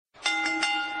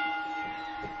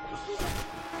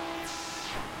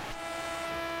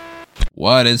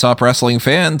What is up, wrestling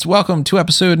fans? Welcome to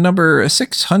episode number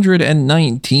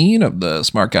 619 of the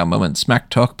Smart Guy Moment Smack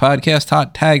Talk podcast,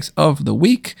 Hot Tags of the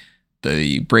Week.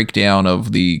 The breakdown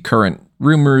of the current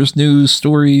rumors, news,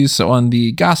 stories on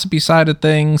the gossipy side of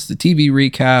things, the TV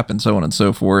recap, and so on and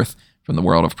so forth from the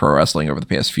world of pro wrestling over the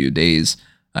past few days.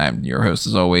 I'm your host,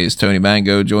 as always, Tony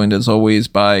Mango, joined as always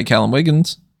by Callum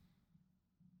Wiggins.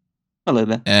 Hello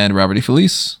there. And Robert E.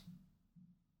 Felice.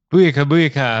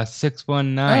 Booyaka,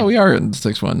 619. Oh, we are in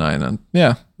 619.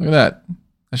 Yeah, look at that.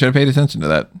 I should have paid attention to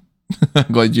that.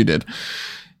 I'm glad you did.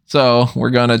 So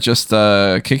we're going to just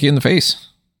kick you in the face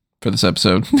for this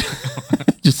episode.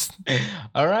 Just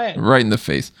all right. Right in the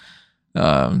face.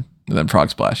 And then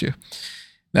prog splash you.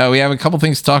 Now, we have a couple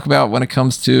things to talk about when it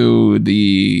comes to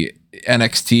the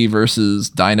NXT versus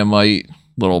Dynamite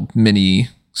little mini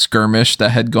skirmish that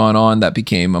had gone on that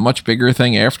became a much bigger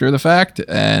thing after the fact.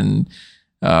 And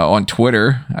on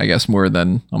Twitter, I guess more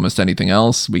than almost anything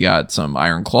else, we got some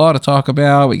Iron Claw to talk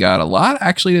about. We got a lot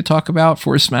actually to talk about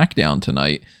for SmackDown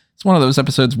tonight. It's one of those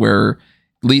episodes where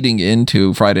leading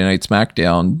into Friday Night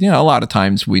SmackDown, a lot of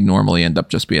times we normally end up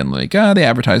just being like, they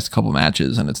advertised a couple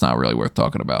matches and it's not really worth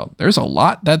talking about. There's a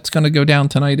lot that's going to go down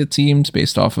tonight, it seems,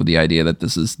 based off of the idea that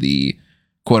this is the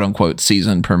quote unquote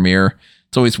season premiere.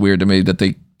 It's always weird to me that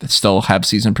they still have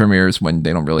season premieres when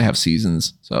they don't really have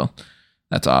seasons. So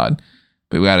that's odd.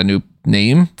 But we got a new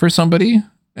name for somebody,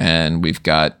 and we've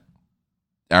got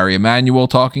Ari Emanuel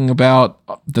talking about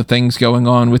the things going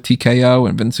on with TKO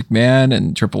and Vince McMahon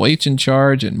and Triple H in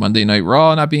charge and Monday Night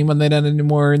Raw not being Monday Night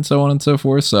anymore and so on and so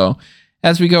forth. So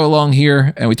as we go along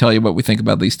here and we tell you what we think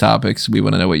about these topics, we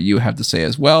want to know what you have to say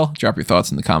as well. Drop your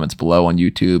thoughts in the comments below on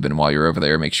YouTube. And while you're over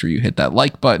there, make sure you hit that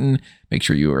like button. Make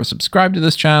sure you are subscribed to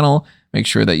this channel. Make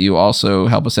sure that you also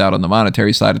help us out on the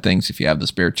monetary side of things if you have the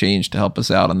spare change to help us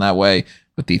out in that way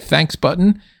with the thanks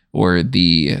button or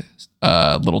the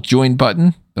little join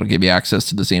button. That'll give you access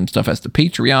to the same stuff as the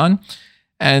Patreon.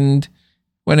 And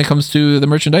when it comes to the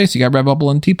merchandise, you got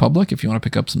Redbubble and TeePublic if you want to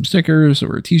pick up some stickers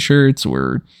or t-shirts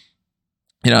or,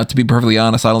 to be perfectly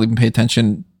honest, I don't even pay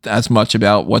attention as much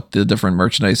about what the different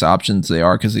merchandise options they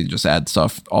are because they just add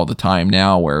stuff all the time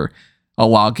now where I'll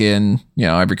log in,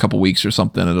 every couple weeks or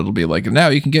something, and it'll be like, now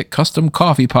you can get custom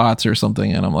coffee pots or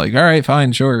something. And I'm like, all right,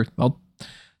 fine, sure. I'll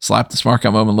slap the Smart Guy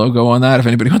Moment logo on that if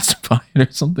anybody wants to buy it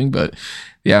or something. But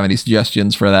if you have any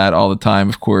suggestions for that all the time,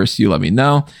 of course, you let me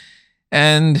know.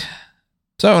 And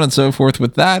so on and so forth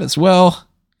with that as well.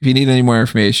 If you need any more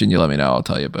information, you let me know. I'll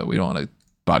tell you, but we don't want to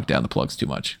bog down the plugs too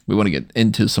much. We want to get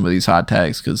into some of these hot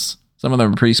tags because some of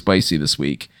them are pretty spicy this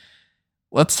week.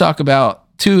 Let's talk about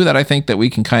two that I think that we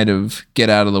can kind of get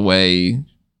out of the way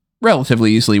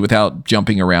relatively easily without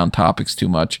jumping around topics too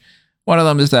much. One of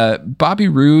them is that Bobby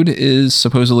Roode is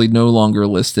supposedly no longer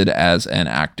listed as an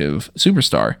active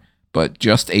superstar, but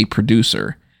just a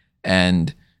producer.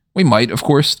 And we might, of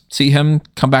course, see him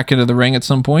come back into the ring at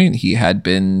some point. He had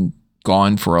been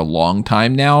gone for a long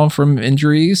time now from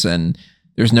injuries, and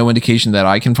there's no indication that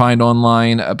I can find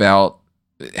online about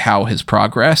how his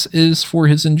progress is for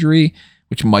his injury,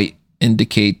 which might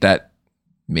indicate that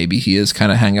maybe he is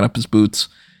kind of hanging up his boots,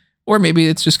 or maybe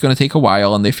it's just going to take a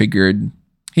while and they figured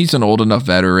he's an old enough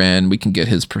veteran. We can get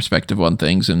his perspective on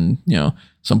things. And,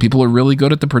 some people are really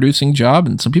good at the producing job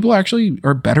and some people actually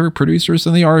are better producers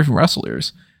than they are even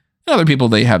wrestlers. And other people,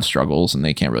 they have struggles and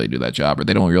they can't really do that job or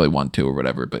they don't really want to or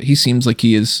whatever, but he seems like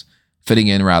he is fitting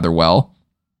in rather well.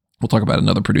 We'll talk about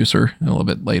another producer a little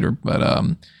bit later,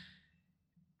 but,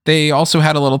 they also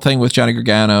had a little thing with Johnny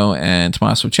Gargano and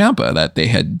Tommaso Ciampa that they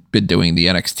had been doing the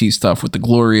NXT stuff with the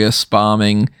Glorious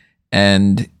bombing,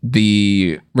 and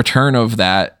the return of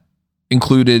that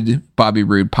included Bobby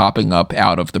Roode popping up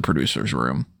out of the producer's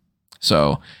room.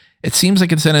 So it seems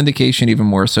like it's an indication even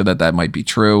more so that that might be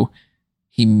true.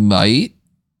 He might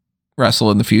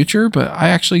wrestle in the future, but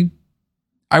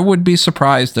I would be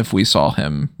surprised if we saw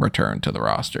him return to the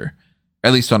roster,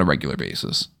 at least on a regular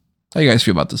basis. How do you guys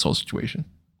feel about this whole situation?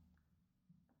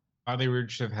 Bobby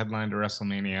Roode should have headlined a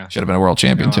WrestleMania. Should have been a world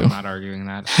champion too. I'm not arguing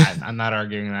that. I'm not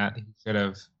arguing that. He should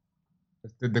have.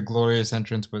 The Glorious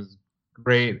entrance was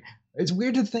great. It's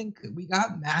weird to think we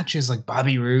got matches like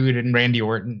Bobby Roode and Randy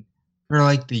Orton for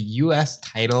like the U.S.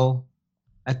 title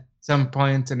at some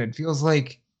points, and it feels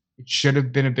like it should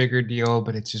have been a bigger deal,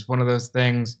 but it's just one of those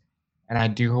things. And I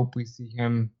do hope we see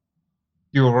him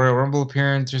do a Royal Rumble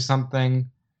appearance or something.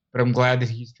 But I'm glad that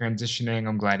he's transitioning.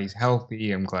 I'm glad he's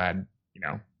healthy. I'm glad,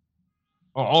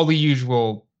 all the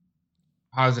usual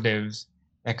positives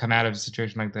that come out of a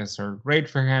situation like this are great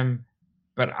for him.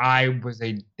 But I was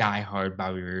a diehard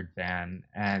Bobby Roode fan,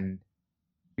 and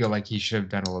feel like he should have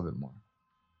done a little bit more.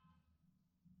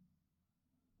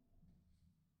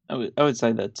 I would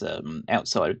say that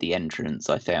outside of the entrance,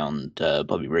 I found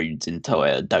Bobby Roode's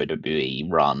entire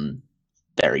WWE run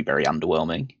very, very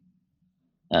underwhelming.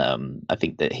 I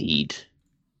think that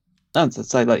I'd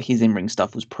say like his in-ring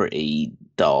stuff was pretty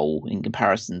dull in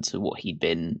comparison to what he'd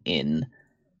been in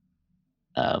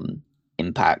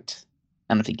Impact,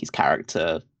 and I think his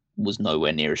character was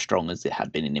nowhere near as strong as it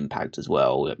had been in Impact as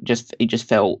well. It just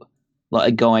felt like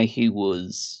a guy who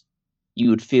you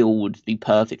would feel would be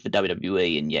perfect for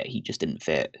WWE, and yet he just didn't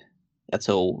fit at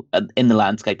all. In the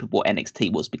landscape of what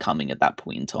NXT was becoming at that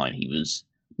point in time, he was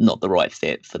not the right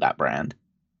fit for that brand.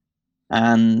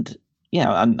 And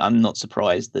yeah, I'm not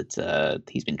surprised that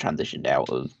he's been transitioned out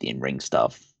of the in-ring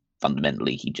stuff.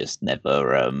 Fundamentally, he just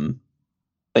never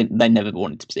they never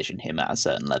wanted to position him at a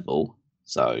certain level.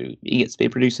 So he gets to be a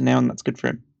producer now, and that's good for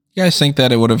him. You guys think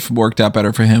that it would have worked out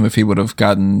better for him if he would have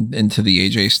gotten into the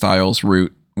AJ Styles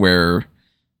route, where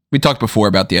we talked before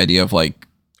about the idea of like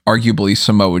arguably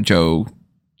Samoa Joe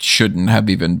shouldn't have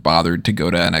even bothered to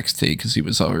go to NXT because he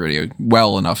was already a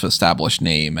well enough established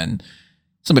name, and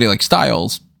somebody like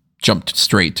Styles jumped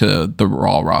straight to the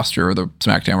Raw roster or the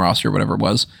SmackDown roster or whatever it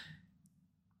was.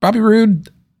 Bobby Roode,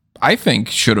 I think,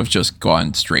 should have just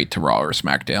gone straight to Raw or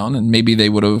SmackDown, and maybe they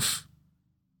would have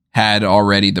had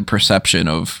already the perception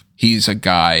of he's a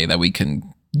guy that we can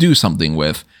do something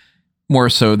with, more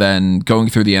so than going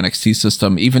through the NXT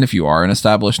system. Even if you are an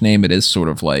established name, it is sort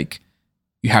of like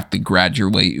you have to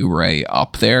graduate your way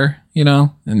up there, you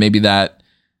know? And maybe that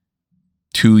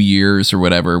 2 years or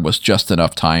whatever was just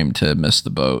enough time to miss the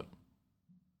boat.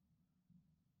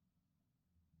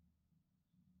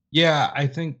 Yeah, I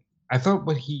thought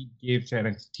what he gave to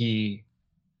NXT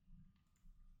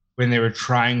when they were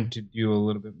trying to do a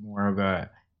little bit more of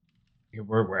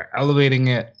we're elevating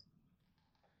it.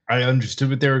 I understood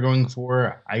what they were going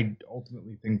for. I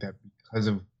ultimately think that because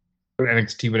of what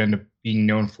NXT would end up being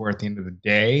known for at the end of the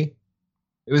day,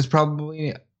 it was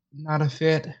probably not a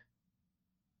fit.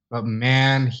 But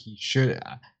man, he should.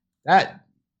 I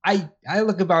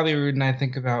look at Bobby Roode and I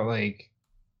think about like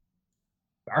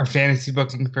our fantasy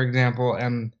booking, for example,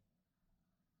 and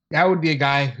that would be a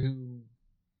guy who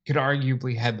could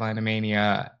arguably headline a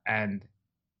Mania, and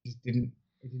it didn't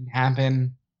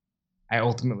happen. I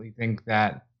ultimately think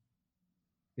that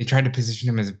they tried to position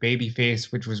him as a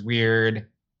babyface, which was weird,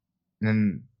 and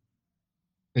then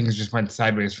things just went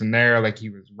sideways from there. Like he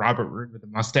was Robert Roode with a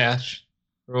mustache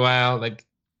for a while. Like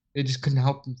they just couldn't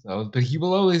help themselves. But he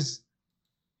will always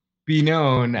be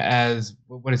known as,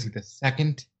 what is he, the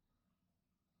second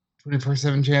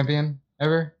 24/7 champion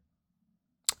ever?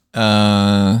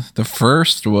 The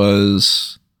first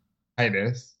was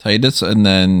Titus, and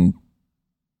then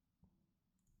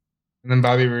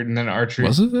Bobby Roode, and then R-Truth.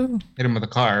 Was it then? Hit him with a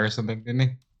car or something, didn't he?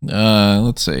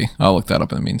 Let's see. I'll look that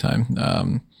up in the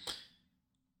meantime.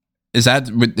 Is that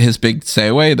his big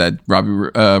say-away that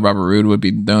Robert Roode would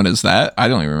be known as that? I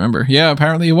don't even remember. Yeah,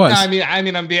 apparently he was. No, I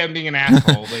mean, I'm being an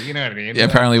asshole, but you know what I mean. Yeah,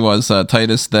 apparently it was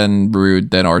Titus, then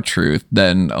Roode, then R-Truth,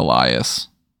 then Elias,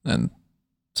 and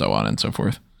so on and so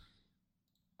forth.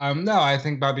 No, I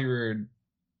think Bobby Roode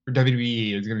for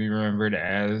WWE is going to be remembered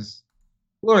as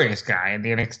glorious guy in the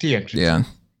NXT entrance. Yeah.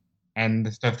 And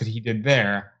the stuff that he did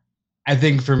there. I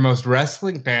think for most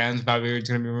wrestling fans, Bobby Roode's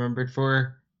going to be remembered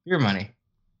for Beer Money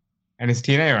and his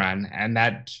TNA run. And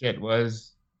that shit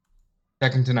was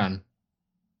second to none.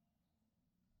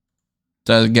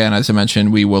 So again, as I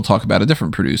mentioned, we will talk about a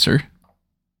different producer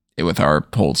with our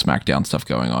whole SmackDown stuff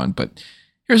going on. But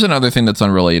here's another thing that's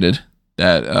unrelated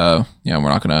that, we're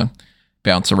not going to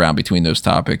bounce around between those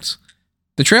topics.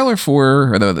 The trailer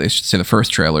I should say the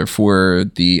first trailer for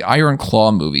the Iron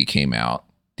Claw movie came out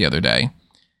the other day.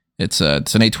 It's an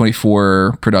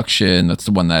A24 production. That's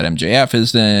the one that MJF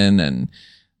is in, and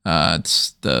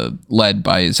it's led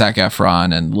by Zac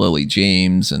Efron and Lily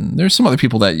James, and there's some other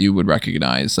people that you would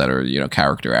recognize that are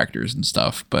character actors and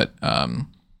stuff. But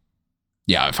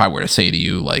if I were to say to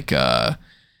you like,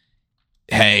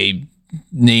 hey,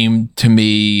 name to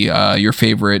me your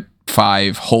favorite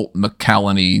 5 Holt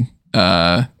McCallany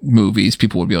movies,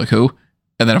 people would be like, who?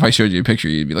 And then if I showed you a picture,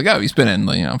 you'd be like, oh, he's been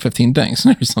in 15 things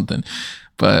or something.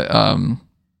 But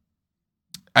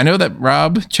I know that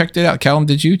Rob checked it out. Callum,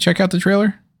 did you check out the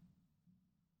trailer?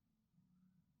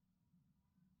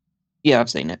 Yeah, I've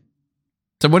seen it.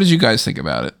 So what did you guys think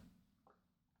about it?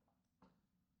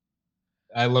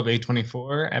 I love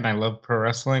A24 and I love pro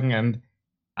wrestling, and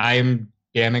I'm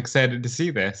damn excited to see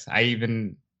this. You're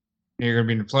going to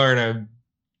be in Florida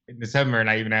in December, and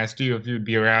I even asked you if you would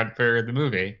be around for the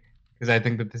movie, because I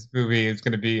think that this movie is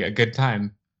going to be a good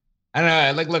time. I don't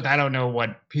know. Like, look, I don't know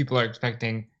what people are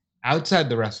expecting outside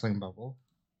the wrestling bubble,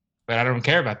 but I don't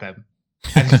care about them. I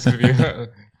think it's going to be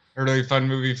a really fun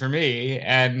movie for me,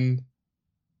 and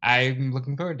I'm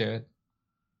looking forward to it.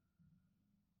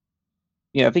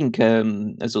 Yeah, I think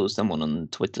I saw someone on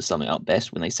Twitter sum it up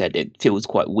best when they said it feels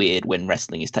quite weird when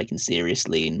wrestling is taken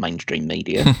seriously in mainstream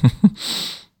media.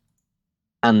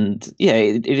 And yeah,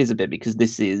 it is a bit because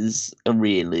this is a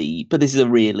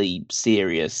really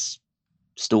serious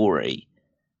story,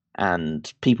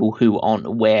 and people who aren't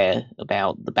aware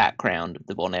about the background of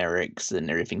the Von Erichs and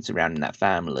everything surrounding that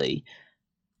family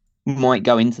might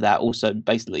go into that also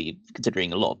basically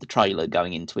considering a lot of the trailer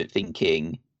going into it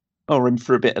thinking, oh, we're in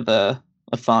for a bit of a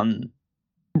fun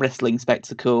wrestling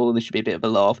spectacle. This should be a bit of a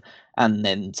laugh. And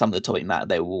then some of the topic matter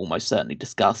they will almost certainly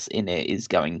discuss in it is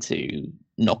going to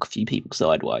knock a few people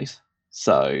sideways.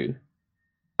 So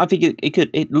I think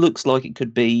it looks like it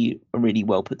could be a really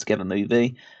well put together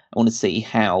movie. I want to see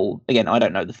how, again, I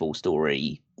don't know the full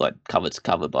story like cover to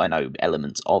cover, but I know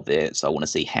elements of it. So I want to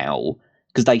see how,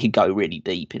 because they could go really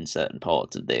deep in certain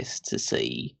parts of this to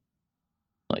see,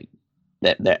 like,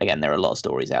 again, there are a lot of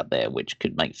stories out there which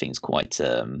could make things quite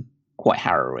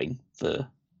harrowing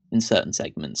in certain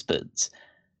segments. But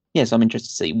yeah, so I'm interested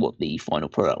to see what the final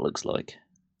product looks like.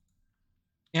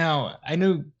 Now, I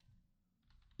know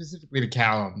specifically to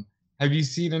Callum, have you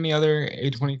seen any other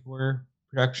A24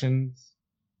 productions?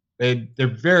 They're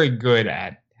very good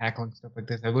at tackling stuff like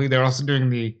this. I believe they're also doing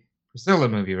the Priscilla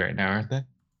movie right now, aren't they?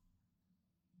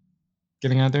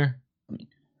 Getting out there.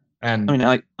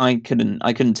 I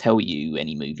couldn't tell you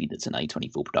any movie that's an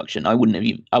A24 production. I wouldn't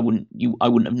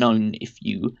have known if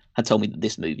you had told me that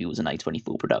this movie was an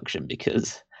A24 production,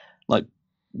 because, like,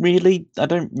 really,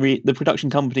 the production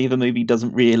company of a movie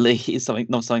doesn't really is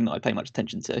not something that I pay much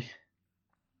attention to.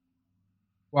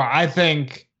 Well, I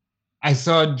think I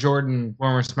saw Jordan,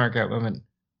 former Smart Gut Women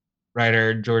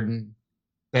writer Jordan,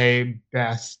 say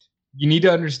best. You need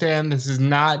to understand this is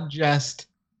not just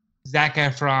Zac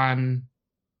Efron,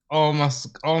 all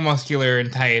muscular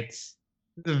and tights.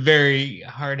 It's a very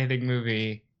hard hitting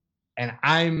movie, and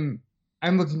I'm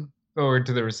looking forward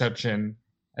to the reception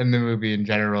and the movie in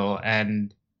general,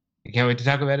 and I can't wait to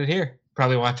talk about it here.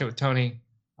 Probably watch it with Tony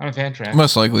on a fan track.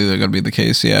 Most likely they're going to be the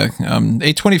case, yeah.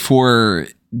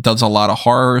 A24 does a lot of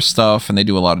horror stuff, and they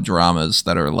do a lot of dramas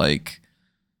that are like,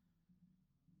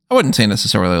 I wouldn't say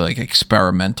necessarily like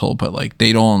experimental, but like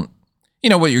they don't, you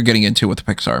know what you're getting into with a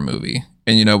Pixar movie,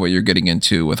 and you know what you're getting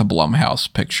into with a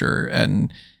Blumhouse picture,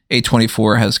 and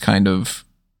A24 has kind of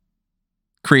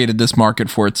created this market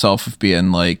for itself of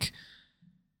being like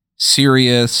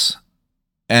serious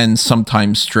and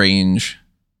sometimes strange.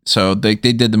 So they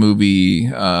did the movie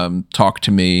Talk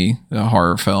to Me, a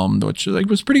horror film, which like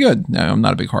was pretty good. Now, I'm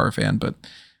not a big horror fan, but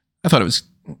I thought it was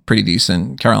pretty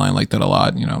decent. Caroline liked it a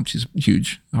lot. You know, she's a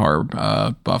huge horror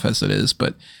buff as it is,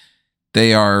 but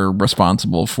they are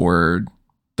responsible for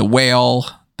The Whale,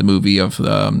 the movie of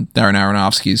Darren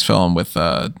Aronofsky's film with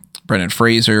Brendan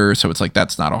Fraser. So it's like,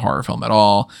 that's not a horror film at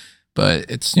all, but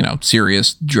it's, you know,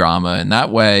 serious drama in that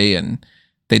way. And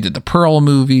they did the Pearl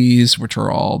movies, which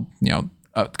are all, you know,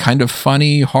 a kind of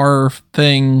funny horror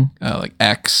thing, like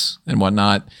X and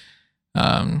whatnot.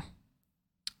 I'm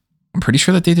pretty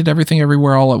sure that they did Everything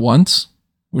Everywhere All at Once,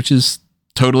 which is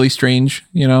totally strange,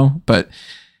 you know, but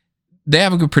they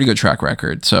have a pretty good track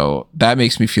record. So that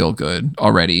makes me feel good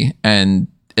already. And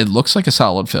it looks like a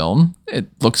solid film. It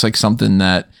looks like something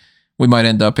that we might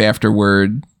end up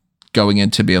afterward going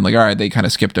into being like, all right, they kind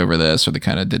of skipped over this, or they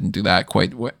kind of didn't do that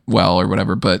quite well or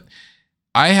whatever. But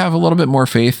I have a little bit more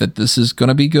faith that this is going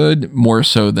to be good, more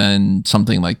so than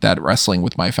something like that Wrestling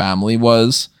with My Family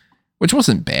was, which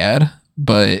wasn't bad,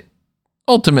 but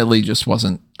ultimately just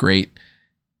wasn't great.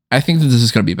 I think that this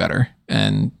is going to be better,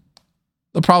 and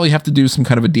they'll probably have to do some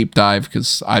kind of a deep dive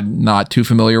because I'm not too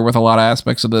familiar with a lot of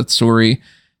aspects of that story.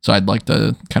 So I'd like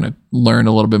to kind of learn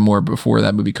a little bit more before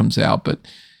that movie comes out. But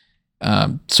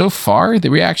so far, the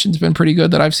reaction's been pretty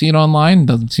good that I've seen online. It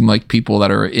doesn't seem like people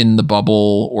that are in the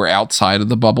bubble or outside of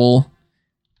the bubble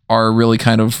are really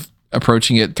kind of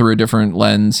approaching it through a different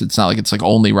lens. It's not like it's like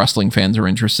only wrestling fans are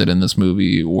interested in this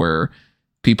movie, or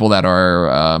people that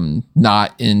are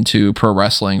not into pro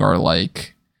wrestling are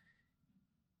like,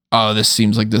 oh, this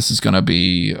seems like this is going to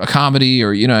be a comedy,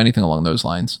 or, you know, anything along those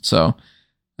lines. So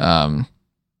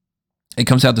it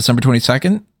comes out December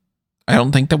 22nd. I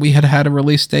don't think that we had a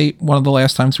release date one of the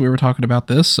last times we were talking about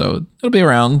this. So it'll be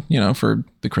around, you know, for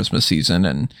the Christmas season.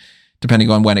 And depending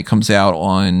on when it comes out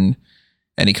on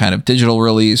any kind of digital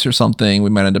release or something, we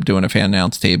might end up doing a fan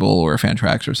announce table or a fan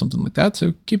tracks or something like that.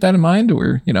 So keep that in mind.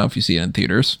 Or, you know, if you see it in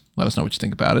theaters, let us know what you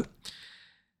think about it.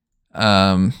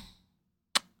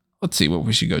 let's see what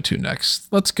we should go to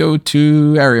next. Let's go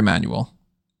to Ari Emanuel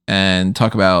and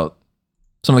talk about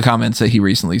some of the comments that he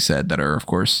recently said that are, of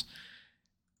course,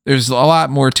 there's a lot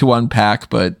more to unpack,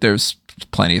 but there's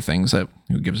plenty of things that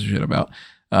who gives a shit about.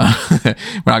 We're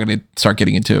not going to start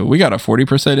getting into, we got a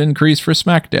 40% increase for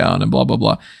SmackDown and blah, blah,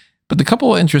 blah. But the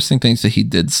couple of interesting things that he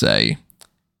did say,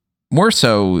 more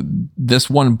so this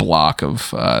one block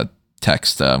of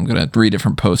text, I'm going to read it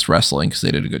from Post Wrestling because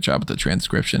they did a good job with the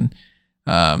transcription.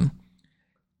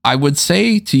 I would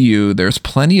say to you, there's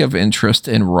plenty of interest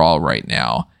in Raw right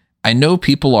now. I know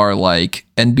people are like,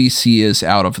 NBC is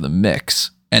out of the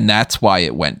mix, and that's why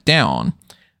it went down.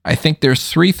 I think there's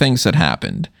three things that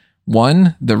happened.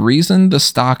 One, the reason the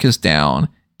stock is down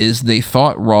is they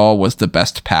thought Raw was the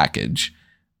best package.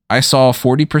 I saw a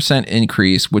 40%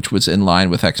 increase, which was in line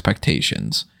with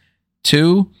expectations.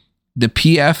 Two, the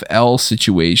PFL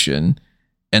situation.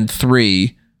 And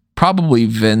three, probably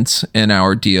Vince in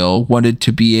our deal wanted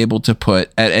to be able to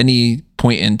put at any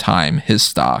point in time his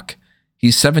stock.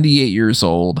 He's 78 years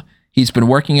old. He's been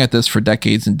working at this for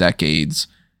decades and decades.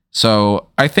 So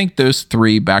I think those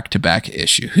three back-to-back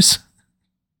issues.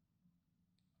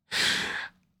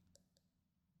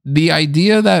 The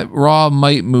idea that Raw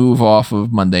might move off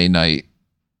of Monday night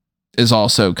is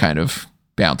also kind of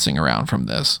bouncing around from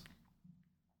this.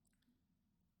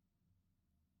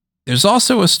 There's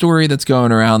also a story that's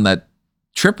going around that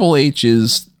Triple H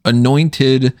is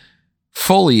anointed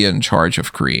fully in charge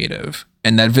of creative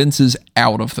and that Vince is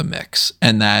out of the mix,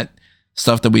 and that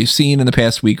stuff that we've seen in the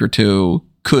past week or two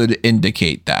could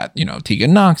indicate that, you know,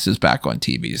 Tegan Knox is back on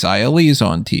TV, Xia Li's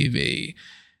on TV.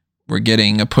 We're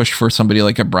getting a push for somebody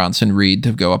like a Bronson Reed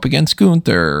to go up against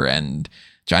Gunther, and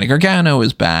Johnny Gargano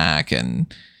is back,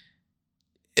 and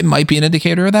it might be an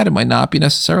indicator of that. It might not be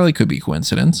necessarily, could be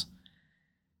coincidence.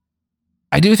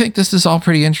 I do think this is all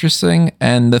pretty interesting,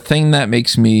 and the thing that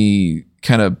makes me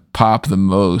kind of pop the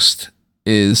most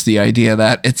is the idea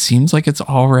that it seems like it's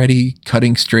already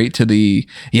cutting straight to the,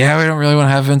 yeah, we don't really want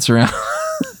to have Vince around.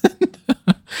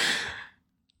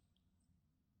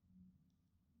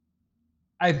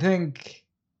 I think,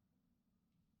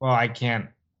 well, I can't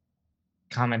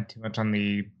comment too much on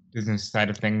the business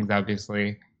side of things,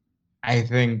 obviously. I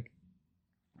think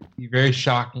it'd be very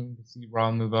shocking to see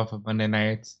Raw move off of Monday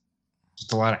nights.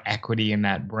 Just a lot of equity in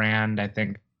that brand. I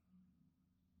think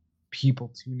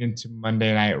people tune into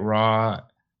Monday Night Raw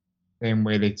same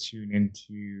way they tune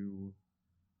into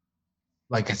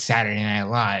like a Saturday Night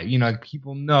Live. You know, like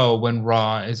people know when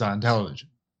Raw is on television.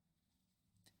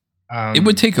 It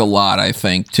would take a lot, I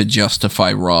think, to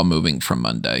justify Raw moving from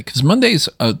Monday, because Monday's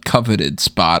a coveted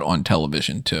spot on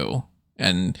television too.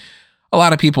 And a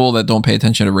lot of people that don't pay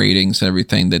attention to ratings and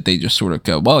everything, that they just sort of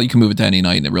go, well, you can move it to any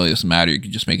night and it really doesn't matter. You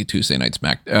can just make it Tuesday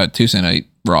night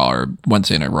Raw or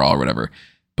Wednesday night Raw or whatever.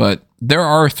 But there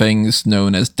are things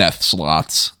known as death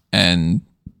slots, and,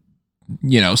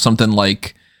 you know, something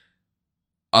like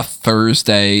a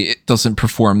Thursday, it doesn't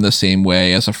perform the same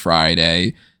way as a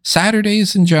Friday.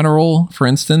 Saturdays in general, for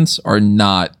instance, are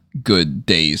not good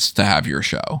days to have your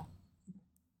show.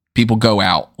 People go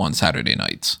out on Saturday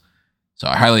nights. So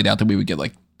I highly doubt that we would get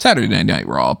like Saturday Night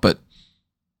Raw, but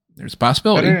there's a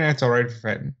possibility. Saturday night's all right for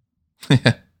fighting.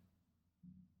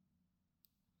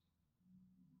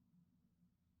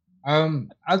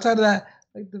 Outside of that,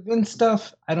 like the Vince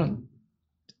stuff, I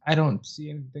don't see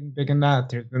anything big in that.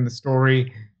 There's been the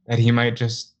story that he might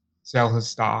just sell his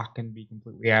stock and be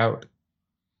completely out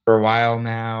for a while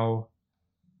now.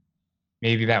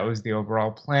 Maybe that was the overall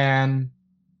plan.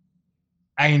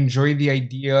 I enjoy the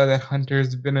idea that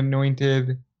Hunter's been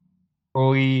anointed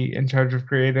fully in charge of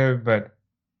creative, but,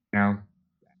 you know,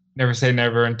 never say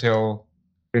never until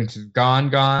Vince is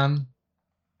gone.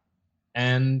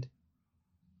 And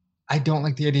I don't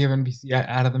like the idea of NBC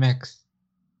out of the mix.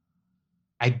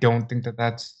 I don't think that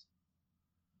that's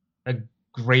a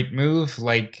great move.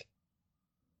 Like,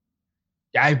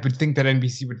 I would think that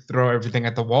NBC would throw everything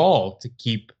at the wall to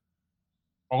keep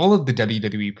all of the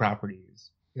WWE properties,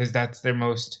 because that's their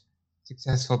most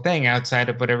successful thing outside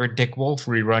of whatever Dick Wolf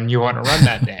rerun you want to run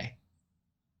that day.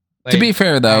 Like, to be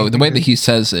fair, though, the way that he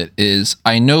says it is,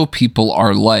 I know people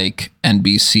are like,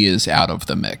 NBC is out of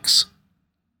the mix.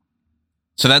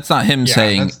 So that's not him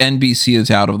saying NBC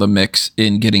is out of the mix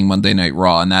in getting Monday Night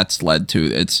Raw, and that's led to,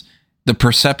 it's the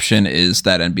perception is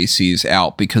that NBC is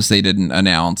out because they didn't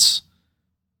announce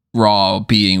Raw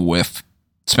being with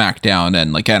SmackDown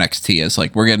and like NXT as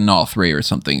like, we're getting all three or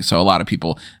something. So a lot of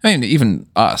people, I mean, even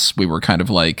us, we were kind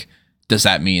of like, does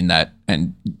that mean that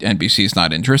NBC is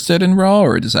not interested in Raw,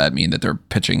 or does that mean that they're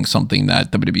pitching something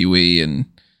that WWE and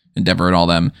Endeavor and all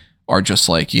them are just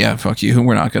like, yeah, fuck you,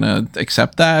 we're not going to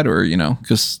accept that? Or, you know,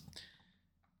 because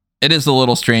it is a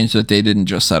little strange that they didn't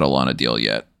just settle on a deal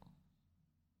yet.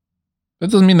 That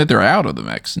doesn't mean that they're out of the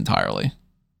mix entirely.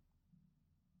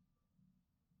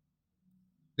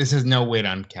 This has no weight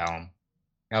on Callum.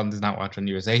 Callum does not watch on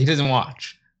USA. He doesn't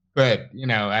watch. But,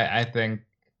 I think,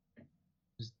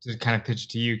 just to kind of pitch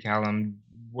to you, Callum,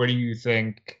 what do you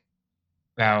think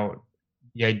about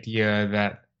the idea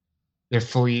that they're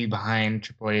fully behind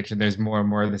Triple H and there's more and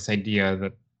more of this idea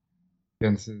that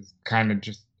Vince is kind of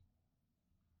just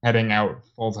heading out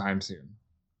full-time soon?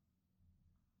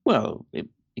 Well, it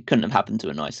couldn't have happened to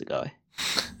a nicer guy.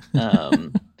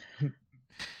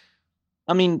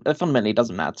 I mean, fundamentally, it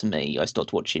doesn't matter to me. I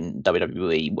stopped watching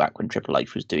WWE back when Triple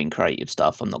H was doing creative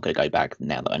stuff. I'm not going to go back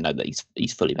now that I know that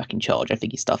he's fully back in charge. I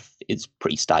think his stuff is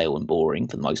pretty stale and boring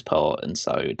for the most part, and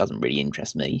so it doesn't really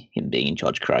interest me, him being in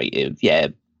charge of creative. Yeah,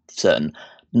 certain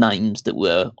names that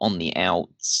were on the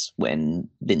outs when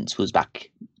Vince was back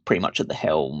pretty much at the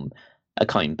helm are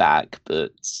coming back,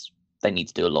 but they need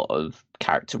to do a lot of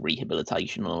character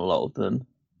rehabilitation on a lot of them.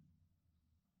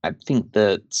 I think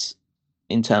that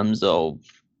in terms of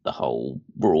the whole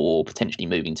Raw potentially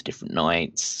moving to different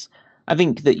nights, I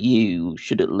think that you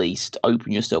should at least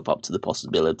open yourself up to the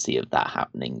possibility of that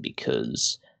happening,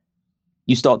 because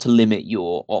you start to limit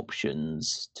your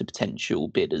options to potential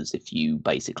bidders if you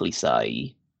basically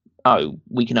say, oh,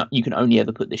 you can only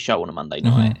ever put this show on a Monday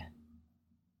night.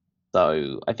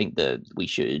 So I think that we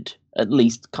should at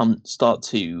least start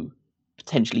to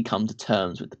potentially come to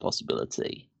terms with the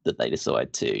possibility that they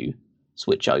decide to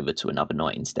switch over to another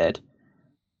night instead.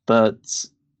 But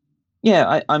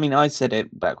yeah, I mean, I said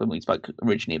it back when we spoke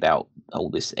originally about all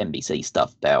this NBC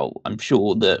stuff. I'm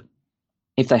sure that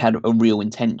if they had a real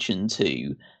intention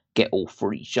to get all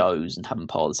 3 shows and have them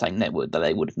part of the same network, that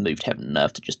they would have moved heaven and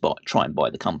earth to just try and buy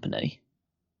the company.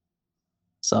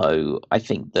 So I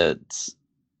think that,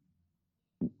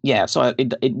 yeah, so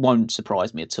it won't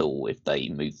surprise me at all if they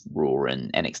move Raw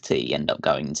and NXT end up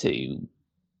going to,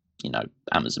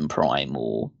 Amazon Prime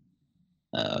or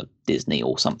Disney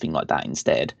or something like that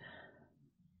instead.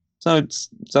 So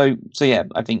yeah,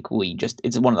 I think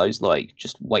it's one of those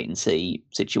just wait and see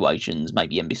situations.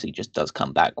 Maybe NBC just does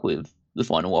come back with the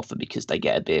final offer because they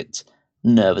get a bit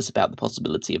nervous about the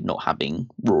possibility of not having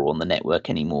Raw on the network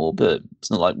anymore. But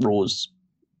it's not like Raw's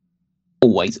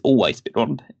always been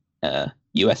on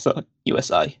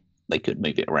USA. They could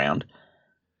move it around.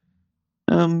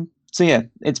 So yeah,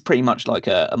 it's pretty much like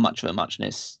a much of a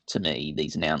muchness to me,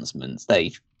 these announcements.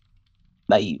 They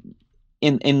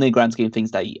in the grand scheme of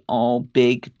things, they are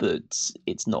big, but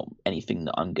it's not anything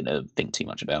that I'm gonna think too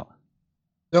much about.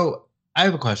 So I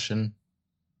have a question.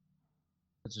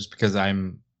 It's just because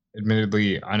I'm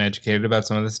admittedly uneducated about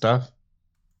some of this stuff.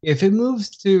 If it moves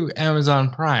to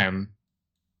Amazon Prime,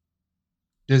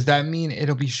 does that mean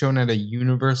it'll be shown at a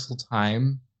universal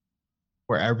time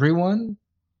for everyone?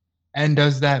 And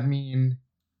does that mean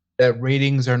that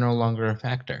ratings are no longer a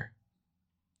factor?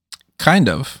 Kind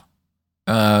of.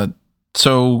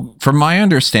 So from my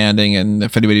understanding, and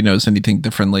if anybody knows anything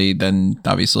differently, then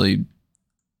obviously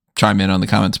chime in on the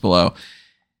comments below.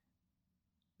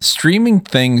 Streaming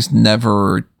things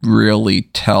never really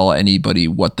tell anybody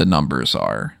what the numbers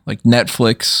are. Like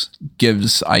Netflix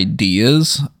gives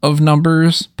ideas of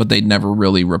numbers, but they never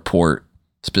really report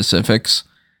specifics.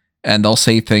 And they'll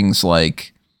say things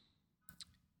like,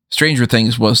 Stranger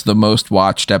Things was the most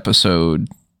watched episode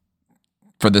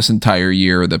for this entire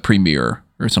year, the premiere,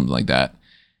 or something like that.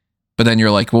 But then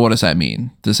you're like, well, what does that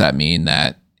mean? Does that mean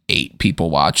that 8 people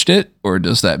watched it? Or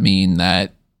does that mean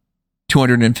that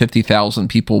 250,000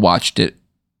 people watched it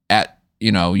at,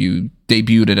 you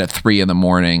debuted it at 3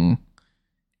 a.m.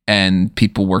 and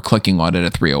people were clicking on it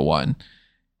at 3:01?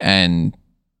 And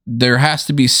there has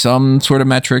to be some sort of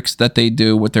metrics that they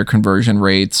do with their conversion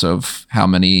rates of how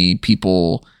many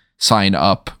people sign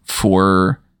up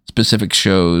for specific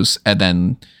shows and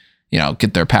then,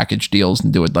 get their package deals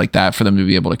and do it like that for them to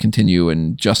be able to continue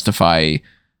and justify,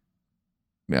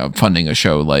 funding a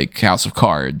show like House of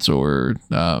Cards or,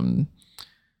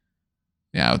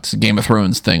 it's a Game of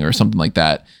Thrones thing or something like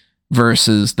that,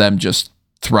 versus them just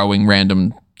throwing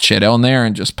random shit on there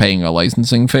and just paying a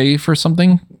licensing fee for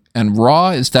something. And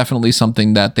Raw is definitely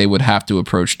something that they would have to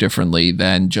approach differently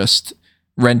than just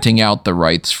renting out the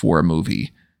rights for a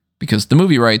movie, because the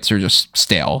movie rights are just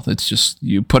stale. It's just,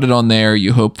 you put it on there,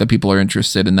 you hope that people are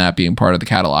interested in that being part of the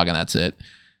catalog, and that's it.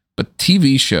 But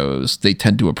TV shows, they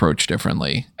tend to approach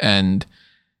differently. And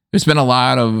there's been a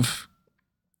lot of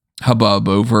hubbub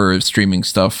over streaming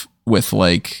stuff with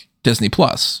like Disney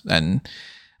Plus. And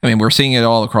I mean, we're seeing it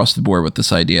all across the board with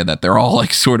this idea that they're all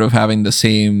like sort of having the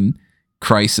same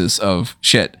crisis of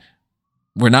shit.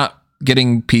 We're not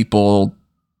getting people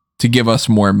to give us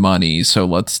more money. So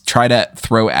let's try to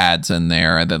throw ads in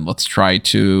there, and then let's try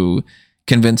to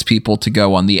convince people to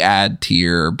go on the ad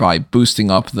tier by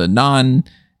boosting up the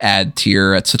non-ad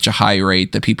tier at such a high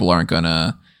rate that people aren't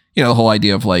gonna, the whole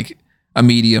idea of like a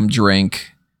medium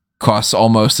drink costs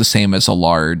almost the same as a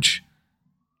large,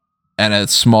 and a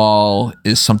small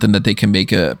is something that they can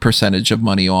make a percentage of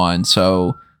money on.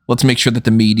 So let's make sure that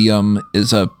the medium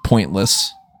is a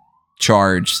pointless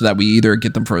charge so that we either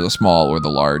get them for the small or the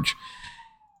large.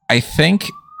 I think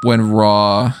when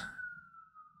Raw,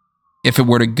 if it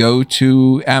were to go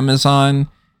to Amazon,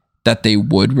 that they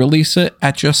would release it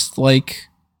at just like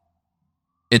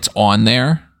it's on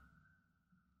there,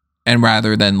 and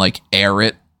rather than like air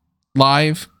it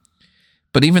live.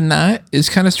 But even that is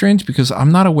kind of strange because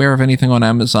I'm not aware of anything on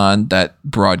Amazon that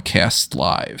broadcasts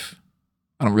live.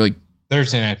 I don't really.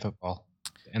 Thursday Night Football,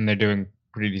 and they're doing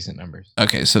pretty decent numbers.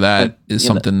 Okay, so that is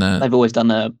something that they've always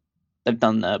done. They've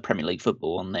done Premier League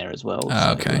football on there as well.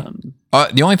 Okay.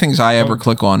 The only things I ever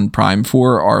click on Prime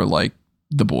for are like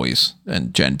The Boys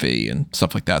and Gen V and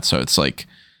stuff like that. So it's like,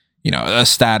 a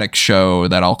static show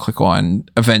that I'll click on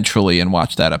eventually and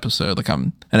watch that episode. Like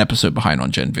I'm an episode behind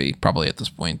on Gen V probably at this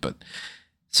point, but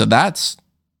so that's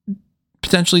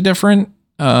potentially different.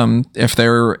 If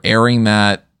they're airing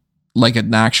that like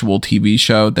an actual TV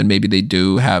show, then maybe they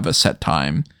do have a set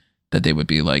time that they would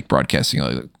be like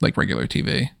broadcasting like regular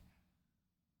TV.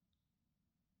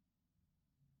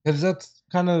 Because that's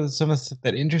kind of some of the stuff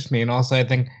that interests me. And also, I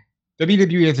think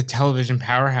WWE as a television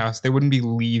powerhouse, they wouldn't be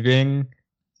leaving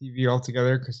TV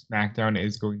altogether because SmackDown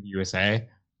is going to USA.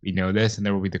 We know this, and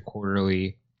there will be the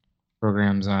quarterly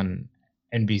programs on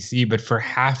NBC. But for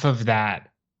half of that,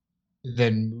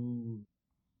 then move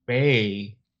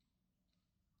away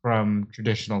from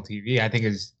traditional TV, I think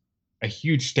is a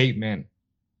huge statement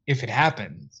if it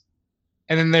happens.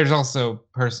 And then there's also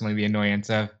personally the annoyance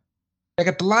of I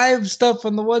got the live stuff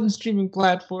on the one streaming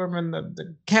platform and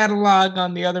the catalog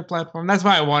on the other platform. That's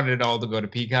why I wanted it all to go to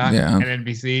Peacock and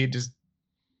NBC, just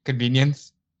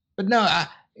convenience. But no,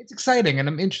 it's exciting, and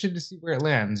I'm interested to see where it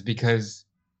lands because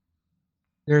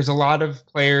there's a lot of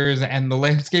players, and the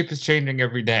landscape is changing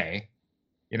every day.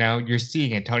 You're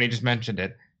seeing it. Tony just mentioned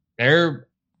it. They're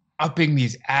upping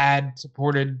these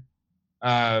ad-supported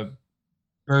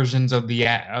versions of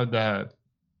the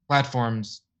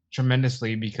platforms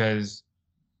tremendously because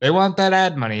they want that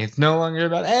ad money. It's no longer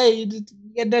about, hey, you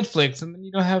get Netflix and then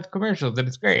you don't have commercials and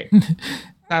it's great.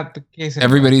 Not the case anymore.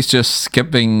 Everybody's just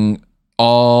skipping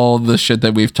all the shit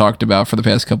that we've talked about for the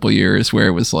past couple of years where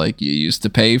it was like you used to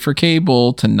pay for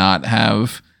cable to not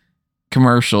have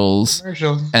commercials.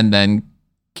 And then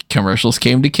commercials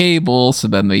came to cable, so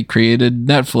then they created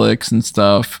Netflix and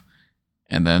stuff.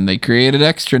 And then they created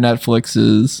extra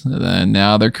Netflixes. And then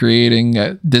now they're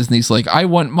creating Disney's like, I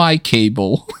want my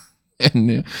cable.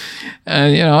 and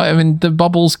the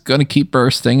bubble's going to keep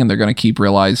bursting, and they're going to keep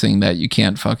realizing that you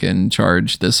can't fucking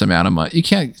charge this amount of money. You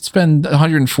can't spend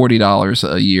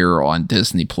 $140 a year on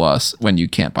Disney Plus when you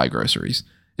can't buy groceries.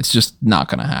 It's just not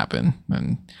going to happen.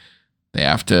 And they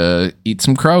have to eat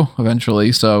some crow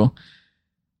eventually. So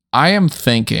I am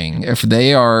thinking if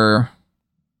they are,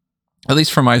 at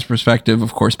least from my perspective,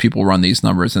 of course, people run these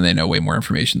numbers and they know way more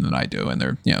information than I do. And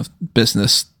they're,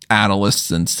 business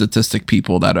analysts and statistic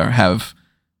people that have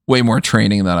way more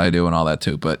training than I do and all that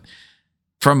too. But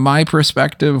from my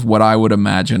perspective, what I would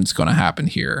imagine is going to happen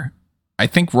here, I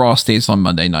think Raw stays on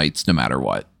Monday nights no matter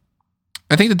what.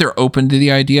 I think that they're open to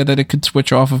the idea that it could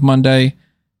switch off of Monday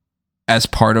as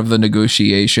part of the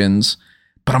negotiations,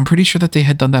 but I'm pretty sure that they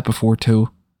had done that before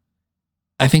too.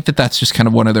 I think that that's just kind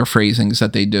of one of their phrasings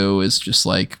that they do is just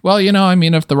like, well,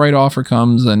 if the right offer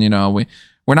comes, then,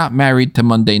 we're not married to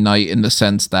Monday night in the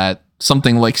sense that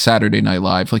something like Saturday Night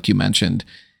Live, like you mentioned,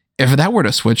 if that were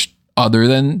to switch other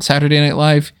than Saturday Night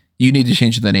Live, you need to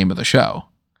change the name of the show.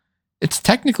 It's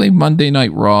technically Monday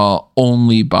Night Raw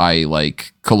only by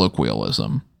like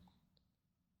colloquialism.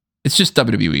 It's just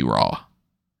WWE Raw.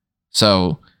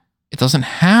 So it doesn't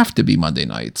have to be Monday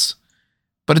nights.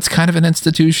 But it's kind of an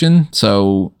institution,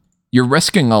 so you're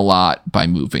risking a lot by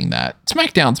moving that.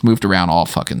 SmackDown's moved around all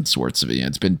fucking sorts of it.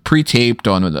 It's been pre-taped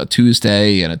on a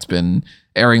Tuesday, and it's been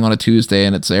airing on a Tuesday,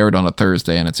 and it's aired on a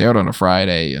Thursday, and it's aired on a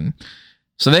Friday, and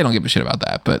so they don't give a shit about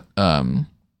that. But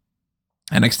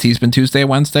NXT's been Tuesday,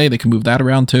 Wednesday. They can move that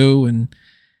around too, and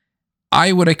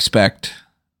I would expect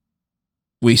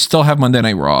we still have Monday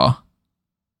Night Raw,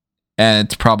 and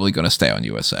it's probably going to stay on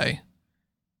USA.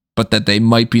 But that they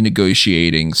might be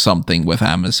negotiating something with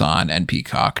Amazon and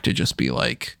Peacock to just be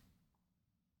like,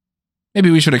 maybe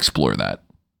we should explore that.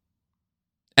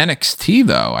 NXT,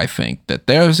 though, I think that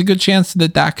there's a good chance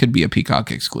that that could be a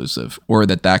Peacock exclusive, or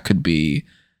that could be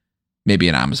maybe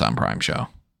an Amazon Prime show.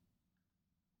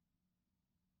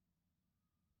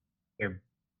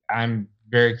 I'm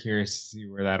very curious to see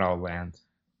where that all lands.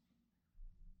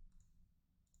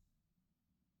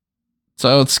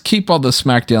 So let's keep all the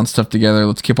SmackDown stuff together.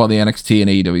 Let's keep all the NXT and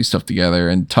AEW stuff together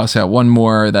and toss out one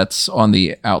more that's on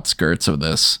the outskirts of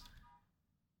this.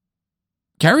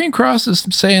 Karrion Kross is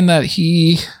saying that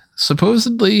he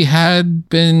supposedly had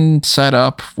been set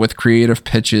up with creative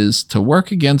pitches to work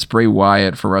against Bray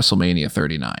Wyatt for WrestleMania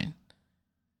 39.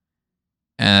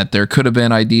 And that there could have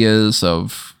been ideas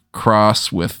of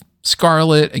Kross with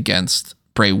Scarlett against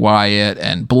Bray Wyatt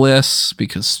and Bliss,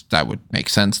 because that would make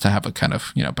sense to have a kind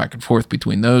of, back and forth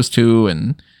between those two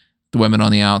and the women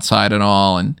on the outside and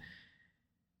all. And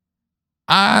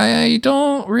I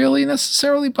don't really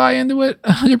necessarily buy into it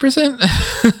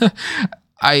 100%.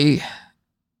 I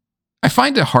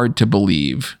find it hard to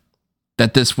believe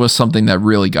that this was something that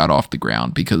really got off the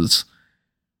ground, because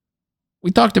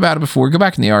we talked about it before. Go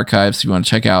back in the archives if you want to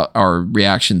check out our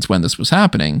reactions when this was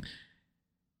happening.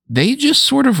 They just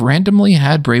sort of randomly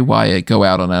had Bray Wyatt go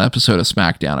out on an episode of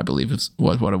SmackDown, I believe was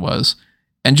what it was,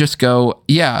 and just go,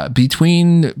 yeah,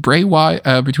 between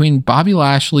Bobby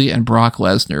Lashley and Brock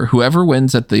Lesnar, whoever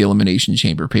wins at the Elimination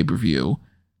Chamber pay-per-view,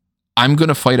 I'm going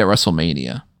to fight at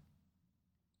WrestleMania.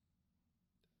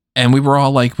 And we were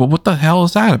all like, well, what the hell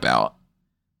is that about?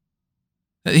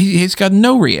 He's got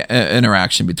no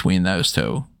interaction between those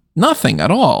two. Nothing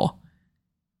at all.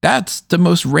 That's the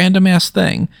most random ass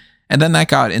thing. And then that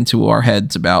got into our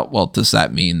heads about, well, does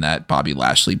that mean that Bobby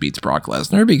Lashley beats Brock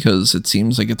Lesnar? Because it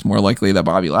seems like it's more likely that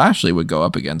Bobby Lashley would go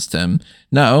up against him.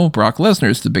 No, Brock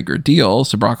Lesnar's the bigger deal,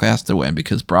 so Brock has to win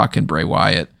because Brock and Bray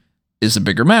Wyatt is a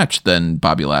bigger match than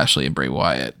Bobby Lashley and Bray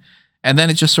Wyatt. And then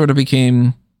it just sort of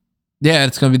became, yeah,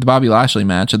 it's going to be the Bobby Lashley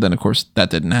match. And then, of course, that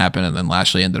didn't happen. And then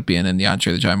Lashley ended up being in the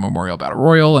Andre the Giant Memorial Battle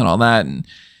Royal and all that. And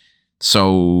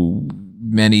so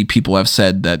many people have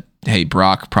said that, hey,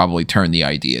 Brock probably turned the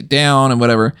idea down and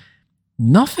whatever.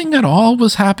 Nothing at all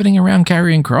was happening around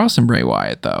Karrion Kross and Bray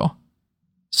Wyatt, though.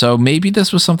 So maybe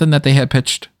this was something that they had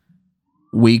pitched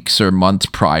weeks or months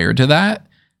prior to that.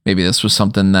 Maybe this was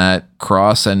something that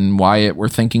Kross and Wyatt were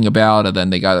thinking about, and then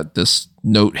they got this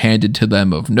note handed to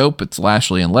them of, nope, it's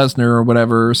Lashley and Lesnar or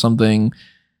whatever or something.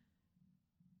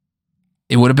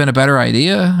 It would have been a better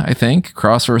idea, I think,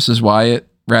 Kross versus Wyatt,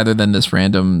 rather than this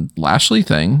random Lashley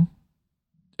thing.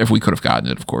 If we could have gotten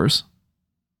it, of course.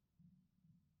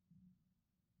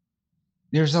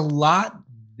 There's a lot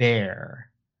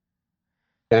there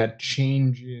that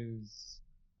changes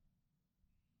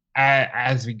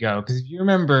as we go. Because if you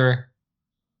remember,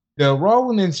 the Raw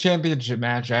Women's Championship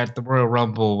match at the Royal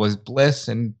Rumble was Bliss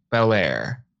and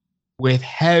Belair with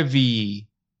heavy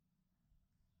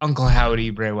Uncle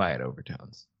Howdy Bray Wyatt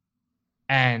overtones.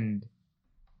 And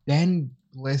then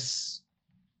Bliss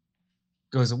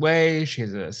goes away. She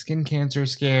has a skin cancer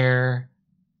scare.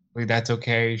 Like, that's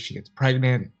okay. She gets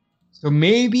pregnant. So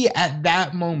maybe at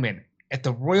that moment, at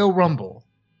the Royal Rumble,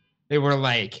 they were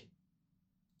like,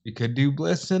 we could do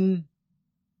Bliss and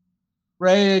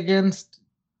Bray against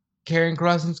Karrion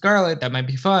Kross and Scarlett. That might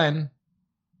be fun.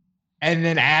 And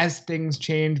then as things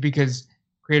change, because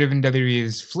creative in WWE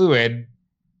is fluid,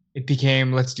 it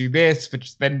became, let's do this,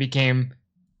 which then became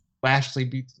Lashley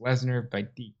beats Lesnar by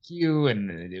DQ,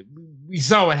 and we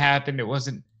saw what happened. It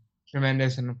wasn't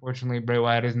tremendous, and unfortunately, Bray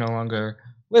Wyatt is no longer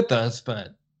with us.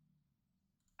 But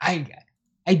I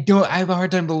have a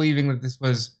hard time believing that this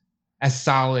was as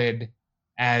solid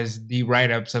as the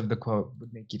write-ups of the quote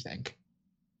would make you think.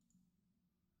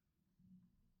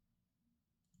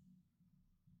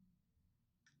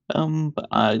 But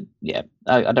I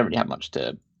don't really have much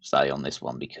to say on this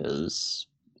one, because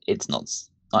it's not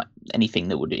like anything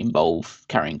that would involve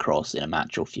Karrion Kross in a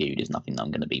match or feud is nothing that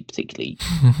I'm going to be particularly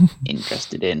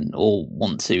interested in or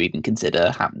want to even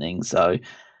consider happening. So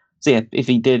yeah, if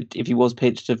he was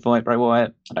pitched to fight Bray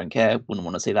Wyatt, I don't care. Wouldn't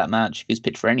want to see that match. If he's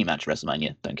pitched for any match at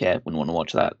WrestleMania, don't care. Wouldn't want to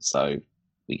watch that. So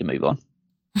we can move on.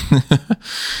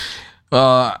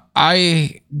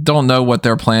 I don't know what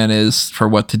their plan is for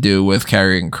what to do with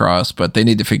Karrion Kross, but they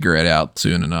need to figure it out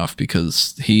soon enough,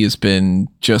 because he has been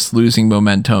just losing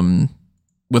momentum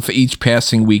with each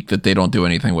passing week that they don't do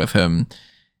anything with him.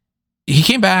 He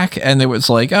came back and it was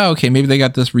like, oh, okay, maybe they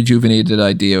got this rejuvenated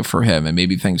idea for him and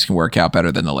maybe things can work out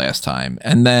better than the last time.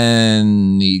 And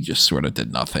then he just sort of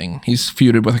did nothing. He's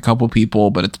feuded with a couple people,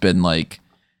 but it's been like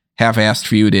half-assed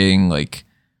feuding. Like,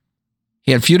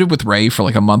 he had feuded with Ray for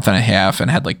like a month and a half and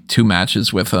had like 2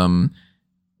 matches with him,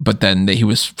 but then he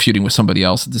was feuding with somebody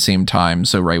else at the same time.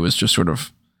 So Ray was just sort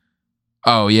of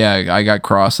oh yeah, I got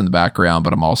Cross in the background,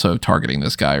 but I'm also targeting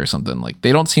this guy or something. Like,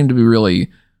 they don't seem to be really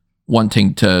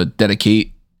wanting to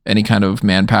dedicate any kind of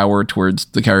manpower towards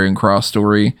the Karrion Kross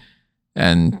story,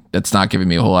 and that's not giving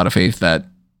me a whole lot of faith that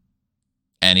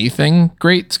anything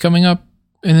great's coming up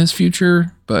in his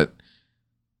future. But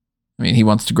I mean, he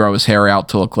wants to grow his hair out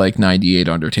to look like 98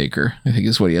 Undertaker, I think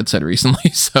is what he had said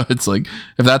recently. So it's like,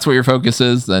 if that's what your focus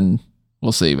is, then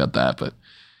we'll see about that. But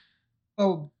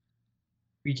well,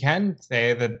 we can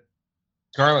say that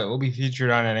Scarlett will be featured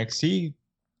on NXT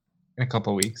in a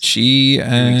couple weeks. She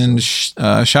and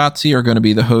Shotzi are going to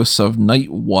be the hosts of Night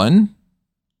 1,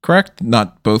 correct?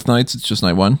 Not both nights, it's just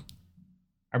Night 1.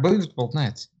 I believe it's both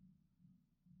nights.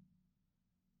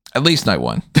 At least Night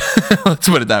 1. Let's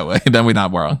put it that way. Then we're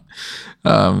not wrong.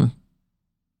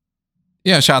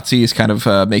 Yeah, Shotzi is kind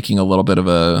of making a little bit of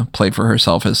a play for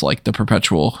herself as like the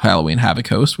perpetual Halloween Havoc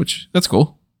host, which that's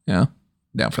cool. Yeah,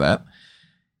 down for that.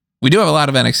 We do have a lot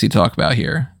of NXT to talk about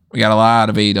here. We got a lot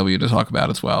of AEW to talk about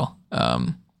as well.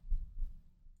 Guys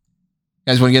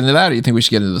want to get into that, or do you think we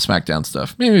should get into the SmackDown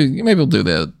stuff? Maybe we'll do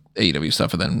the AEW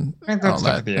stuff and then all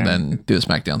that, and then do the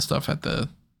SmackDown stuff at the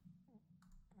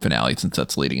finale, since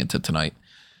that's leading into tonight.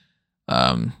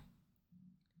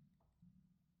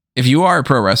 If you are a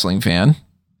pro wrestling fan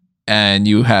and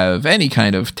you have any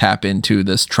kind of tap into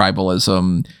this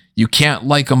tribalism, you can't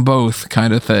like them both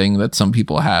kind of thing that some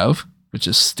people have, which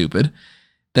is stupid,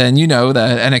 then you know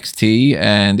that NXT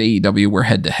and AEW were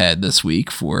head to head this week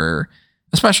for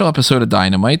a special episode of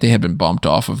Dynamite. They had been bumped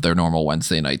off of their normal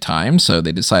Wednesday night time, so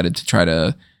they decided to try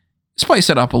to spice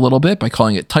it up a little bit by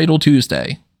calling it Title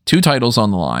Tuesday. 2 titles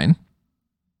on the line,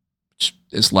 which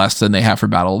is less than they have for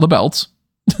Battle of the Belts.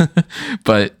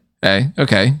 But hey,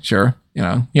 okay, sure. You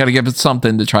know, you got to give it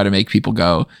something to try to make people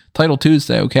go, Title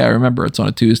Tuesday. Okay, I remember it's on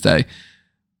a Tuesday.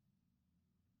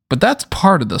 But that's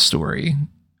part of the story.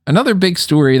 Another big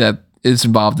story that is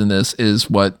involved in this is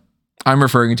what I'm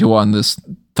referring to on this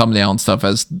thumbnail and stuff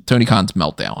as Tony Khan's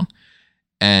meltdown.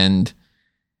 And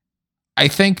I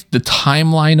think the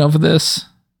timeline of this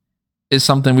is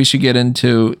something we should get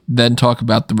into, then talk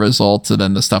about the results, and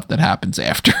then the stuff that happens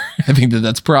after. I think that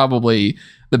that's probably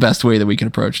the best way that we can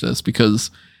approach this, because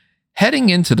heading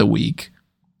into the week,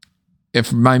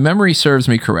 if my memory serves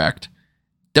me correct,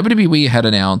 WWE had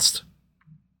announced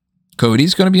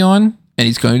Cody's going to be on, and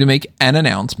he's going to make an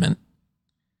announcement.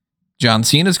 John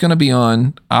Cena's going to be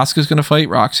on. Asuka's going to fight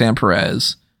Roxanne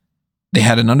Perez. They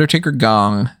had an Undertaker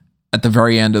gong at the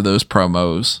very end of those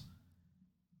promos.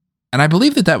 And I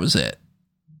believe that was it.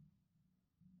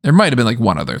 There might have been like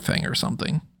one other thing or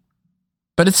something.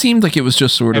 But it seemed like it was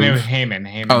just sort of... And it was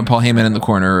Heyman. Oh, and Paul Heyman in the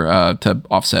corner to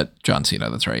offset John Cena.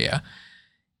 That's right, yeah.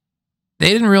 They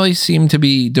didn't really seem to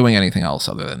be doing anything else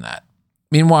other than that.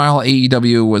 Meanwhile,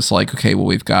 AEW was like, okay, well,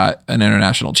 we've got an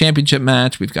international championship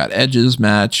match. We've got Edge's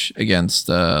match against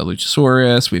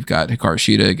Luchasaurus. We've got Hikaru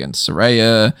Shida against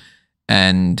Saraya.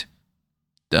 And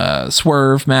the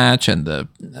Swerve match and the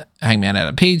Hangman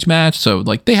Adam Page match. So,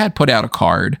 like, they had put out a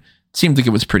card. Seemed like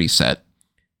it was pretty set.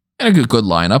 And a good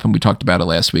lineup. And we talked about it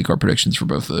last week, our predictions for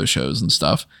both of those shows and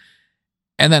stuff.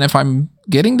 And then if I'm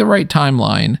getting the right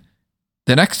timeline,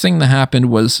 the next thing that happened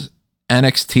was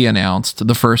NXT announced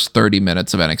the first 30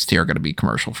 minutes of NXT are going to be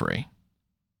commercial free.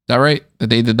 Is that right? That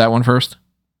they did that one first?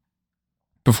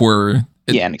 Before...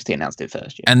 Yeah, NXT announced it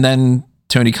first. Yeah. And then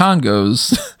Tony Khan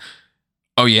goes...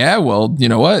 Oh yeah, well, you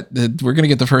know what? We're going to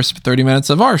get the first 30 minutes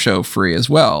of our show free as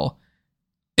well,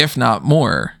 if not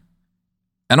more.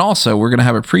 And also, we're going to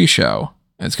have a pre-show.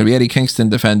 It's going to be Eddie Kingston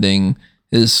defending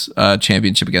his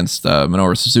championship against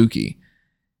Minoru Suzuki.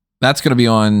 That's going to be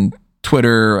on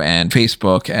Twitter and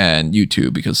Facebook and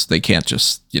YouTube, because they can't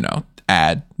just,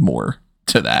 add more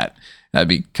to that. That'd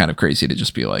be kind of crazy to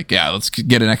just be like, yeah, let's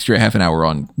get an extra half an hour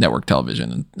on network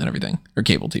television and everything, or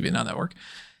cable TV, not network.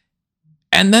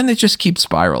 And then it just keeps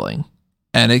spiraling,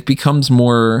 and it becomes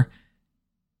more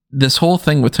this whole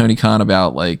thing with Tony Khan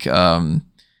about like, I'm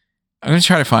going to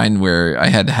try to find where I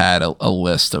had a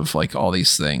list of like all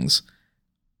these things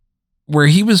where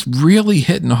he was really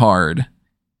hitting hard,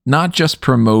 not just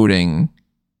promoting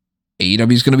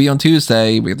AEW is going to be on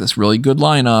Tuesday. We have this really good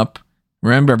lineup.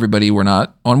 Remember, everybody, we're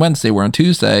not on Wednesday. We're on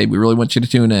Tuesday. We really want you to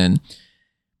tune in.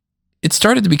 It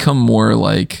started to become more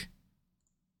like,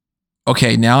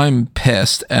 okay, now I'm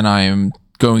pissed and I'm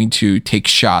going to take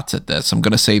shots at this. I'm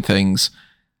going to say things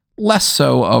less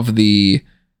so of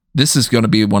this is going to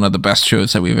be one of the best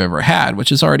shows that we've ever had,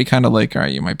 which is already kind of like, all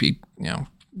right, you might be,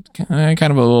 kind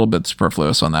of a little bit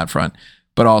superfluous on that front,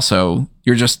 but also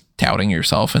you're just touting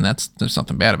yourself, and there's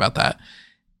something bad about that.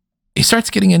 He starts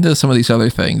getting into some of these other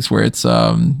things where it's,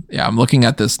 I'm looking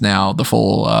at this now, the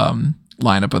full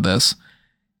lineup of this.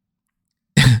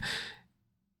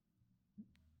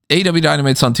 AEW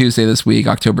Dynamite's on Tuesday this week,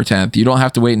 October 10th. You don't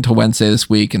have to wait until Wednesday this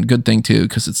week, and good thing too,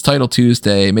 because it's Title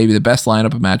Tuesday, maybe the best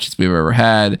lineup of matches we've ever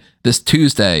had. This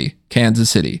Tuesday, Kansas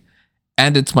City.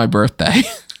 And it's my birthday.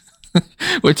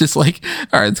 Which is like,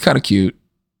 all right, it's kind of cute.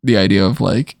 The idea of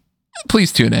like,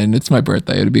 please tune in. It's my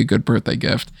birthday. It'd be a good birthday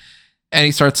gift. And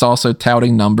he starts also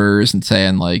touting numbers and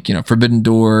saying like, you know, Forbidden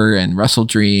Door and Wrestle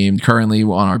Dream currently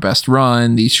on our best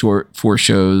run. These short 4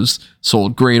 shows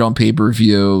sold great on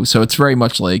pay-per-view. So it's very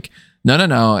much like,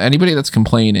 no. Anybody that's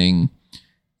complaining,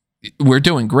 we're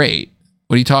doing great.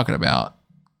 What are you talking about?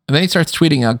 And then he starts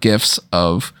tweeting out gifs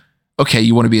of, okay,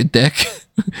 you want to be a dick?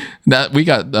 That we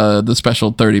got the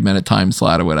special 30-minute time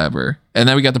slot or whatever. And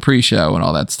then we got the pre-show and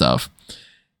all that stuff.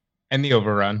 And the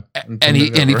overrun. And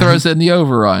he throws it in the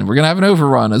overrun. We're going to have an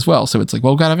overrun as well. So it's like,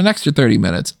 well, we've got to have an extra 30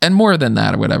 minutes and more than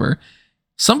that or whatever.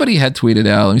 Somebody had tweeted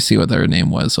out, let me see what their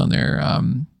name was on there.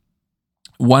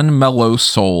 One Mellow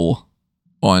Soul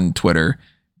on Twitter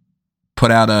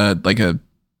put out a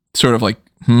sort of like,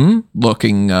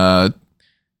 looking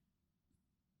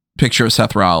picture of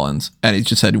Seth Rollins. And he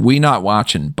just said, we not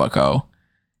watching, bucko.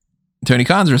 Tony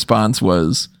Khan's response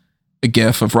was a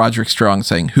gif of Roderick Strong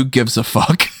saying, who gives a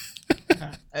fuck?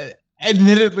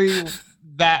 Admittedly,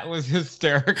 that was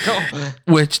hysterical.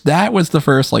 Which that was the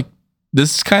first, like,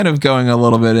 this is kind of going a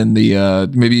little bit in the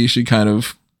maybe you should kind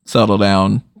of settle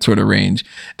down sort of range.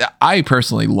 I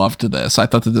personally loved this. I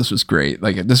thought that this was great.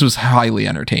 Like, this was highly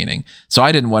entertaining. So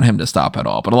I didn't want him to stop at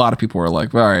all. But a lot of people were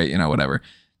like, all right, you know, whatever.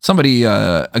 Somebody,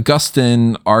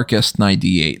 Augustin Arcus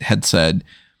 98 had said,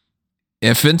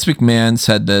 if Sir Vince McMahon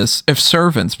said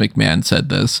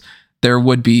this, there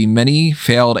would be many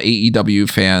failed AEW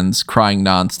fans crying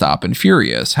nonstop and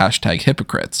furious.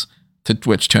 #hypocrites. To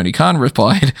which Tony Khan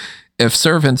replied, if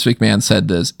Sir Vince McMahon said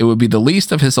this, it would be the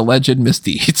least of his alleged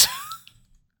misdeeds.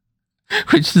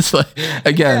 Which is like,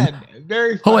 again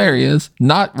very hilarious.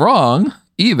 Not wrong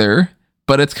either,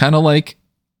 but it's kind of like,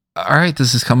 all right,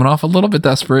 this is coming off a little bit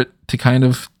desperate to kind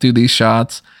of do these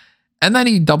shots. And then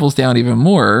he doubles down even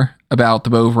more about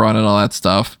the overrun and all that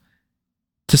stuff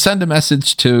to send a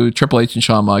message to Triple H and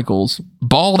Shawn Michaels,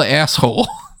 bald asshole.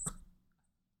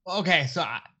 Okay, so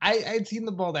I'd seen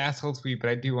the bald asshole tweet, but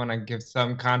I do want to give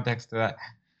some context to that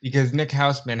because Nick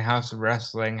Houseman, House of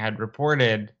Wrestling, had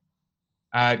reported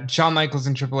Shawn Michaels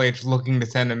and Triple H looking to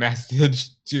send a message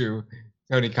to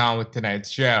Tony Khan with tonight's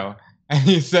show. And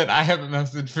he said, I have a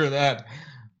message for that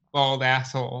bald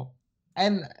asshole.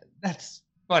 And that's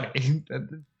funny.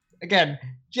 Again,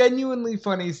 genuinely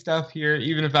funny stuff here,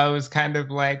 even if I was kind of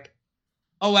like,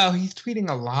 oh, wow, he's tweeting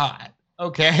a lot.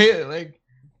 Okay, like,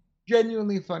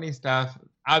 genuinely funny stuff.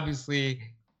 Obviously,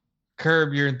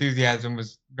 Curb Your Enthusiasm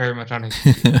was very much on his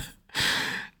feet.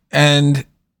 And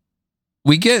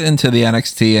we get into the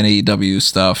NXT and AEW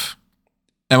stuff,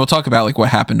 and we'll talk about like what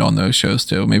happened on those shows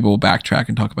too. Maybe we'll backtrack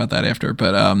and talk about that after.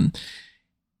 But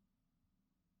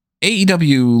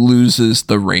AEW loses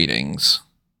the ratings,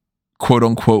 quote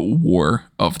unquote, war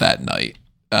of that night.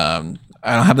 I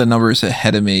don't have the numbers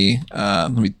ahead of me.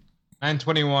 Let me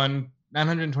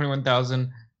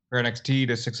 921,000 for NXT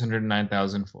to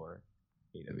 609,000 for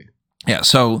AEW. Yeah,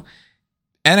 so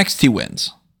NXT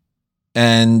wins.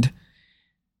 And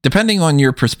depending on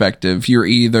your perspective, you're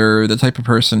either the type of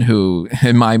person who,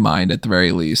 in my mind at the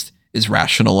very least, is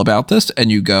rational about this, and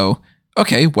you go,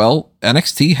 okay, well,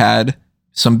 NXT had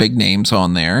some big names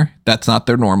on there. That's not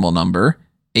their normal number.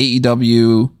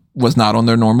 AEW was not on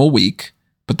their normal week,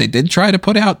 but they did try to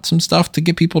put out some stuff to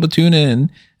get people to tune in,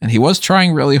 and he was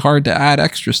trying really hard to add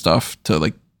extra stuff to,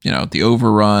 like, you know, the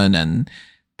overrun and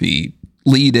the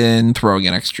lead in, throwing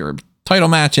an extra title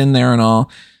match in there and all.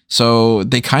 So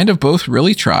they kind of both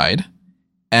really tried,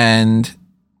 and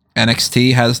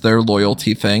NXT has their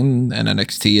loyalty thing, and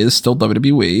NXT is still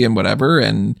WWE and whatever,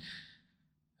 and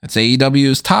it's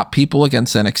AEW's top people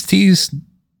against NXT's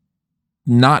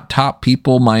not top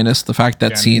people, minus the fact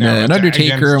that Cena and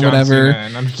Undertaker and whatever.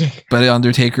 But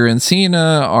Undertaker and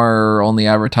Cena are only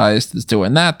advertised as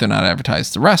doing that. They're not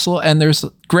advertised to wrestle, and there's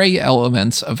gray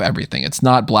elements of everything. It's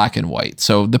not black and white.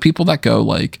 So the people that go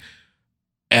like,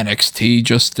 NXT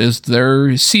just is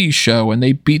their C show and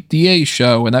they beat the A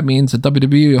show, and that means that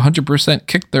WWE 100%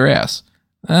 kicked their ass.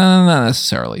 Not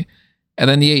necessarily. And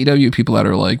then the AEW people that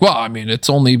are like, well, I mean, it's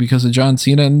only because of John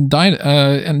Cena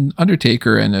and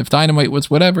Undertaker, and if Dynamite was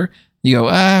whatever, you go,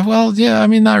 well, yeah, I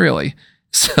mean, not really.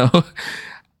 So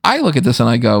I look at this and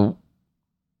I go,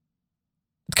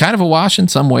 it's kind of a wash in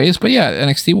some ways, but yeah,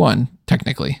 NXT won,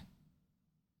 technically.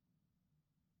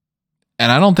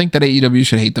 And I don't think that AEW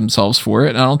should hate themselves for it.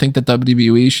 And I don't think that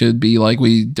WWE should be like,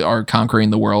 we are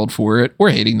conquering the world for it or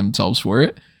hating themselves for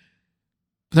it.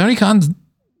 Tony Khan's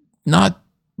not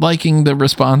liking the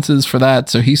responses for that,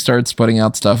 so he starts putting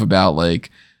out stuff about like,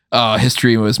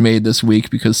 history was made this week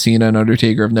because Cena and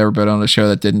Undertaker have never been on a show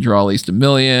that didn't draw at least 1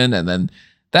 million, and then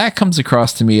that comes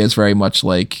across to me as very much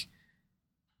like,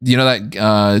 you know,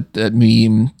 that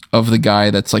meme of the guy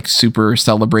that's like super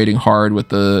celebrating hard with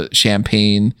the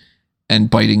champagne and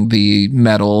biting the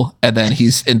metal, and then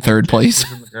he's in third place.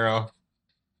 Girl.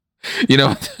 You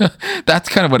know, that's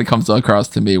kind of what it comes across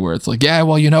to me, where it's like, yeah,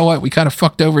 well, you know what? We kind of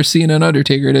fucked over Cena and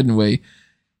Undertaker, didn't we?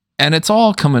 And it's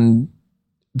all coming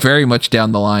very much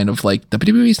down the line of like,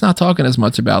 WWE's not talking as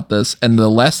much about this. And the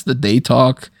less that they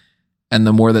talk and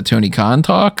the more that Tony Khan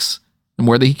talks, the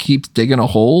more that he keeps digging a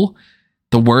hole,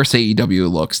 the worse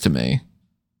AEW looks to me.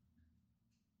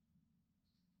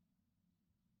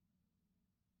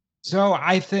 So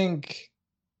I think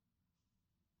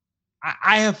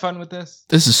I have fun with this.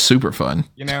 This is super fun.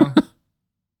 You know,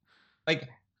 like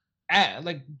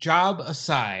job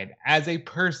aside, as a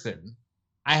person,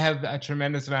 I have a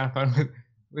tremendous amount of fun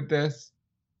with this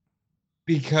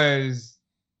because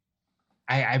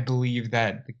I believe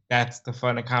that that's the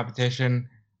fun of competition.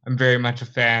 I'm very much a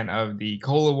fan of the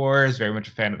Cola Wars, very much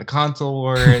a fan of the console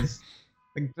wars.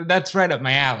 Like, that's right up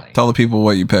my alley. Tell the people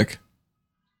what you pick.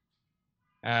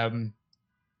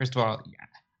 First of all, yeah,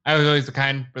 I was always the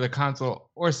kind for the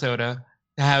console or soda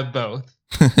to have both,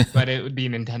 but it would be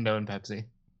Nintendo and Pepsi,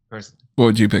 personally. What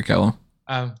would you pick, Ella?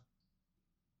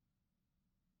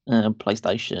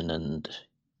 PlayStation and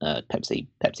Pepsi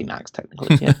Max,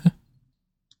 technically. Yeah.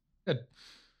 Good.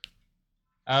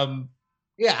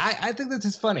 Yeah, I think this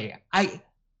is funny. I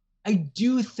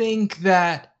do think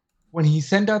that when he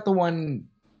sent out the one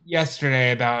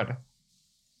yesterday about,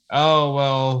 oh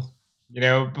well, you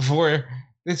know, before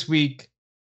this week,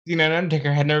 Cena and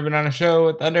Undertaker had never been on a show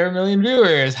with under 1 million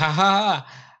viewers. Ha ha ha.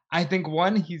 I think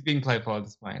one, he's being playful at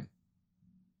this point.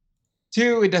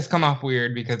 Two, it does come off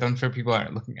weird because I'm sure people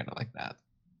aren't looking at it like that.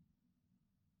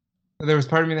 So there was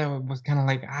part of me that was kind of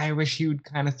like, I wish he would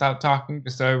kind of stop talking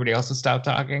just so everybody else would stop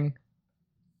talking.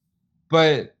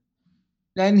 But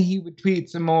then he would tweet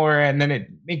some more, and then it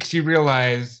makes you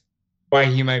realize why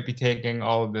he might be taking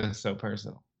all of this so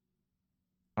personal.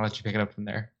 I'll let you pick it up from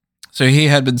there. So he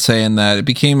had been saying that it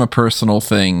became a personal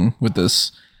thing with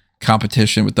this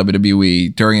competition with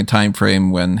WWE during a time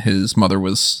frame when his mother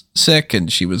was sick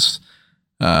and she was,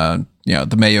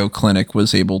 the Mayo Clinic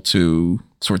was able to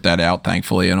sort that out,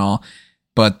 thankfully, and all.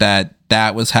 But that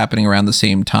was happening around the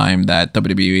same time that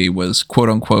WWE was, quote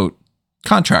unquote,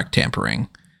 contract tampering,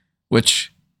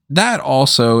 which that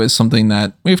also is something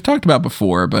that we've talked about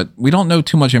before, but we don't know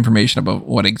too much information about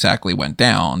what exactly went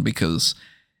down because,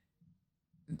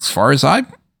 as far as I'm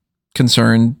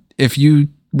concerned, if you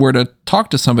were to talk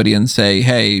to somebody and say,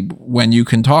 hey, when you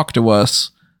can talk to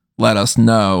us, let us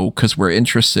know because we're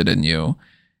interested in you.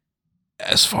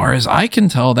 As far as I can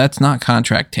tell, that's not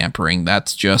contract tampering.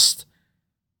 That's just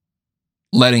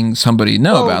letting somebody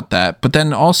know about that. But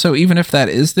then also, even if that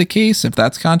is the case, if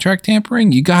that's contract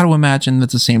tampering, you got to imagine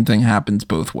that the same thing happens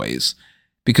both ways,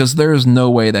 because there is no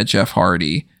way that Jeff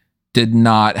Hardy did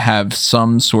not have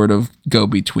some sort of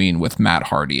go-between with Matt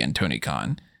Hardy and Tony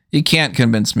Khan. You can't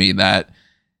convince me that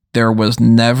there was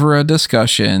never a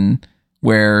discussion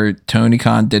where Tony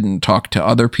Khan didn't talk to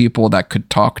other people that could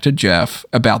talk to Jeff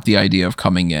about the idea of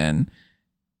coming in.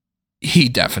 He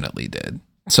definitely did.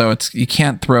 So you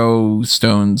can't throw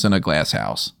stones in a glass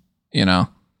house, you know?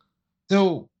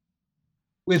 So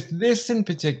with this in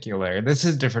particular, this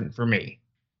is different for me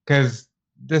because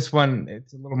this one,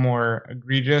 it's a little more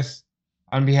egregious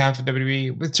on behalf of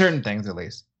WWE, with certain things at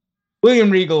least.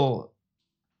 William Regal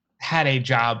had a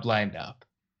job lined up,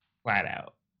 flat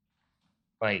out.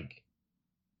 Like,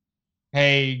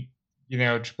 hey,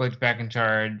 Triple H back in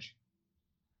charge.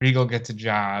 Regal gets a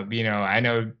job. I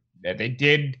know that they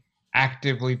did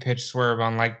actively pitch Swerve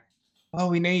on like, oh,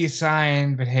 we know you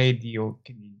signed, but hey, can you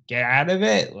get out of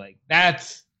it? Like,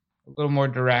 that's a little more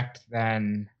direct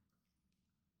than,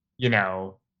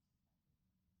 the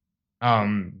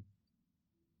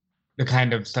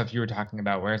kind of stuff you were talking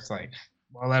about where it's like,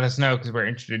 well, let us know because we're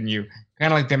interested in you.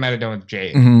 Kind of like they might have done with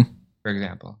Jade, for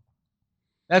example.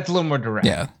 That's a little more direct.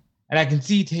 Yeah. And I can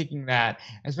see taking that,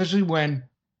 especially when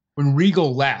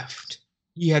Regal left,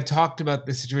 he had talked about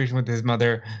the situation with his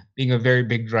mother being a very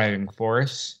big driving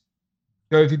force.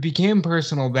 So if it became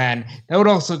personal then, that would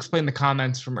also explain the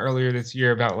comments from earlier this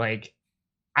year about like,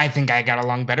 I think I got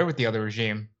along better with the other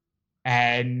regime.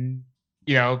 And,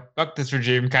 fuck this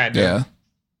regime kind of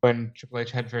when Triple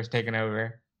H had first taken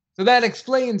over. So that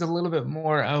explains a little bit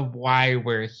more of why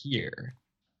we're here.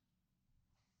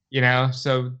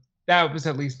 So that was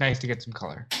at least nice to get some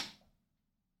color.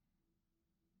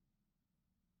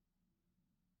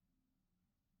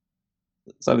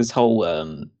 So this whole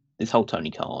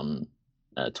Tony Khan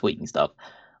tweeting stuff,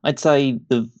 I'd say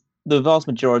the vast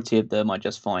majority of them I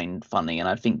just find funny, and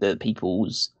I think that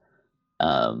people's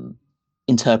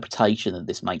interpretation that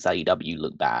this makes AEW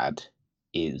look bad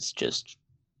is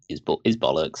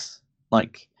bollocks.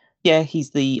 Like, yeah, he's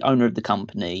the owner of the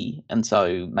company, and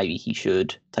so maybe he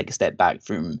should take a step back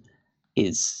from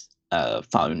his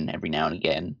phone every now and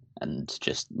again and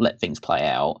just let things play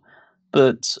out.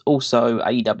 But also,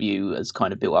 AEW has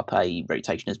kind of built up a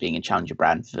reputation as being a challenger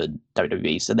brand for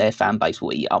WWE, so their fan base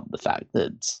will eat up the fact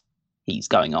that he's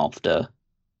going after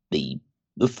the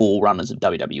forerunners of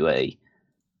WWE,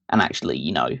 and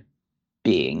actually,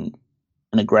 being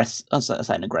an aggressor. I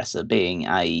say an aggressor, being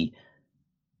a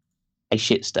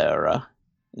shit stirrer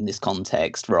in this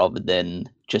context, rather than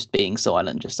just being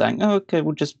silent, just saying, "Oh, okay,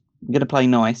 we're going to play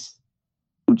nice.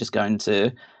 We're just going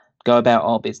to go about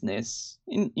our business."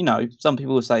 Some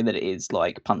people will say that it is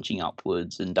like punching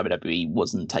upwards, and WWE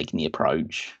wasn't taking the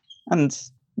approach, and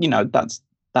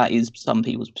that is some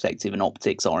people's perspective, and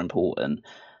optics are important.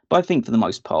 But I think for the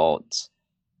most part,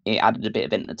 it added a bit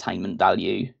of entertainment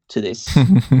value to this.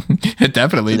 It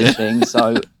definitely did. Thing.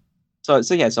 So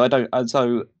I don't.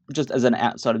 So just as an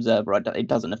outside observer, it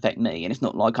doesn't affect me, and it's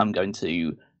not like I'm going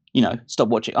to, stop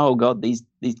watching. Oh God, these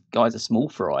guys are small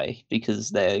fry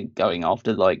because they're going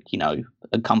after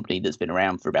a company that's been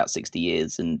around for about 60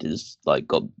 years and has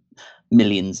got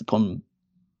millions upon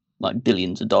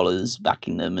billions of dollars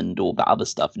backing them and all that other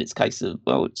stuff. And it's a case of,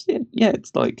 well, it's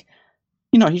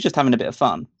he's just having a bit of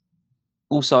fun.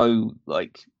 Also,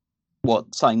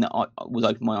 something that I was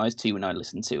opening my eyes to when I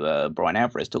listened to Brian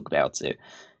Alvarez talk about it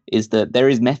is that there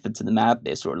is method to the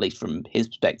madness, or at least from his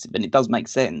perspective, and it does make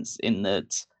sense in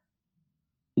that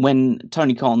when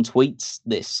Tony Khan tweets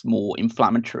this more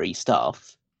inflammatory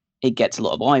stuff, it gets a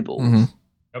lot of eyeballs. Mm-hmm.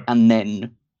 Yep. And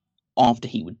then after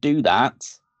he would do that,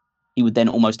 he would then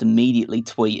almost immediately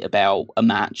tweet about a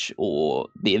match or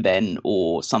the event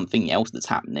or something else that's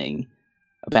happening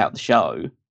about the show.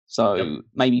 So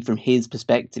maybe from his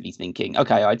perspective, he's thinking,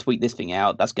 okay, I tweet this thing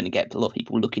out, that's going to get a lot of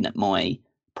people looking at my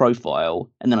profile,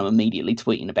 and then I'm immediately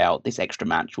tweeting about this extra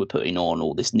match we're putting on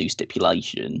or this new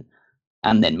stipulation,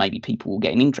 and then maybe people will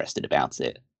get interested about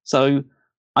it. So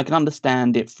I can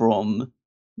understand it from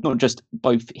not just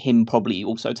both him probably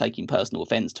also taking personal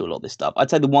offense to a lot of this stuff. I'd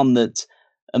say the one that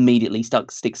immediately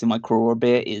sticks in my craw a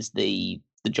bit is the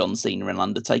John Cena and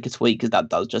Undertaker tweet, because that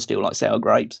does just feel like sour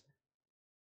grapes.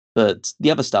 But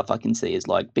the other stuff I can see is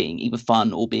being either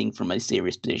fun or being from a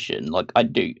serious position.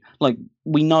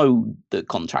 We know that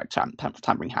contract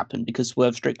tampering happened because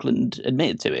Swerve Strickland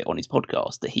admitted to it on his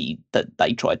podcast that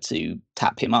they tried to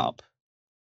tap him up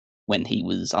when he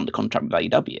was under contract with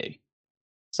AEW.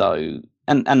 So,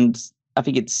 and I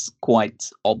think it's quite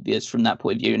obvious from that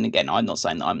point of view. And again, I'm not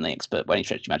saying that I'm the expert by any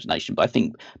stretch of imagination, but I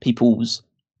think people's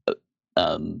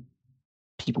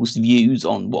views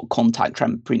on what contact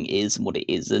tampering is and what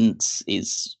it isn't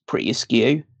is pretty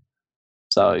askew.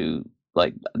 So,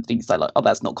 things like, oh,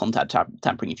 that's not contact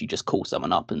tampering if you just call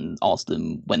someone up and ask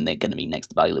them when they're going to be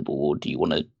next available, or do you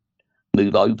want to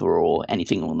move over, or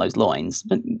anything along those lines.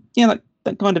 But yeah,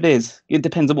 that kind of is. It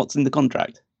depends on what's in the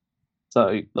contract.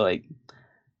 So,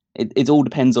 it all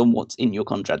depends on what's in your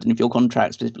contract. And if your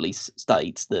contract specifically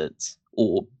states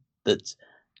that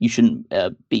you shouldn't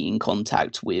be in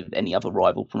contact with any other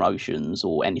rival promotions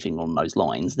or anything along those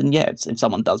lines, then yeah, if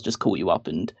someone does just call you up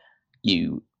and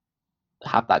you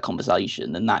have that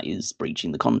conversation, then that is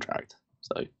breaching the contract.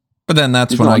 So, but then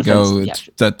that's when I go,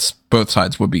 that's both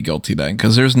sides would be guilty then,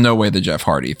 because there's no way the Jeff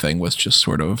Hardy thing was just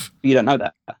sort of... You don't know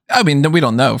that. I mean, we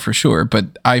don't know for sure,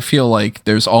 but I feel like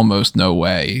there's almost no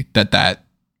way that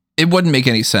it wouldn't make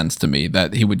any sense to me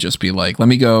that he would just be like, let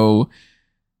me go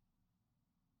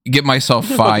get myself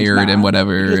fired and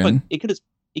whatever. He could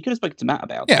have spoken to Matt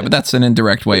about it. Yeah, but that's an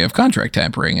indirect way of contract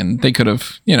tampering, and they could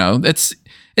have, it's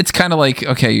kind of like,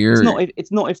 okay,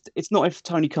 it's not if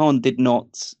Tony Khan did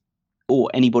not, or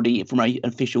anybody from an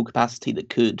official capacity that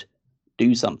could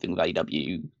do something with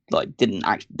AEW,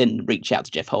 didn't reach out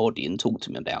to Jeff Hardy and talk to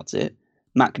him about it.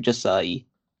 Matt could just say,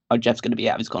 oh, Jeff's going to be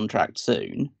out of his contract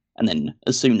soon, and then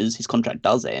as soon as his contract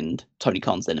does end, Tony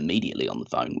Khan's then immediately on the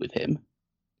phone with him.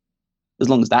 As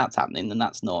long as that's happening, then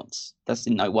that's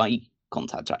in no way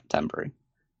contact tampering.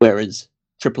 Whereas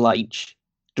Triple H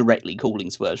directly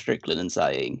calling Swerve Strickland and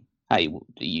saying, hey,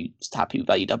 are you happy with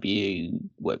AEW?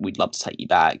 We'd love to take you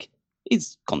back.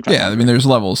 Is contract tampering. I mean, there's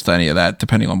levels to any of that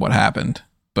depending on what happened.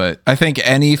 But I think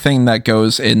anything that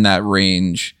goes in that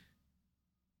range,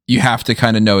 you have to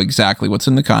kind of know exactly what's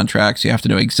in the contracts. You have to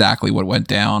know exactly what went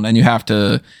down, and you have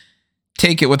to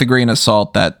take it with a grain of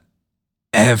salt that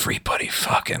everybody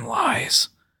fucking lies.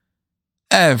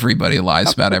 Everybody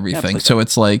lies about everything. So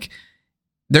it's like,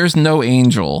 there's no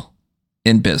angel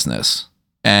in business.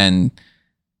 And,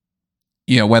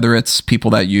 whether it's people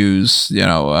that use,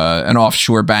 an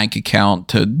offshore bank account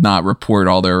to not report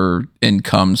all their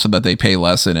income so that they pay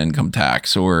less in income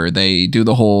tax, or they do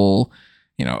the whole,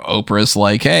 Oprah's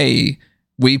like, hey,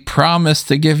 we promise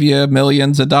to give you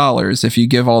millions of dollars if you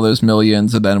give all those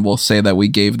millions, and then we'll say that we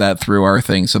gave that through our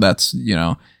thing. So that's,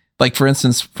 like, for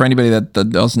instance, for anybody that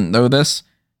doesn't know this,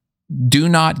 do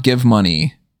not give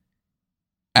money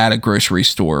at a grocery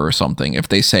store or something. If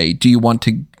they say, do you want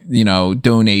to,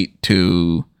 donate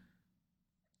to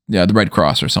the Red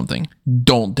Cross or something,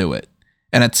 don't do it.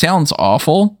 And it sounds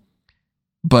awful,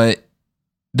 but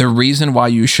the reason why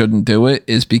you shouldn't do it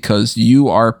is because you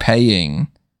are paying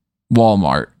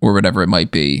Walmart or whatever it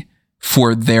might be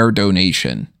for their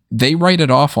donation. They write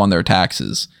it off on their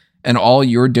taxes. And all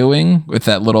you're doing with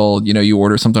that little, you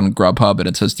order something on Grubhub and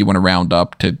it says, do you want to round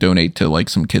up to donate to like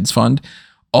some kids fund?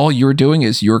 All you're doing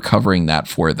is you're covering that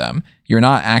for them. You're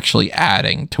not actually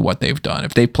adding to what they've done.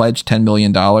 If they pledge $10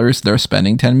 million, they're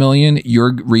spending $10 million,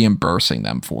 you're reimbursing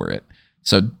them for it.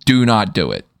 So do not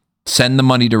do it. Send the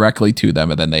money directly to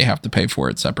them and then they have to pay for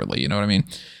it separately. You know what I mean?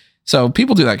 So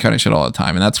people do that kind of shit all the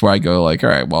time. And that's where I go like, all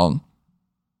right, well,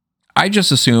 I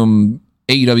just assume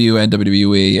AEW and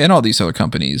WWE and all these other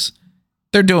companies,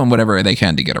 they're doing whatever they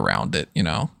can to get around it.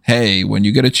 Hey, when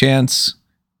you get a chance,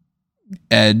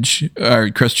 Edge or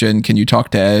Christian, can you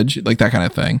talk to Edge? Like that kind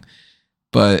of thing.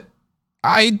 But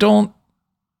I don't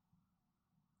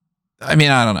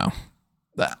know.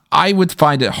 I would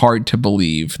find it hard to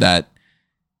believe that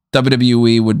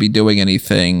WWE would be doing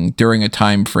anything during a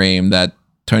time frame that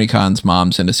Tony Khan's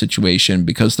mom's in a situation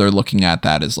because they're looking at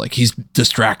that as like, he's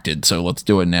distracted, so let's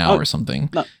do it now or something.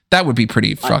 No, that would be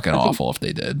pretty fucking awful if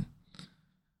they did.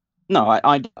 No,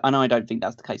 I don't think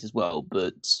that's the case as well,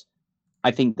 but I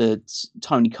think that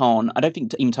Tony Khan, I don't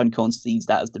think even Tony Khan sees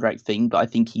that as the direct thing, but I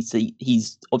think he's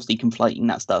obviously conflating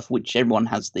that stuff, which everyone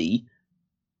has the,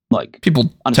 like,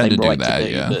 people tend to do that,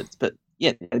 yeah. But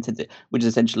yeah, which is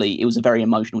essentially, it was a very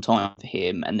emotional time for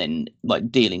him, and then,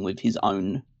 like, dealing with his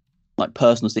own, like,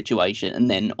 personal situation, and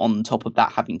then on top of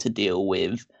that, having to deal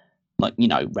with, like,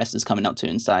 wrestlers coming up to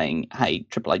him and saying, hey,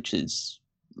 Triple H is,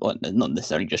 well, not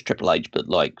necessarily just Triple H, but,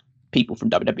 like, people from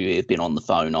WWE have been on the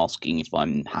phone asking if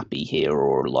I'm happy here,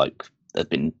 or like they've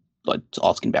been like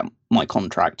asking about my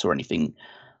contract or anything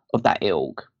of that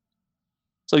ilk.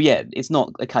 So yeah, it's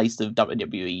not a case of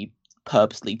WWE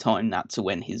purposely tying that to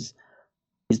when his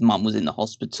mum was in the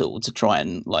hospital to try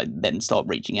and like then start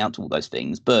reaching out to all those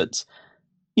things. But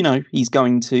he's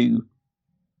going to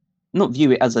not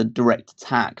view it as a direct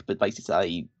attack, but basically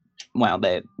say, wow,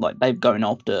 they're going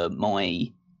after my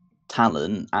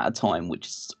talent at a time which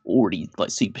is already like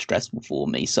super stressful for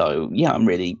me. So yeah, I'm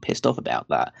really pissed off about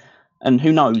that. And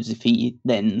who knows if he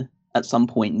then at some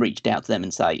point reached out to them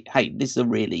and say, hey, this is a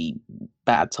really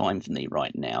bad time for me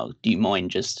right now. Do you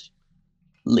mind just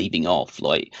leaving off?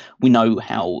 Like, we know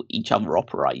how each other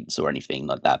operates or anything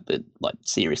like that, but like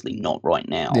seriously not right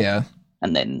now. Yeah.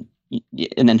 And then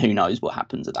who knows what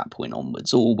happens at that point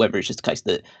onwards, or whether it's just a case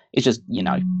that it's just,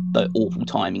 the awful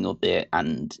timing of it,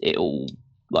 and it'll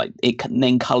like it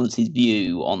then colors his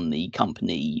view on the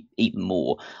company even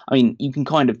more. I mean, you can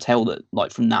kind of tell that,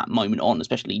 like, from that moment on,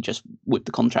 especially just with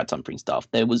the contract tampering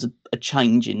stuff, there was a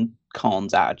change in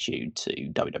Khan's attitude to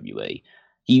WWE.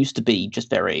 He used to be just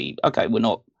very, okay,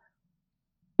 we're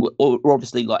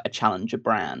obviously like a challenger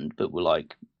brand, but we're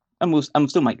like, and we'll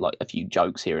still make like a few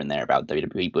jokes here and there about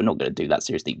WWE, but we're not going to do that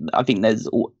seriously. I think there's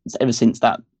ever since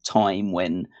that time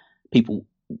when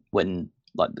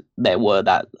like there were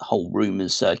that whole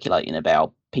rumors circulating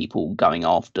about people going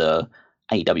after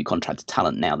AEW contracted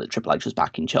talent now that Triple H was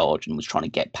back in charge and was trying to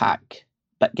get back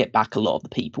a lot of the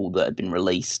people that had been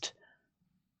released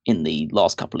in the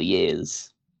last couple of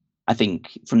years. I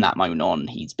think from that moment on,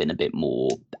 he's been a bit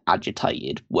more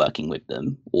agitated working with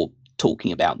them or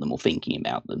talking about them or thinking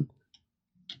about them.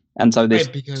 And so this,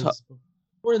 right, because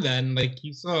before then, like,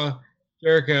 you saw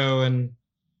Jericho and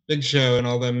Big Show and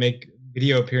all them make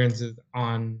video appearances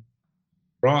on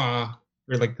Raw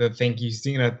for like the Thank You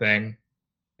Cena thing,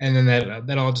 and then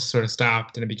that all just sort of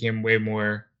stopped, and it became way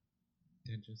more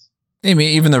contentious. I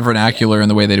mean, even the vernacular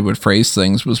and the way they would phrase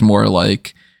things was more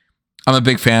like, I'm a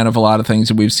big fan of a lot of things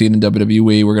that we've seen in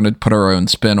WWE. We're going to put our own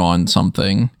spin on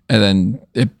something. And then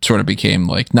it sort of became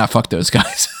like, nah, fuck those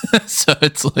guys. So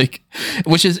it's like,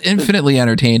 which is infinitely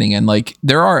entertaining. And like,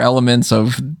 there are elements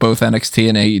of both NXT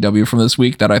and AEW from this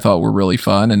week that I thought were really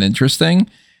fun and interesting.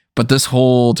 But this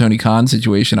whole Tony Khan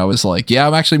situation, I was like, yeah,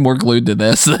 I'm actually more glued to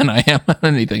this than I am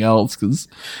anything else, because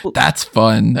that's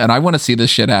fun. And I want to see this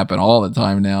shit happen all the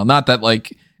time now. Not that,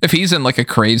 like, if he's in like a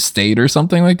crazed state or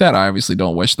something like that, I obviously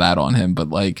don't wish that on him. But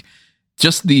like,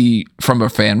 just from a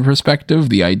fan perspective,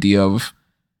 the idea of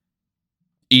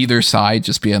either side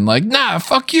just being like, nah,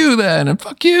 fuck you then, and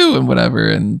fuck you, and whatever.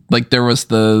 And like, there was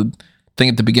the thing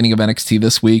at the beginning of NXT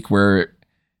this week where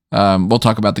we'll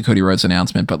talk about the Cody Rhodes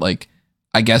announcement, but like,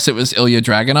 I guess it was Ilya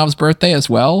Dragunov's birthday as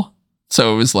well.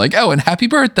 So it was like, oh, and happy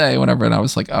birthday, whatever. And I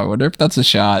was like, oh, I wonder if that's a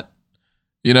shot,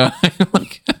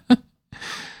 like.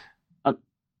 I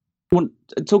want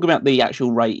to talk about the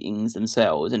actual ratings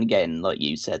themselves. And again, like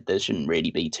you said, there shouldn't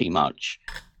really be too much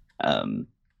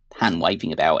hand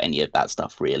waving about any of that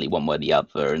stuff, really, one way or the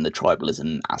other. And the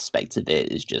tribalism aspect of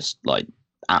it is just like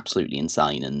absolutely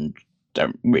insane, and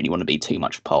don't really want to be too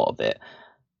much part of it.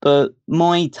 But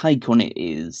my take on it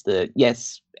is that,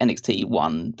 yes, NXT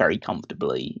won very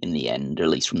comfortably in the end, or at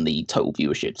least from the total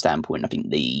viewership standpoint. I think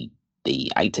the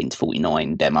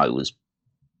 18-49 demo was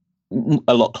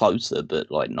a lot closer,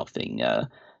 but like nothing,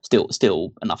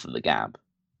 still enough of a gap.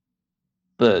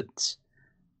 But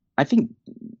I think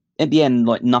at the end,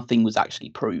 like, nothing was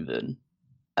actually proven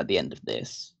at the end of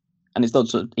this. And it's not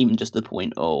sort of even just the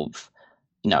point of,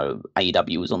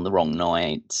 AEW was on the wrong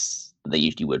night. They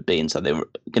usually would be, and so they were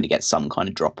going to get some kind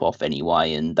of drop off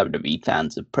anyway. And WWE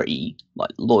fans are pretty like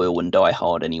loyal and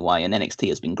diehard anyway. And NXT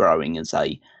has been growing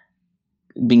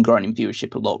been growing in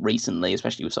viewership a lot recently,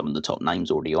 especially with some of the top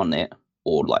names already on it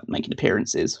or like making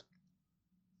appearances.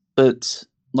 But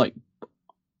like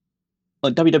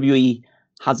WWE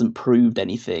hasn't proved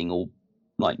anything, or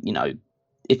like,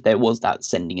 if there was that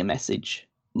sending a message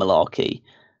malarkey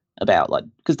about, like,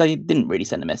 because they didn't really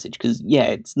send a message, because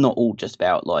it's not all just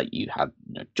about like you have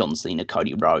John Cena,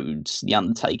 Cody Rhodes, The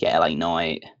Undertaker, LA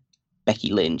Knight,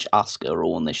 Becky Lynch, Asuka are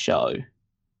all on this show.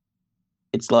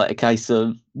 It's like a case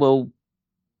of, well,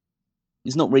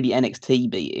 it's not really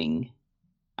NXT beating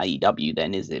AEW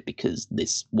then, is it? Because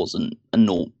this wasn't a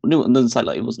normal. No, it doesn't say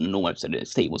like it wasn't a normal episode of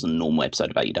NXT. It wasn't a normal episode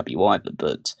of AEW either.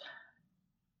 But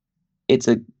it's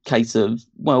a case of,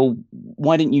 well,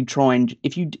 why didn't you try and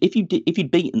if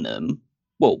you'd beaten them?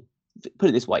 Well, put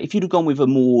it this way: if you'd have gone with a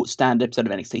more standard episode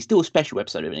of NXT, still a special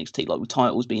episode of NXT, like with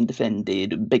titles being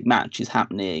defended, big matches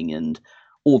happening, and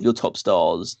all of your top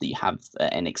stars that you have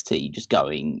at NXT just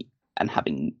going and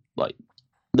having like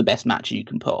the best matches you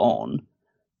can put on,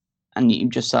 and you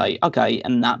just say, okay,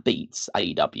 and that beats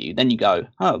AEW, then you go,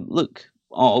 oh, look,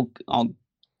 I'll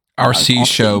RC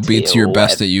show beats your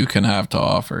best that you can have to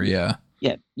offer. Yeah,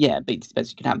 beats the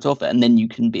best you can have to offer, and then you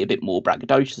can be a bit more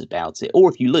braggadocious about it. Or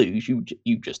if you lose, you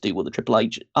just do what the Triple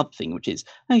H other thing, which is,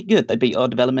 hey, good, they beat our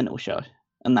developmental show,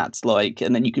 and that's like,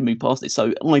 and then you can move past it.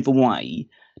 So either way,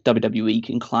 WWE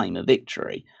can claim a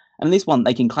victory. And this one,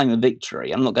 they can claim a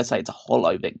victory. I'm not going to say it's a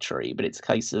hollow victory, but it's a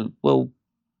case of, well,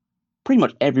 pretty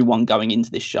much everyone going into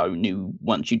this show knew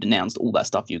once you'd announced all that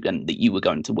stuff that you were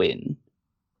going to win.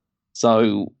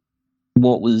 So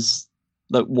what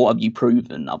have you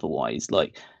proven otherwise?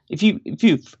 Like,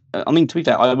 I mean, to be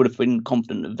fair, I would have been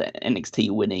confident of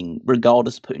NXT winning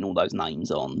regardless of putting all those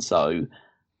names on. So,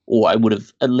 or I would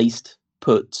have at least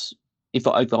put, if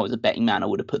I was a betting man, I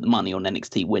would have put the money on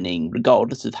NXT winning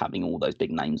regardless of having all those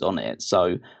big names on it.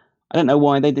 So I don't know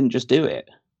why they didn't just do it.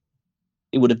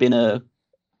 It would have been a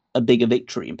bigger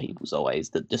victory in people's eyes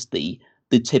that just the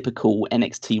typical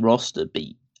NXT roster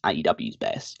beat AEW's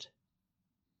best.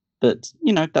 But,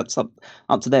 that's up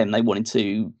to them. They wanted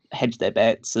to hedge their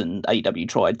bets, and AEW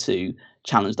tried to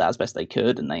challenge that as best they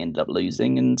could, and they ended up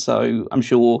losing. And so I'm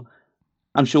sure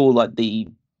like the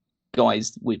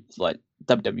guys with like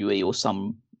WWE or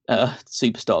some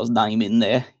superstar's name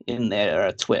in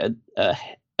their Twitter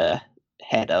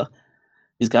header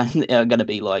is going to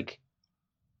be like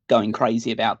going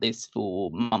crazy about this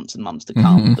for months and months to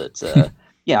come. But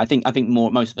I think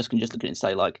most of us can just look at it and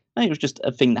say, like, hey, it was just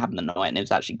a thing that happened at night, and it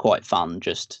was actually quite fun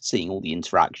just seeing all the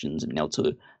interactions and being able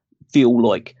to feel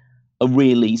like a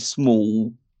really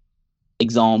small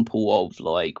example of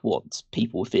like what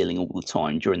people were feeling all the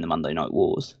time during the Monday Night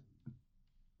Wars.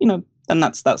 And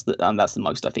that's the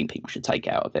most I think people should take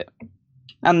out of it.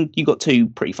 And you got two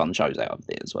pretty fun shows out of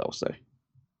it as well. So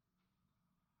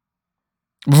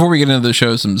before we get into the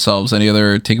shows themselves, any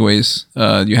other takeaways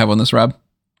you have on this, Rob,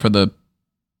 for the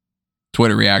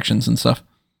Twitter reactions and stuff?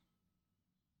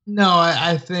 No,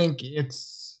 I think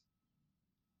it's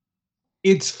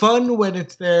fun when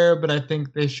it's there, but I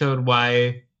think they showed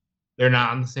why they're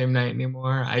not on the same night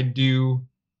anymore. I did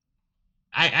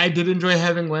enjoy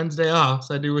having Wednesday off,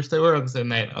 so I do wish they were on the same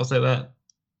night. I'll say that.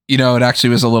 You know, it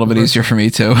actually was a little bit easier for me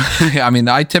too. I mean,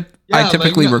 I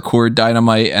typically record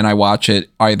Dynamite and I watch it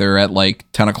either at like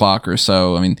 10 o'clock or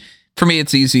so. I mean, for me,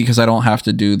 it's easy because I don't have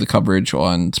to do the coverage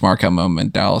on SmartCam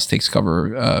Moment. Dallas takes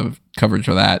coverage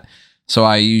for that. So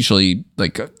I usually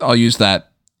I'll use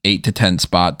that 8 to 10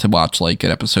 spot to watch like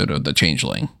an episode of The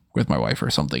Changeling with my wife or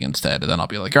something instead. And then I'll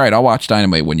be like, all right, I'll watch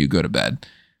Dynamite when you go to bed.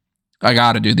 I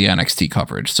got to do the NXT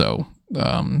coverage. So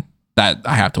that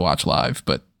I have to watch live.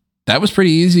 But that was pretty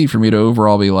easy for me to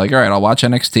overall be like, all right, I'll watch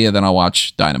NXT and then I'll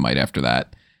watch Dynamite after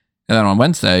that. And then on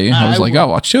Wednesday, I was like, I'll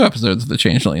watch 2 episodes of The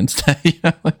Changeling instead.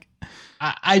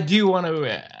 I do want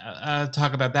to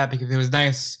talk about that because it was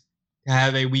nice to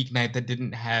have a weeknight that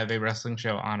didn't have a wrestling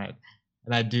show on it.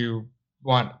 And I do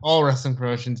want all wrestling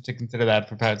promotions to consider that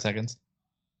for 5 seconds.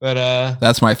 But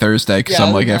that's my Thursday because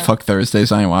I'm like, fuck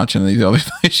Thursdays. I ain't watching these other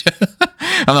things.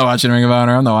 I'm not watching Ring of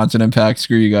Honor. I'm not watching Impact.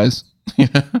 Screw you guys.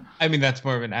 I mean, that's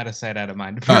more of an out of sight, out of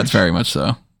mind approach. It's very much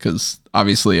so. Because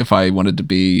obviously, if I wanted to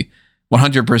be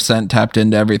 100% tapped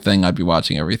into everything, I'd be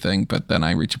watching everything. But then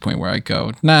I reach a point where I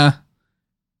go, nah.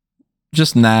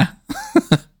 Just nah.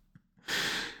 But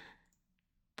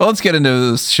let's get into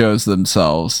the shows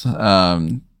themselves.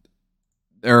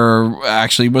 There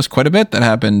actually was quite a bit that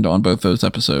happened on both those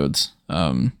episodes.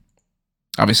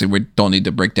 Obviously, we don't need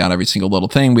to break down every single little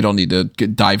thing. We don't need to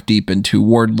dive deep into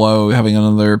Wardlow having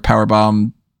another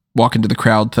powerbomb walk into the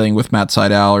crowd thing with Matt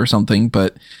Sydal or something.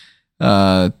 But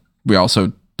we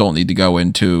also don't need to go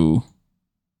into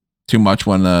too much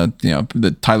when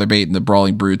the Tyler Bate and the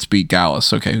Brawling Brutes beat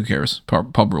Gallus. Okay, who cares?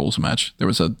 Pub rules match. There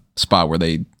was a spot where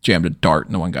they jammed a dart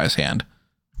in one guy's hand.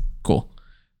 Cool.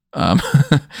 As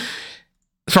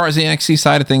far as the NXT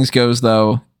side of things goes,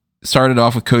 though, started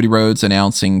off with Cody Rhodes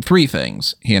announcing 3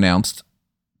 things. He announced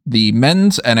the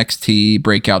men's NXT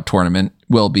breakout tournament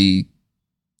will be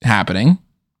happening.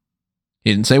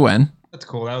 He didn't say when. That's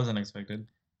cool. That was unexpected.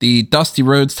 The Dusty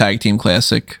Rhodes Tag Team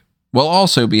Classic will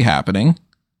also be happening,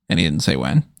 and he didn't say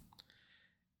when.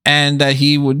 And that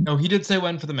he would. No, he did say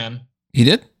when for the men. He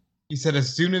did. He said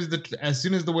as soon as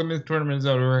the women's tournament is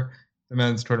over, the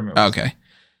men's tournament. Okay.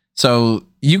 So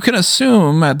you can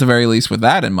assume, at the very least with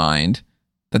that in mind,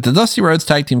 that the Dusty Rhodes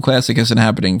Tag Team Classic isn't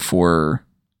happening for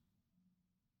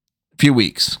a few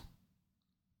weeks.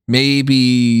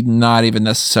 Maybe not even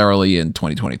necessarily in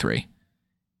 2023.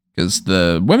 Because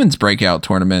the women's breakout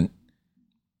tournament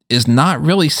is not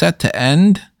really set to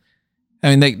end.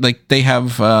 I mean, they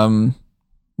have,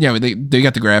 they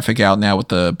got the graphic out now with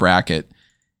the bracket.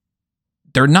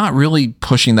 They're not really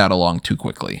pushing that along too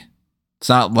quickly. It's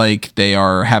not like they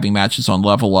are having matches on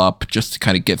Level Up just to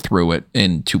kind of get through it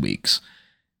in 2 weeks.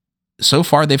 So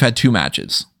far, they've had 2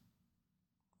 matches.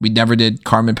 We never did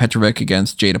Carmen Petrovic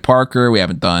against Jada Parker. We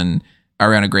haven't done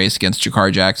Ariana Grace against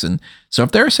Jakar Jackson. So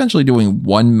if they're essentially doing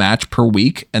 1 match per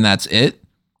week and that's it,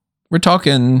 we're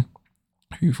talking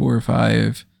 3, 4,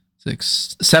 5,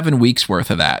 6, 7 weeks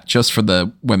worth of that just for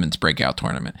the women's breakout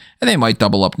tournament. And they might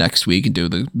double up next week and do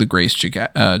the Grace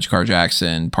Jakar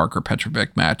Jackson, Parker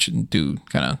Petrovic match and do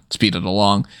kind of speed it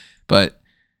along. But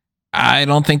I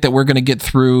don't think that we're going to get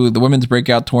through the women's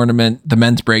breakout tournament, the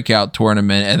men's breakout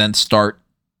tournament, and then start,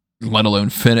 let alone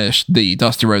finish, the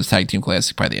Dusty Rhodes Tag Team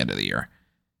Classic by the end of the year.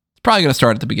 It's probably going to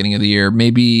start at the beginning of the year.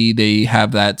 Maybe they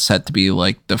have that set to be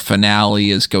like the finale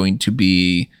is going to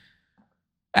be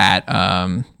at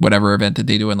whatever event that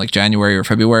they do in like January or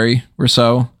February or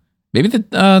so. Maybe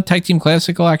the Tag Team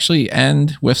Classic will actually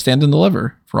end with Stand and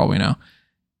Deliver, for all we know.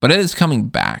 But it is coming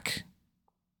back.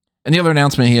 And the other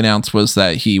announcement he announced was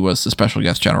that he was the special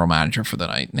guest general manager for the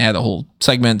night. And they had a whole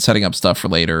segment setting up stuff for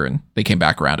later, and they came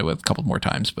back around to it a couple more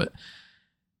times. But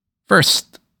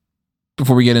first,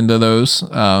 before we get into those,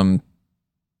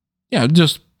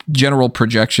 just general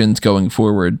projections going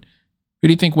forward. Who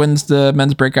do you think wins the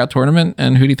men's breakout tournament,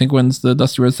 and who do you think wins the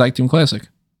Dusty Rhodes Tag Team Classic?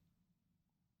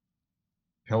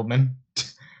 Pillman.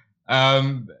 I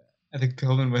think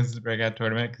Pillman wins the breakout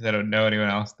tournament because I don't know anyone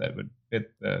else that would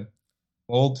fit the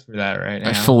mold for that right now.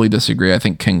 I fully disagree. I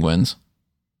think King wins.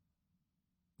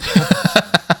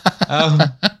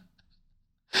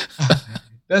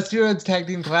 Dusty Rhodes Tag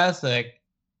Team Classic.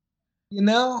 It's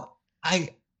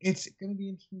going to be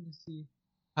interesting to see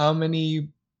how many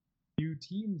new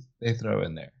teams they throw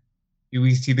in there. Do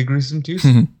we see the Gruesome Twos?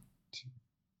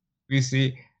 We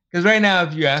see, because right now,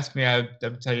 if you ask me, I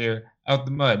would tell you Out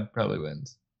the Mud probably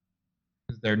wins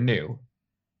because they're new.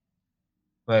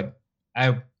 But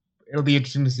it'll be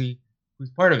interesting to see who's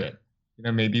part of it.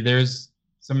 Maybe there's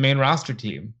some main roster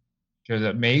team shows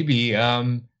up. Maybe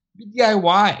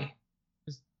DIY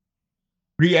just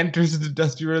re-enters the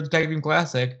Dusty Rhodes Tag Team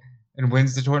Classic. And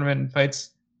wins the tournament and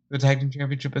fights the tag team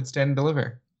championship at Stand and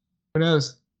Deliver. Who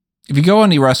knows? If you go on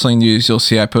the wrestling news, you'll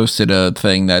see I posted a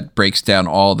thing that breaks down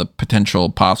all the potential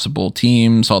possible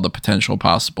teams, all the potential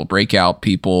possible breakout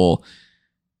people,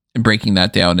 and breaking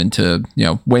that down into,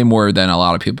 way more than a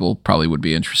lot of people probably would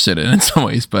be interested in some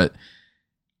ways. But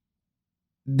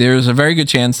there's a very good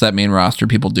chance that main roster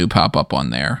people do pop up on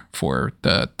there for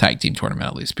the tag team tournament,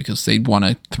 at least, because they want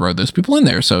to throw those people in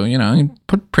there. So, you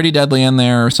put Pretty Deadly in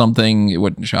there or something. It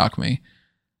wouldn't shock me.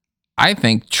 I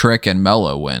think Trick and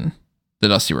Mello win the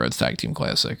Dusty Rhodes Tag Team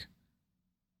Classic,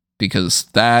 because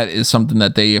that is something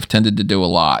that they have tended to do a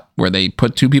lot, where they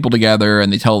put two people together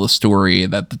and they tell the story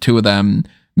that the two of them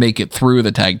make it through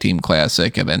the Tag Team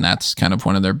Classic, and then that's kind of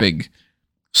one of their big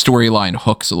storyline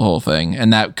hooks of the whole thing.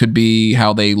 And that could be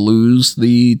how they lose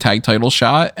the tag title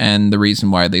shot and the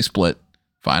reason why they split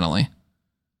finally.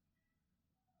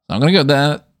 So I'm going to go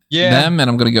them, and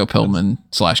I'm going to go Pillman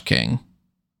 / King.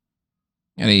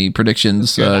 Any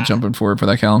predictions jumping forward for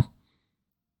that, Callum?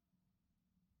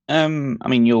 I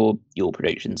mean, your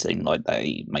predictions seem like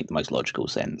they make the most logical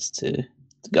sense to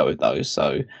go with those.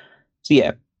 So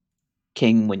yeah,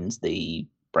 King wins the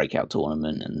breakout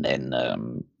tournament, and then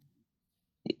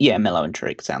Mello and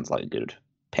Trick sounds like a good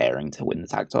pairing to win the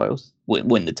tag titles,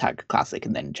 win the tag classic,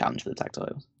 and then challenge for the tag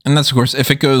titles. And that's, of course, if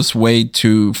it goes way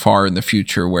too far in the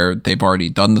future where they've already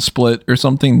done the split or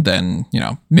something, then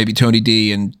maybe Tony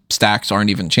D and Stacks aren't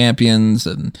even champions,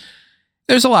 and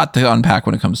there's a lot to unpack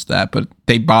when it comes to that, but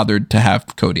they bothered to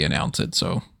have Cody announce it.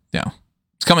 So,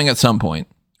 it's coming at some point,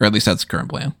 or at least that's the current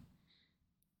plan.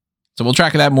 So we'll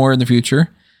track that more in the future.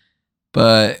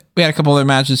 But we had a couple other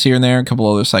matches here and there, a couple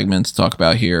other segments to talk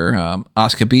about here.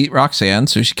 Asuka beat Roxanne,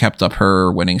 so she kept up her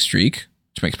winning streak,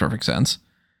 which makes perfect sense.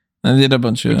 And they did a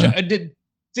bunch of... Which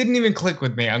didn't even click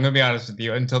with me, I'm going to be honest with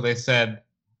you, until they said,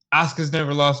 Asuka's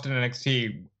never lost in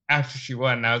NXT after she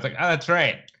won. And I was like, oh, that's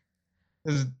right.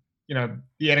 Because... the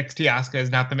NXT Asuka is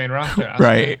not the main roster. Asuka,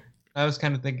 right. I was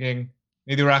kind of thinking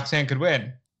maybe Roxanne could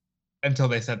win until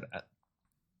they said that.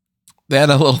 They had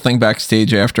a little thing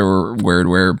backstage afterward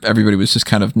where everybody was just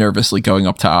kind of nervously going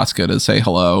up to Asuka to say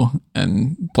hello.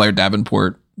 And Blair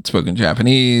Davenport spoke in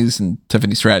Japanese, and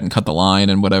Tiffany Stratton cut the line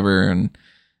and whatever. And,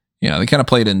 they kind of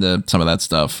played into some of that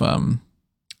stuff.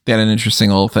 They had an interesting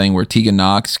little thing where Tegan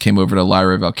Knox came over to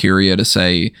Lyra Valkyria to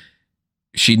say,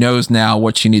 she knows now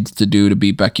what she needs to do to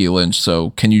beat Becky Lynch.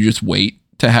 So can you just wait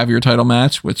to have your title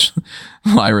match? Which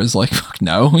Lyra's like, fuck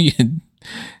no,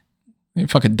 you're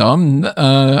fucking dumb.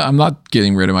 I'm not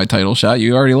getting rid of my title shot.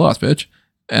 You already lost, bitch.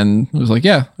 And I was like,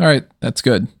 yeah, all right, that's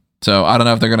good. So I don't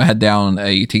know if they're going to head down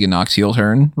a Tegan Knox heel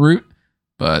turn route,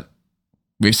 but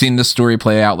we've seen this story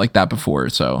play out like that before.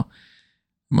 So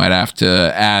might have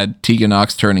to add Tegan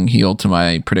Knox turning heel to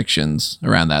my predictions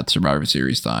around that Survivor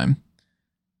Series time.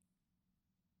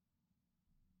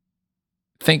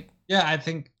 I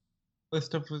think this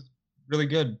stuff was really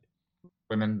good.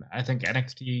 Women, I think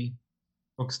NXT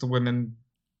books the women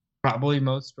probably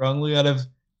most strongly out of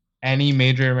any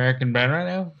major American brand right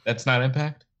now. That's not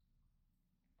Impact.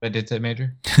 I did say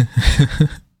major.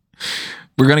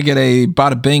 We're gonna get a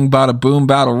bada bing, bada boom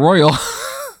battle royal.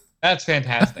 That's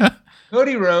fantastic.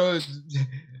 Cody Rhodes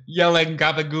yelling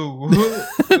 "Gabagoo"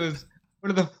 was one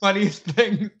of the funniest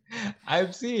things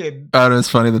I've seen. Oh, it's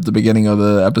funny that at the beginning of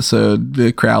the episode,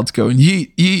 the crowd's going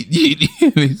yeet, yeet, yeet,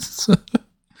 yeet.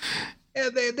 Yeah,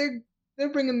 they're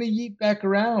bringing the yeet back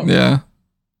around. Yeah.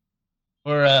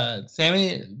 Or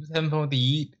Sammy was having fun with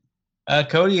the yeet.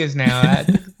 Cody is now. I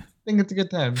think it's a good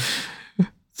time.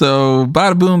 So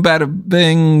bada boom, bada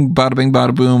bing,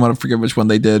 bada boom. I don't forget which one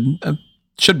they did.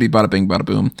 Should be bada bing, bada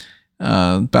boom.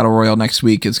 Battle Royal next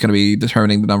week is going to be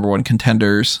determining the number one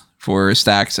contenders for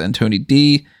Stacks and Tony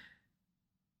D.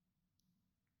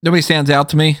 Nobody stands out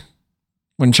to me.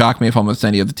 Wouldn't shock me if almost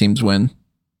any of the teams win.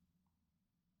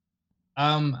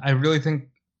 I really think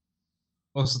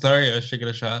Lothario should get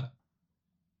a shot.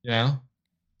 They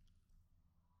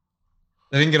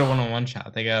didn't get a one-on-one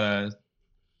shot. They got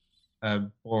a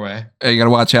four-way. You got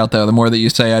to watch out, though. The more that you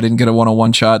say I didn't get a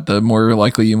one-on-one shot, the more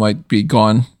likely you might be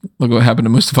gone. Look what happened to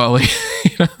Mustafa Ali.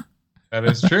 That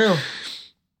is true.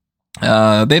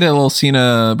 They did a little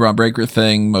Cena Braun Breaker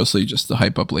thing, mostly just to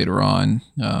hype up later on.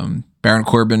 Baron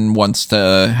Corbin wants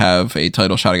to have a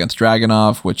title shot against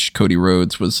Dragunov, which Cody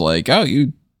Rhodes was like, oh,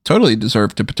 you totally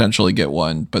deserve to potentially get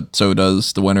one, but so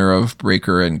does the winner of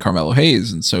Breaker and Carmelo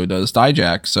Hayes, and so does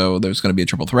Dijak. So there's going to be a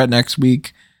triple threat next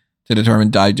week to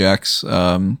determine Dijak's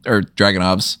or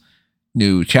Dragunov's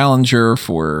new challenger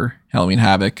for Halloween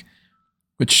Havoc,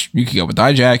 which you could go with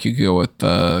Dijak, you could go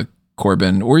with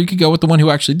Corbin, or you could go with the one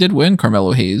who actually did win.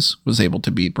 Carmelo Hayes was able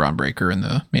to beat Braun Breaker in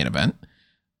the main event.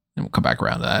 And we'll come back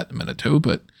around to that in a minute too.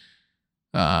 But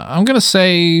I'm going to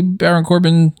say Baron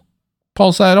Corbin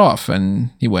pulls that off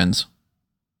and he wins.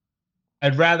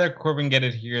 I'd rather Corbin get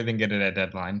it here than get it at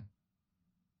Deadline.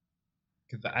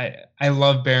 Because I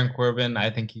love Baron Corbin.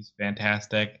 I think he's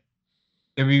fantastic.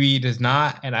 WWE does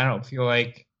not, and I don't feel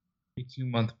like a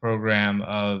 2-month program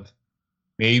of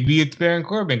maybe it's Baron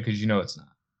Corbin because you know it's not.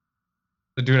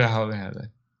 So do it how they have it.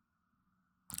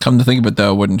 Come to think of it,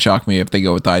 though, it wouldn't shock me if they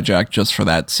go with Dijak just for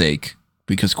that sake,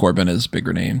 because Corbin is a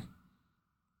bigger name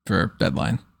for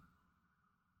Deadline.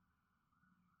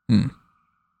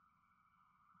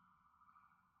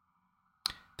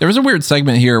 There was a weird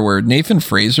segment here where Nathan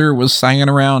Fraser was singing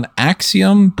around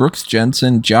Axiom, Brooks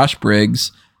Jensen, Josh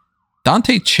Briggs,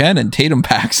 Dante Chen, and Tatum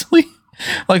Paxley.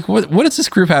 Like, what does this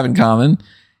group have in common?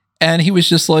 And he was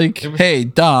just like, hey,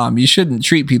 Dom, you shouldn't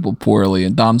treat people poorly.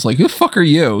 And Dom's like, who the fuck are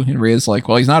you? And Rhea's like,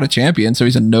 well, he's not a champion, so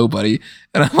he's a nobody.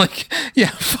 And I'm like, yeah,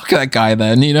 fuck that guy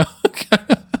then, you know?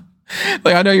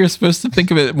 Like, I know you're supposed to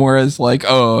think of it more as like,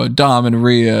 oh, Dom and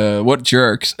Rhea, what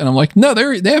jerks. And I'm like, no,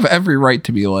 they have every right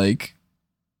to be like,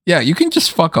 yeah, you can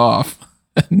just fuck off.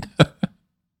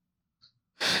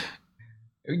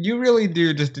 You really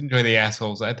do just enjoy the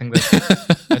assholes. I think that's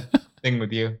the thing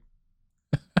with you.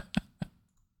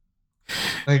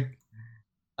 Like,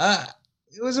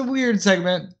 it was a weird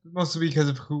segment, mostly because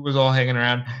of who was all hanging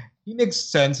around. He makes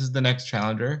sense as the next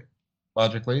challenger,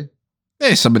 logically.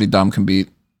 Hey, somebody Dom can beat.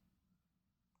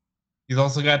 He's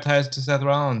also got ties to Seth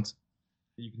Rollins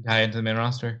that you can tie into the main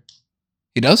roster.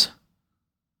 He does?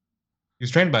 He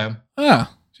was trained by him.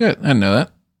 Ah, shit. I didn't know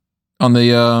that. On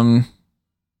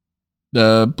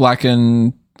the Black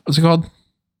and... What's it called?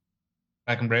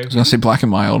 Black and Brave? I was going to say Black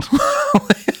and Mild.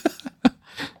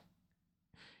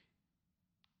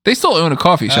 They still own a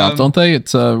coffee shop, don't they?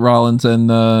 It's Rollins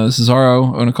and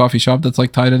Cesaro own a coffee shop that's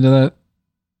like tied into that.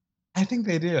 I think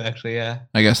they do, actually, yeah.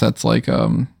 I guess that's like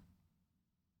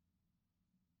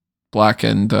black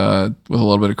and with a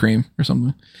little bit of cream or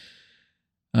something.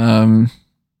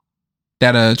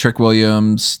 That Trick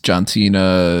Williams, John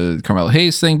Cena, Carmelo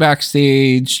Hayes thing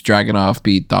backstage. Dragunov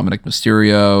beat Dominic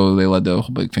Mysterio. They led the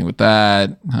whole big thing with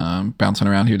that. Bouncing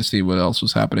around here to see what else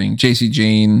was happening. JC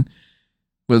Jane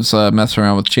was messing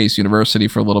around with Chase University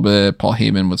for a little bit. Paul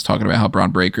Heyman was talking about how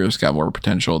Braun Breaker's got more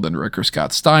potential than Ricker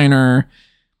Scott Steiner.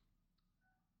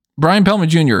 Brian Pillman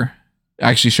Jr.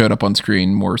 actually showed up on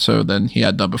screen more so than he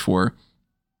had done before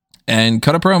and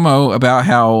cut a promo about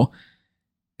how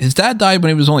his dad died when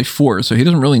he was only 4, so he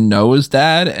doesn't really know his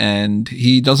dad, and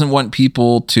he doesn't want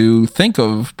people to think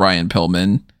of Brian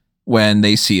Pillman when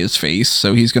they see his face,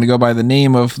 so he's going to go by the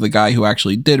name of the guy who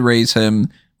actually did raise him,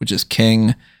 which is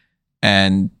King,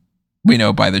 and we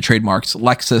know by the trademarks,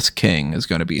 Lexus King is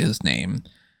going to be his name.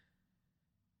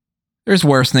 There's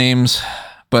worse names,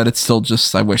 but it's still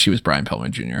just, I wish he was Brian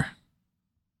Pillman Jr.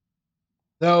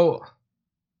 So,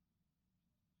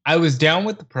 I was down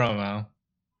with the promo,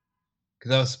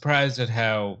 because I was surprised at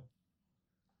how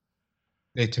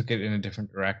they took it in a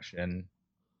different direction.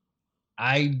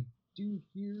 I do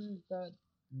hear that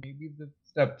maybe the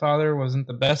stepfather wasn't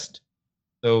the best,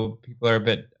 so people are a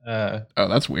bit oh,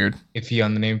 that's weird, iffy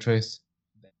on the name choice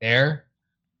there.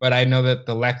 But I know that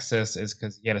the Lexus is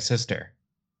because he had a sister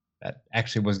that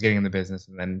actually was getting in the business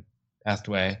and then passed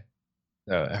away.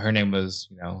 So her name was,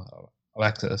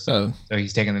 Alexis. So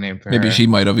he's taking the name for maybe her. She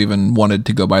might have even wanted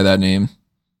to go by that name.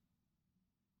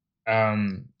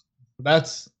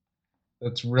 That's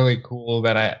really cool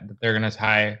that they're gonna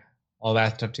tie all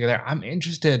that stuff together. I'm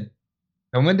interested.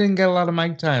 Pillman didn't get a lot of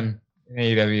mic time in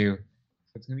AEW. So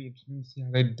it's gonna be interesting to see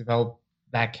how they develop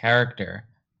that character.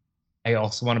 I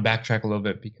also want to backtrack a little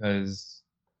bit because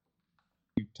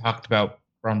you talked about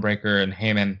Braun Breaker and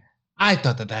Heyman. I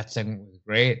thought that segment was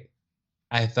great.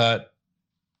 I thought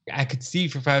I could see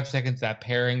for 5 seconds that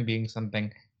pairing being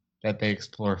something that they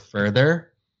explore further.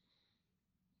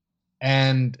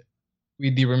 And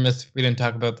we'd be remiss if we didn't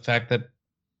talk about the fact that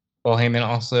Paul Heyman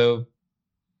also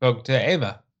spoke to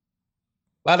Ava.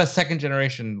 A lot of second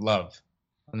generation love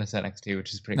on this NXT,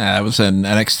 which is pretty cool. That was an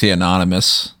NXT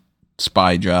Anonymous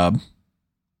spy job.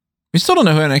 We still don't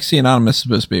know who NXT Anonymous is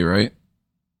supposed to be, right?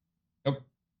 Nope.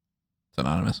 It's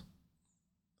anonymous.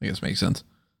 I guess makes sense.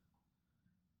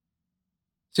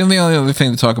 So the only other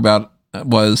thing to talk about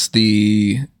was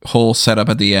the whole setup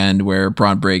at the end where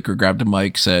Braun Breaker grabbed a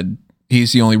mic, said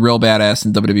he's the only real badass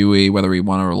in WWE, whether he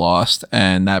won or lost,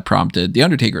 and that prompted The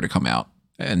Undertaker to come out.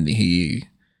 And he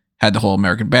had the whole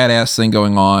American Badass thing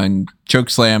going on,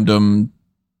 chokeslammed him,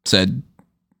 said,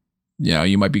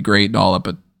 you might be great and all that,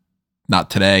 but not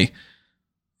today,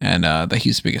 and that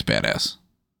he's the biggest badass.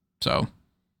 So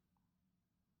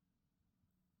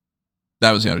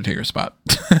that was the Undertaker spot,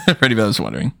 for anybody that's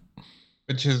wondering.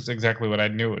 Which is exactly what I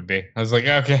knew it would be. I was like,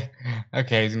 okay,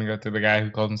 he's gonna go through the guy who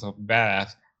called himself a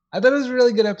badass. I thought it was a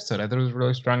really good episode. I thought it was a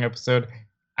really strong episode.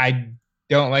 I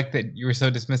don't like that you were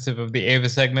so dismissive of the Ava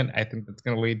segment. I think that's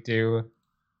gonna lead to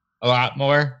a lot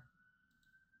more.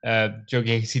 Joe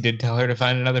Gacy did tell her to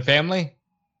find another family.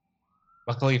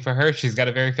 Luckily for her, she's got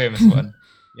a very famous one.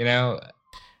 You know,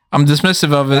 I'm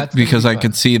dismissive of it That's gonna because be I fun.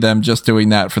 could see them just doing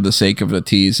that for the sake of the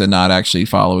tease and not actually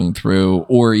following through,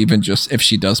 or even just if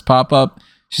she does pop up,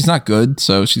 she's not good,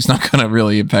 so she's not going to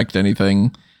really affect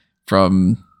anything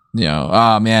from,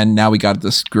 oh man, now we got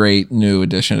this great new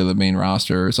addition to the main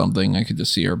roster or something. I could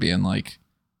just see her being like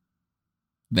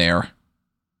there.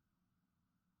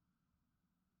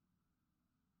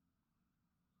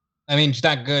 I mean, she's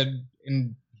not good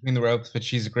in between the ropes, but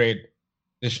she's a great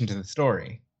addition to the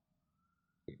story.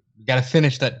 You gotta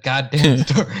finish that goddamn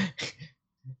story.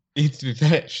 Needs to be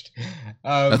finished.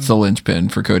 That's the linchpin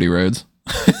for Cody Rhodes.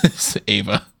 It's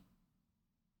Ava.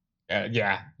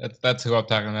 Yeah, that's who I'm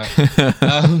talking about.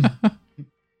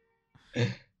 Yeah,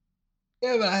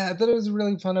 but I thought it was a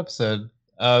really fun episode.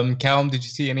 Callum, did you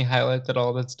see any highlights at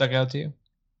all that stuck out to you?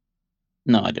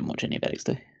 No, I didn't watch any of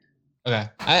NXT. Okay,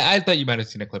 I thought you might have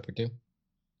seen a clip or two.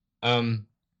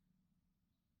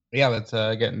 Yeah, let's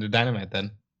get into Dynamite then.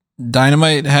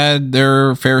 Dynamite had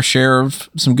their fair share of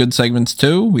some good segments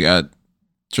too. We got,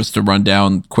 just to run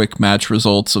down quick match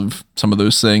results of some of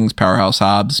those things. Powerhouse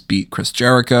Hobbs beat Chris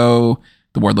Jericho.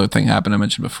 The Wardlow thing happened, I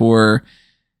mentioned before.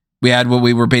 We had what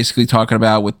we were basically talking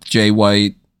about with Jay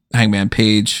White, Hangman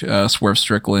Page, Swerve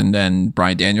Strickland, and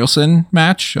Bryan Danielson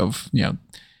match of,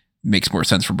 makes more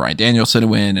sense for Bryan Danielson to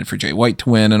win and for Jay White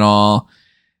to win and all.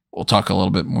 We'll talk a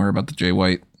little bit more about the Jay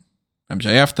White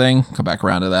MJF thing. Come back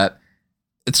around to that.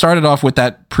 It started off with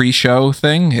that pre-show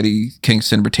thing. Eddie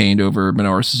Kingston retained over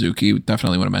Minoru Suzuki. We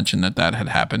definitely want to mention that had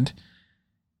happened.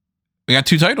 We got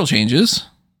 2 title changes.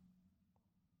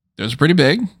 Those are pretty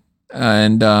big.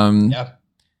 And Yeah.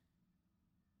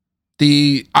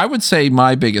 I would say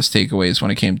my biggest takeaways when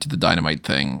it came to the Dynamite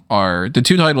thing are the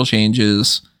 2 title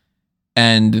changes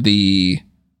and the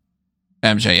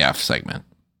MJF segment.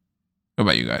 What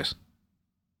about you guys?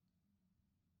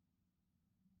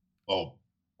 Well,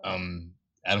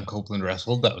 Adam Copeland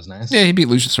wrestled. That was nice. Yeah, he beat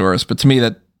Luchasaurus, but to me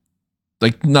that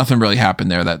nothing really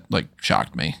happened there that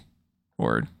shocked me.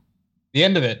 Or the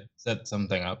end of it set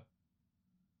something up.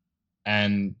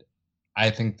 And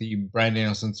I think the Bryan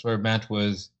Danielson Swerve match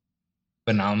was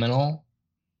phenomenal.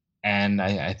 And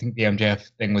I think the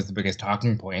MJF thing was the biggest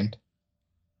talking point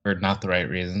for not the right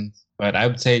reasons. But I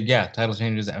would say, yeah, title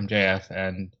changes, MJF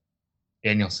and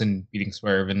Danielson beating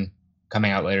Swerve and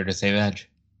coming out later to save Edge.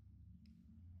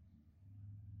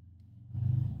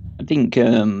 I think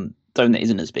that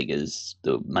isn't as big as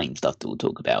the main stuff that we'll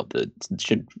talk about, but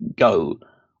should go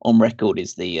on record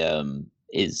is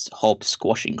Hobbs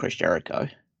squashing Chris Jericho.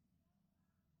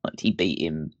 Like, he beat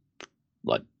him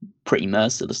pretty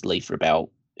mercilessly for about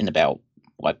 5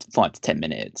 to 10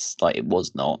 minutes. Like, it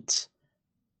was not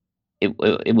a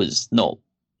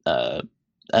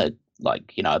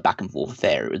back and forth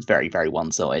affair. It was very, very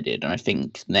one-sided, and I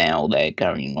think now they're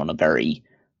going on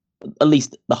at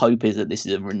least the hope is that this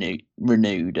is a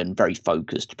renewed and very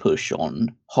focused push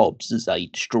on Hobbs as a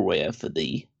destroyer for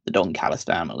the Don Callis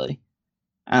family.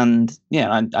 And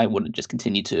yeah, I want to just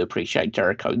continue to appreciate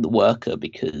Jericho, the worker,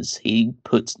 because he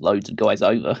puts loads of guys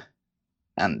over.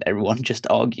 And everyone just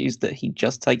argues that he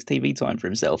just takes TV time for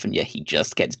himself, and yet he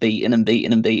just gets beaten and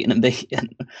beaten and beaten and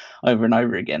beaten over and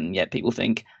over again. And yet people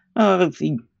think, oh,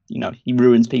 he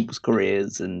ruins people's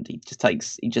careers, and he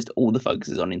just all the focus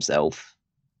is on himself.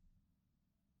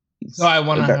 So I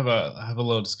want to have a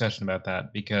little discussion about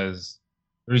that, because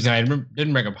the reason I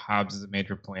didn't bring up Hobbs as a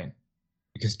major point,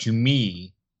 because to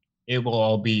me, it will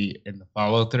all be in the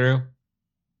follow through,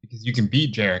 because you can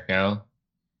beat Jericho,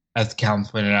 as Callum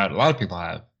pointed out, a lot of people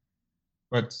have,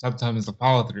 but sometimes the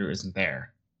follow through isn't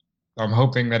there. So I'm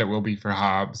hoping that it will be for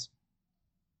Hobbs.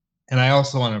 And I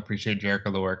also want to appreciate Jericho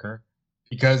the worker,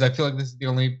 because I feel like this is the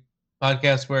only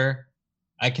podcast where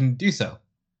I can do so,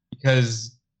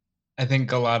 because I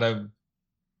think a lot of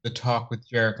the talk with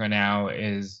Jericho now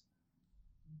is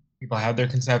people have their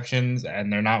conceptions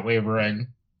and they're not wavering.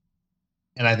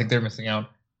 And I think they're missing out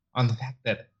on the fact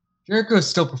that Jericho is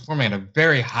still performing at a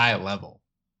very high level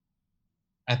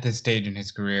at this stage in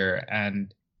his career,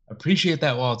 and appreciate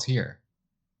that while it's here,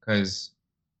 because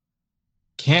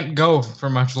can't go for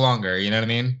much longer. You know what I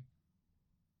mean?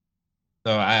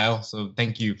 So I also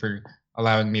thank you for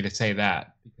allowing me to say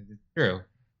that, because it's true.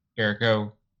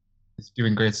 Jericho is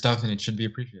doing great stuff, and it should be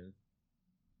appreciated.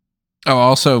 Oh,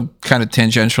 also kind of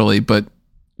tangentially, but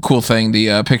cool thing,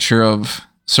 the picture of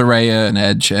Saraya and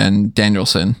Edge and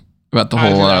Danielson about the I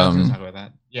was whole gonna talk about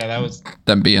that. Yeah, that was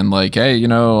them being like, hey, you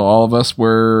know, all of us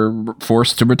were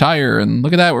forced to retire, and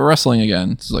look at that, we're wrestling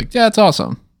again. It's like, yeah, it's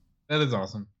awesome. that is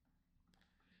awesome.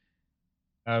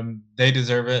 They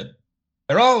deserve it.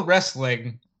 They're all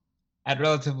wrestling at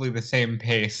relatively the same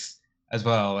pace as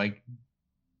well. Like,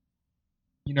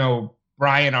 you know,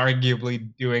 Brian arguably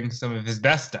doing some of his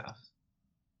best stuff.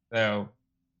 So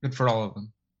good for all of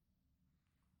them.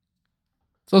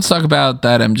 So let's talk about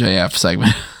that MJF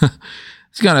segment.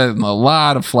 He's got a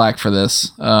lot of flack for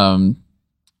this,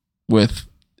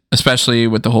 especially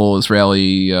with the whole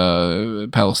Israeli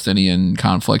Palestinian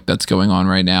conflict that's going on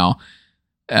right now.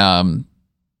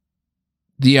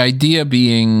 The idea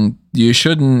being you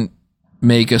shouldn't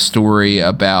make a story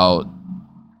about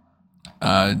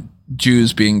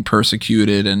Jews being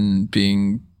persecuted and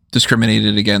being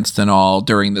discriminated against and all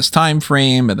during this time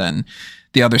frame, and then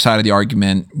the other side of the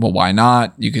argument, well, why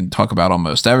not? You can talk about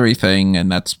almost everything,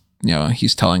 and that's, you know,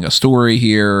 he's telling a story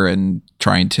here and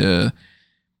trying to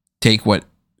take what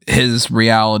his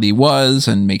reality was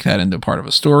and make that into part of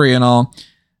a story and all.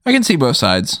 I can see both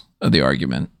sides of the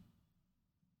argument.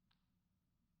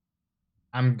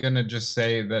 I'm gonna just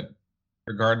say that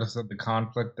regardless of the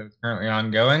conflict that's currently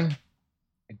ongoing,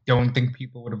 I don't think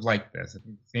people would have liked this. I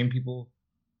think the same people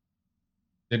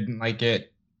didn't like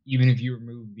it, even if you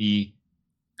remove the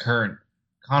current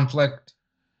conflict,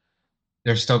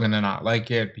 they're still going to not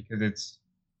like it because it's,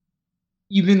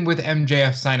 even with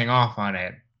MJF signing off on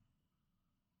it,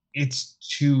 it's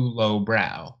too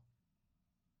lowbrow.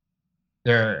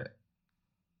 Stop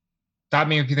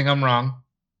me if you think I'm wrong,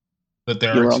 but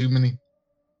there are too many.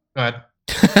 Go ahead.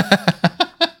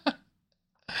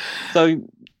 So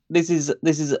this is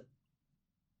the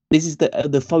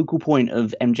focal point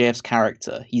of MJF's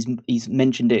character. He's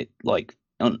mentioned it like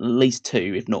on at least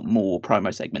 2, if not more,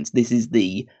 promo segments. This is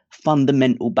the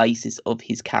fundamental basis of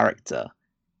his character.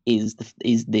 Is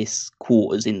this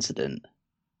quarters incident?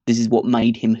 This is what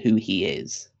made him who he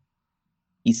is.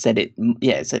 He said it.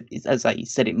 Yeah, he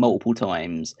said it multiple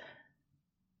times.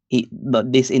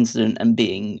 This incident and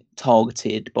being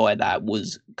targeted by that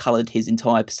coloured his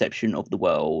entire perception of the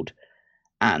world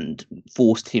and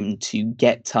forced him to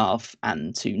get tough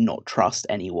and to not trust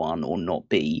anyone or not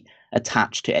be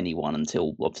attached to anyone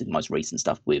until obviously the most recent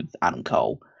stuff with Adam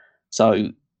Cole. So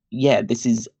yeah, this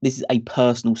is a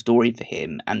personal story for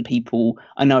him, and people,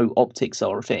 I know optics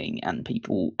are a thing, and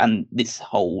this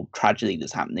whole tragedy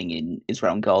that's happening in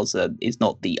Israel and Gaza is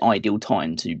not the ideal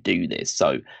time to do this.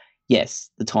 So yes,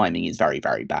 the timing is very,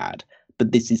 very bad,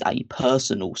 but this is a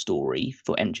personal story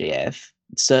for MJF.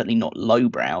 It's certainly not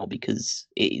lowbrow because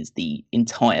it is the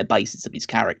entire basis of his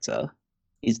character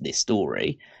is this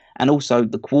story. And also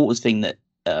the quarters thing that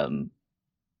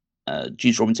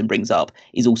Juice Robinson brings up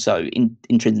is also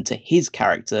intrinsic to his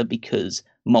character, because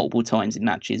multiple times in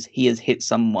matches he has hit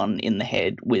someone in the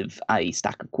head with a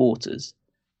stack of quarters.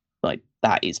 Like,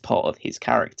 that is part of his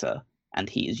character, and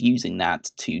he is using that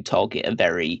to target a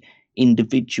very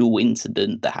individual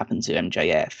incident that happened to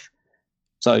MJF.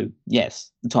 So yes,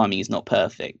 the timing is not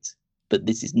perfect, but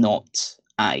this is not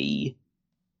a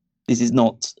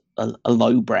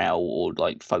lowbrow or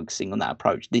like focusing on that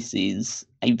approach. This is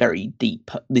a very deep.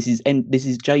 This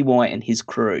is Jay White and his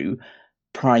crew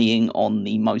preying on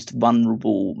the most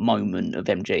vulnerable moment of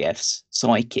MJF's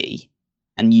psyche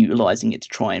and utilizing it to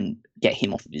try and get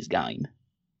him off of his game.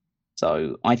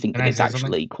 So I think that it's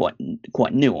actually quite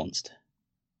nuanced.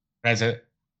 I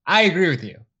agree with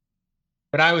you.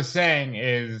 What I was saying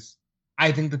is,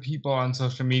 I think the people on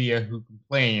social media who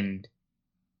complained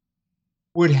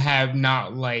would have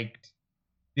not liked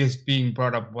this being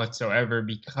brought up whatsoever,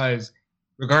 because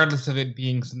regardless of it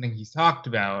being something he's talked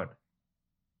about,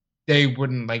 they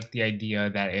wouldn't like the idea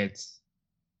that it's,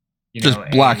 just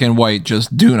black and white,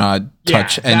 just do not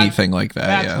touch anything like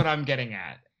that. That's what I'm getting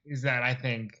at, is that I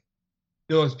think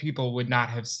those people would not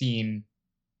have seen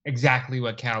exactly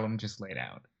what Callum just laid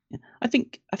out. I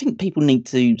think people need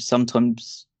to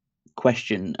sometimes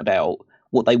question about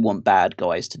what they want bad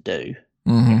guys to do.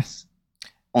 Mm-hmm. Yes.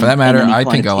 For that matter, I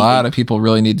think a lot of people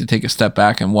really need to take a step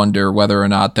back and wonder whether or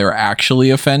not they're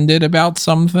actually offended about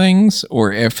some things,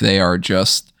 or if they are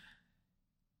just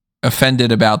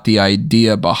offended about the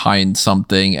idea behind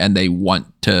something and they want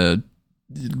to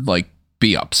like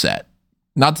be upset.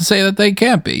 Not to say that they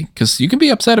can't be, because you can be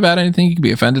upset about anything, you can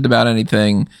be offended about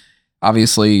anything.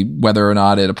 Obviously, whether or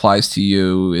not it applies to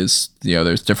you is, you know,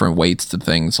 there's different weights to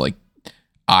things. Like,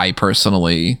 I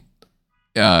personally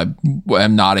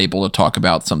am not able to talk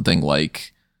about something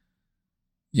like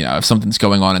if something's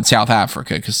going on in South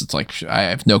Africa, because it's like I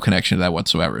have no connection to that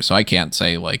whatsoever. So I can't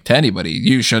say like to anybody,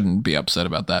 you shouldn't be upset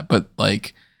about that. But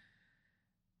like,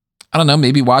 I don't know,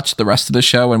 maybe watch the rest of the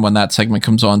show, and when that segment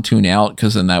comes on, tune out,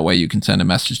 because then that way you can send a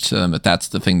message to them that that's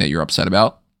the thing that you're upset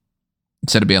about.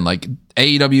 Instead of being like,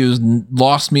 AEW has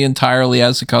lost me entirely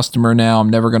as a customer now. I'm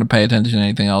never going to pay attention to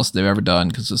anything else they've ever done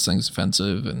because this thing's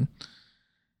offensive. And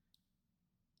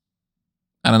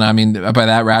I don't know. I mean, by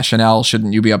that rationale,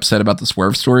 shouldn't you be upset about the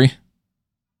Swerve story?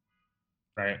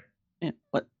 Right. Yeah,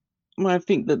 but I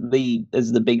think that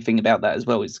there's the big thing about that as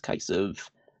well is a case of,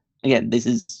 again, this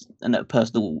is a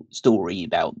personal story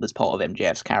about this part of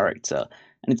MJF's character,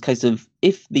 and it's a case of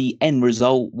if the end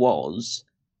result was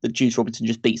that Juice Robinson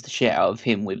just beats the shit out of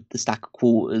him with the stack of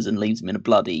quarters and leaves him in a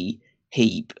bloody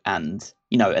heap, and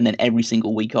and then every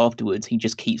single week afterwards he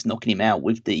just keeps knocking him out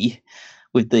with the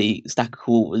stack of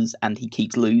quarters, and he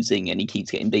keeps losing and he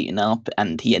keeps getting beaten up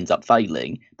and he ends up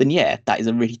failing, then yeah, that is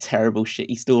a really terrible,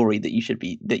 shitty story that you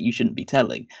shouldn't be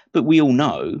telling. But we all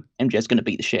know MJF's going to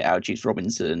beat the shit out of Juice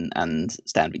Robinson and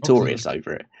stand victorious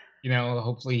over it.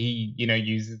 Hopefully he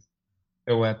uses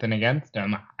the weapon against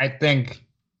him. I think.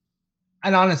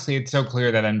 And honestly, it's so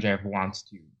clear that MJF wants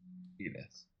to do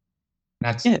this.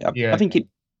 I think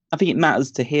it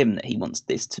matters to him that he wants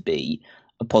this to be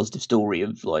a positive story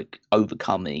of like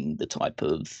overcoming the type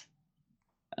of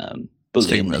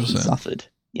bullying that he suffered.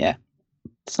 Yeah.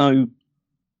 So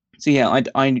yeah,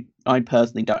 I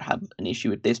personally don't have an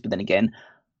issue with this, but then again,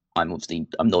 I'm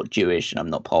not Jewish and I'm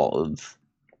not part of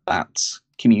that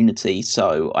community,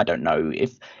 so I don't know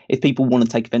if people want to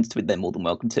take offense to it, they're more than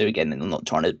welcome to. Again, and I'm not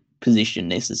trying to position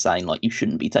this as saying like you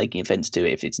shouldn't be taking offense to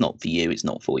it. If it's not for you, it's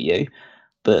not for you.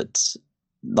 But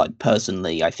like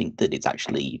personally, I think that it's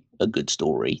actually a good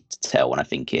story to tell, and I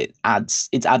think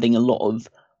it's adding a lot of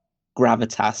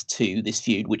gravitas to this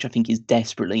feud, which I think is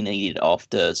desperately needed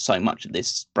after so much of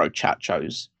this bro chat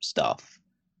shows stuff.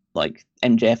 Like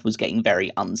MJF was getting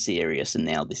very unserious, and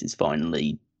now this is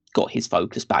finally got his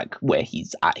focus back where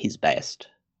he's at his best.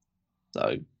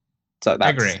 So that's, I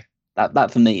agree.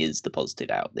 That for me is the positive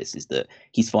out of this, is that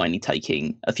he's finally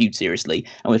taking a feud seriously,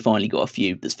 and we've finally got a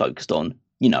feud that's focused on,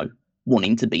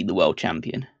 wanting to be the world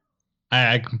champion.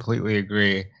 I completely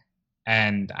agree.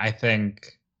 And I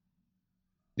think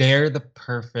they're the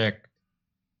perfect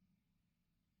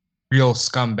real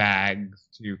scumbags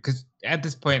too, because at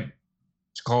this point,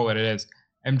 to call it what it is,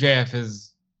 MJF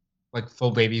is like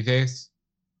full babyface,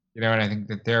 and I think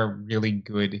that they're a really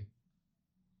good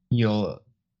heel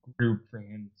group for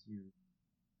him to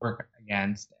work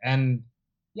against. And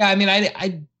yeah, I mean,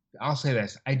 I'll say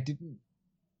this: I didn't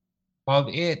love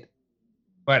it,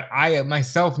 but I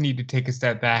myself need to take a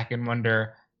step back and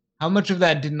wonder how much of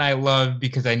that didn't I love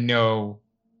because I know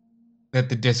that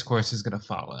the discourse is going to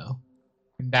follow,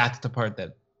 and that's the part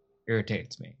that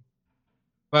irritates me.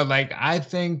 But like, I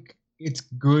think it's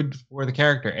good for the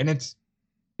character, and it's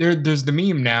there's the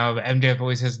meme now of MJF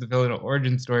always has the villain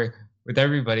origin story with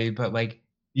everybody, but like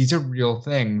these are real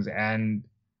things, and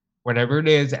whatever it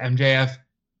is, MJF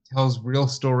tells real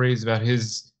stories about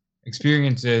his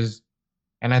experiences,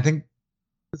 and I think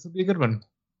this will be a good one.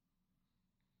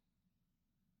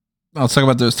 Let's talk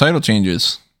about those title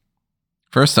changes.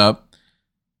 First up,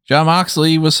 Jon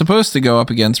Moxley was supposed to go up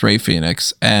against Rey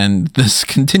Fenix, and this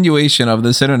continuation of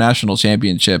this international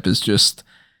championship is just,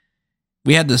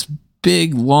 we had this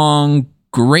big, long,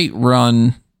 great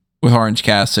run with Orange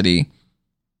Cassidy.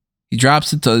 He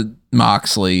drops it to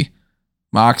Moxley.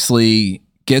 Moxley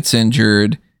gets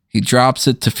injured. He drops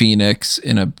it to Phoenix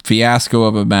in a fiasco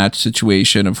of a match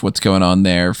situation of what's going on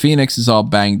there. Phoenix is all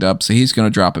banged up, so he's going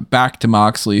to drop it back to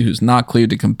Moxley, who's not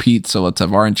cleared to compete. So let's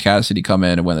have Orange Cassidy come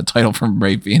in and win the title from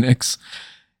Rey Fenix.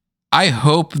 I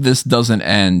hope this doesn't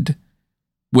end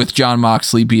with Jon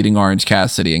Moxley beating Orange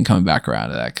Cassidy and coming back around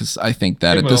to that, because I think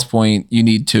that at this point you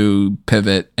need to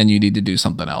pivot and you need to do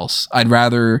something else. I'd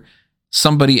rather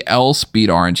somebody else beat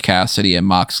Orange Cassidy and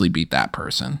Moxley beat that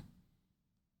person.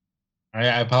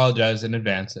 I apologize in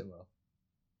advance. It will.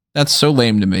 That's so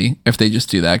lame to me if they just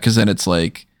do that, because then it's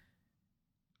like,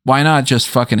 why not just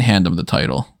fucking hand them the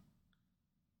title?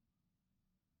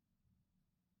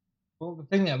 Well, the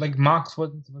thing that, like, Mox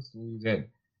wasn't supposed to lose it,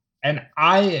 and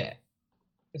I,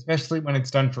 especially when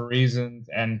it's done for reasons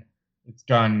and it's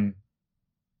done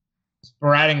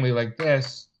sporadically like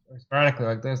this,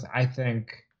 I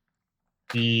think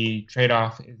the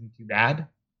trade-off isn't too bad.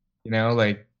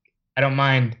 Like, I don't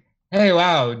mind. Hey,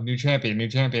 wow, new champion,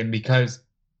 because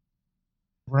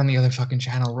we're on the other fucking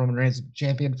channel. Roman Reigns has been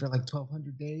champion for like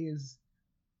 1,200 days.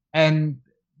 And,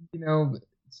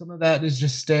 some of that is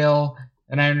just stale.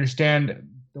 And I understand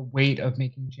the weight of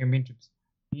making championships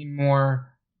mean more.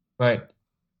 but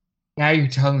now you're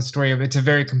telling the story of it's a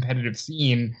very competitive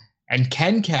scene. And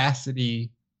can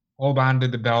Cassidy hold on to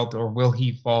the belt, or will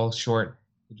he fall short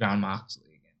to Jon Moxley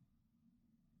again?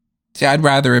 See, I'd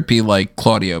rather it be like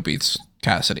Claudio beats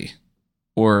Cassidy,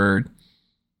 or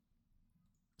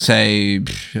say,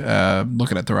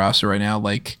 looking at the roster right now,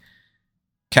 like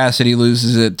Cassidy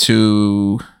loses it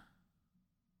to.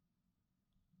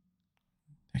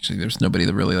 Actually, there's nobody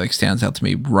that really like stands out to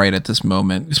me right at this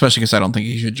moment, especially because I don't think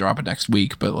he should drop it next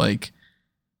week. But like,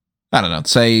 I don't know.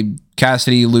 Say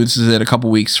Cassidy loses it a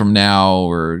couple weeks from now,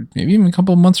 or maybe even a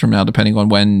couple of months from now, depending on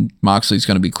when Moxley's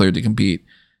going to be cleared to compete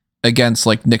against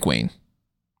like Nick Wayne.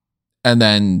 And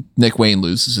then Nick Wayne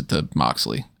loses it to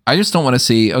Moxley. I just don't want to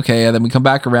see, okay, and then we come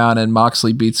back around and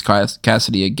Moxley beats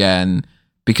Cassidy again,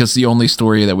 because the only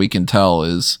story that we can tell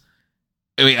is,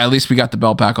 I mean, at least we got the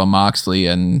belt back on Moxley,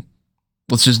 and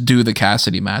let's just do the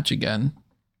Cassidy match again.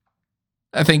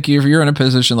 I think if you're in a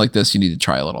position like this, you need to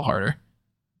try a little harder.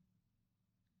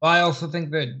 Well, I also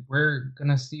think that we're going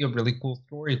to see a really cool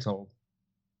story told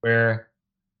where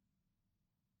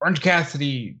Orange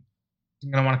Cassidy is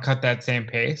going to want to cut that same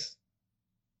pace.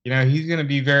 You know, he's going to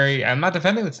be very, I'm not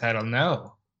defending the title,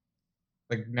 no.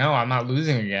 Like, no, I'm not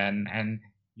losing again. And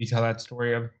you tell that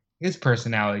story of his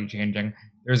personality changing.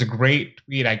 There's a great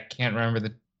tweet, I can't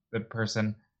remember the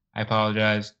person, I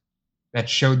apologize, that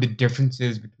showed the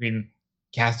differences between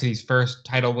Cassidy's first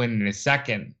title win and his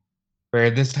second,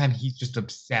 where this time he's just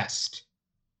obsessed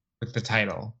with the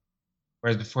title.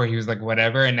 Whereas before he was like,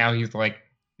 whatever, and now he's like,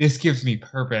 this gives me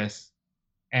purpose,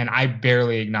 and I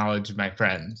barely acknowledge my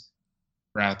friends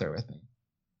who are out there with me.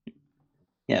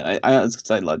 Yeah, I was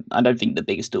gonna say, like, I don't think the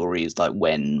biggest story is like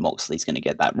when Moxley's going to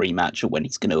get that rematch or when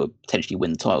he's going to potentially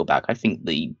win the title back. I think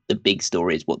the big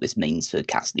story is what this means for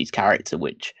Cassidy's character,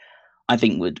 which I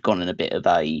think would gone in a bit of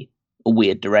a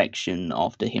weird direction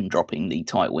after him dropping the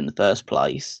title in the first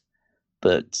place.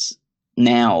 But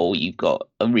now you've got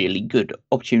a really good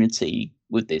opportunity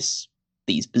with these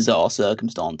bizarre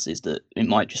circumstances that it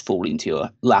might just fall into your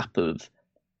lap of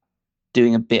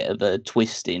doing a bit of a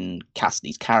twist in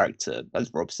Cassidy's character.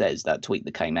 As Rob says, that tweet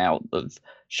that came out of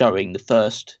showing the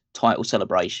first title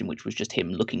celebration, which was just him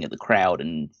looking at the crowd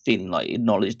and feeling like he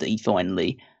acknowledged that he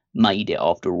finally made it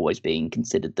after always being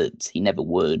considered that he never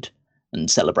would,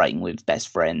 and celebrating with best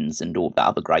friends and all that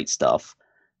other great stuff,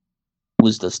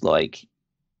 was just like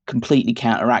completely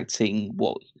counteracting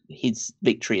what his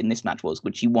victory in this match was,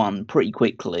 which he won pretty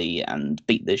quickly and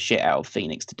beat the shit out of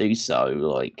Phoenix to do so.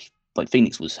 Like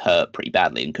Phoenix was hurt pretty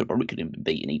badly and probably could have been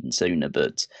beaten even sooner,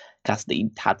 but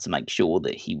Cassidy had to make sure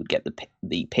that he would get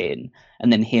the pin.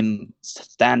 And then him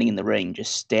standing in the ring,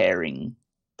 just staring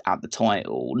at the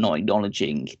title, not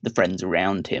acknowledging the friends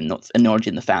around him, not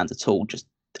acknowledging the fans at all, just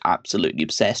absolutely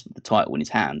obsessed with the title in his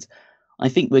hands. I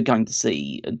think we're going to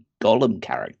see a Gollum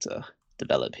character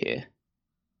develop here.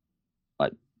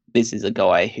 Like, this is a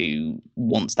guy who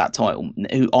wants that title,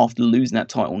 who after losing that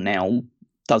title now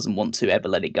doesn't want to ever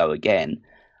let it go again.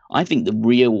 I think the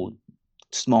real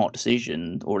smart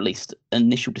decision, or at least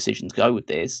initial decision to go with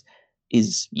this,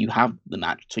 is you have the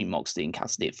match between Moxley and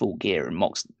Cassidy at Full Gear,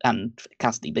 and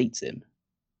Cassidy beats him.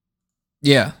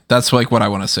 Yeah, that's like what I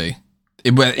want to see.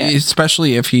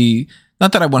 Especially if he,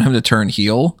 not that I want him to turn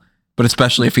heel, but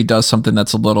especially if he does something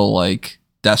that's a little like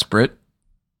desperate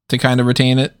to kind of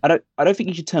retain it. I don't think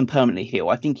he should turn permanently heel.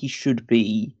 I think he should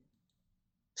be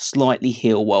slightly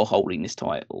heel while holding this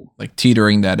title, like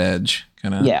teetering that edge,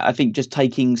 kind of. Yeah, I think just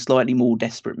taking slightly more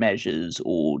desperate measures,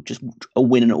 or just a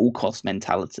win at all cost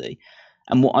mentality.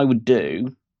 And what I would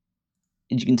do,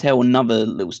 is you can tell another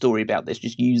little story about this,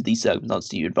 just use these circumstances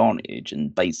to your advantage,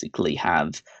 and basically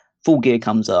have Full Gear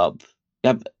comes up, you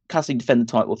have Cassidy defend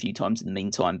the title a few times in the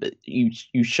meantime, but you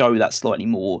show that slightly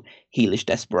more heelish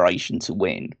desperation to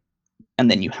win. And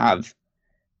then you have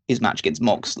his match against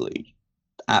Moxley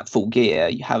at Full Gear,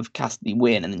 you have Cassidy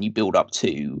win, and then you build up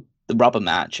to the rubber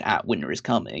match at Winter is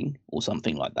Coming, or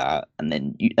something like that, and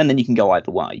then you can go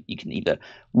either way. You can either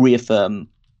reaffirm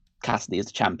Cassidy as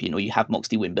the champion, or you have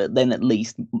Moxley win, but then at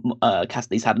least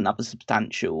Cassidy's had another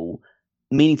substantial,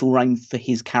 meaningful reign for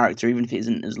his character. Even if it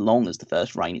isn't as long as the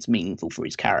first reign, it's meaningful for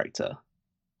his character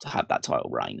to have that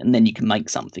title reign, and then you can make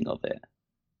something of it,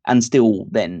 and still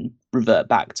then revert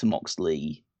back to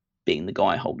Moxley being the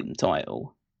guy holding the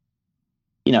title.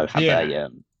 You know, have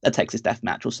a Texas Death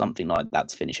Match or something like that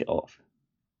to finish it off.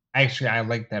 Actually, I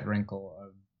like that wrinkle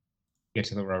of get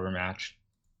to the rubber match,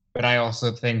 but I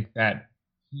also think that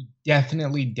he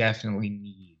definitely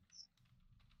needs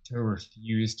to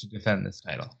refuse to defend this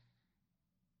title.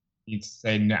 He'd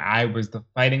say, no, I was the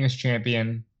fightingest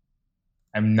champion.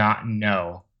 I'm not,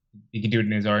 no. He can do it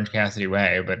in his Orange Cassidy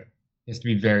way, but He has to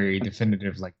be very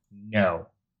definitive, like, no,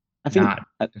 I think not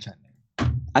defending.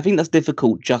 I think that's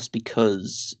difficult just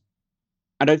because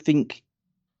I don't think,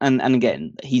 and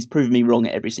again, he's proven me wrong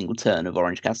at every single turn of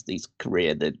Orange Cassidy's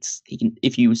career that he can.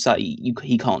 If you say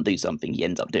he can't do something, he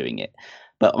ends up doing it.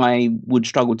 But I would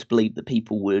struggle to believe that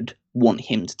people would want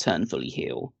him to turn fully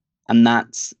heel, and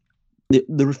that's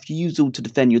the refusal to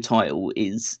defend your title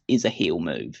is a heel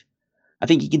move. I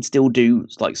think he can still do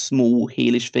like small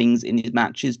heelish things in his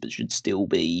matches, but you should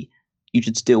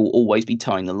still always be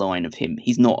towing the line of him.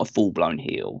 He's not a full blown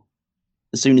heel.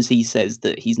 As soon as he says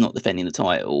that he's not defending the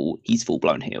title, he's full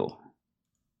blown heel.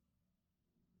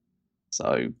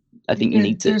 So I think you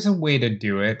need to. There's a way to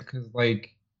do it because,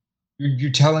 like,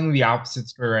 you're telling the opposite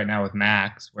story right now with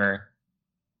Max, where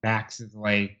Max is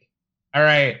like, "All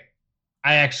right,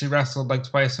 I actually wrestled like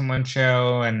twice in one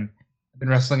show, and I've been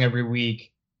wrestling every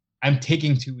week. I'm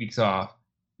taking 2 weeks off."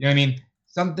 You know what I mean?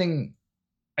 Something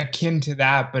akin to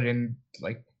that, but in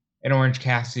Orange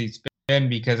Cassidy's spin,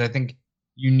 because I think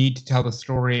you need to tell the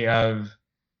story of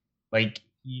like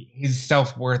his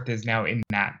self-worth is now in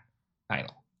that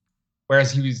title.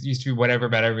 Whereas he was used to be whatever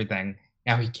about everything.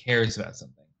 Now he cares about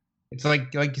something. It's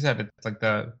like you said, it's like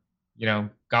the,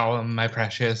 Gollum, my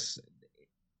precious.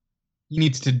 He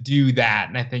needs to do that,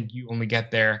 and I think you only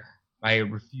get there by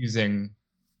refusing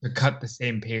to cut the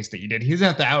same pace that you did. He doesn't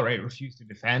have to outright refuse to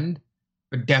defend,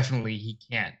 but definitely he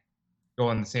can't go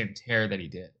on the same tear that he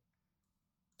did.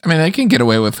 I mean, they can get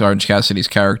away with Orange Cassidy's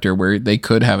character where they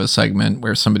could have a segment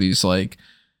where somebody's like,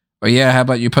 "Oh yeah, how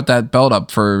about you put that belt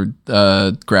up for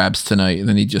grabs tonight?" And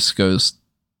then he just goes,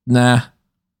 "Nah,"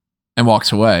 and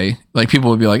walks away. Like,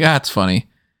 people would be like, "Ah, it's funny."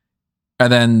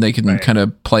 And then they can kind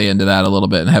of play into that a little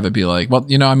bit and have it be like, "Well,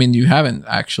 I mean, you haven't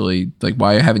actually, like,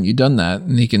 why haven't you done that?"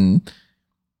 And he can,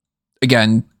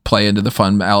 again, play into the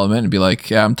fun element and be like,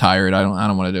 "Yeah, I'm tired. I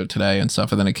don't want to do it today," and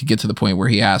stuff. And then it could get to the point where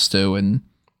he has to, and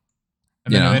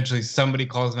then eventually somebody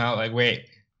calls him out like, "Wait,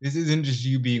 this isn't just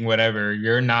you being whatever.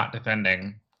 You're not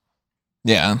defending."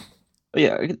 Yeah. But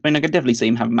yeah, I mean, I could definitely see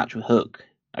him have a match with Hook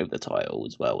over the title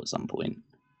as well at some point.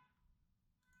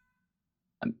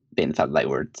 And being the fact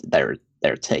that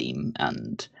they're a team,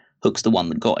 and Hook's the one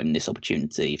that got him this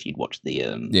opportunity. If you'd watched the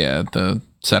the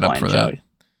setup for that,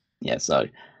 yeah, so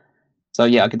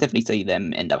yeah, I could definitely see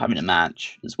them end up having a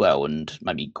match as well, and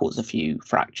maybe cause a few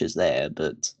fractures there.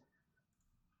 But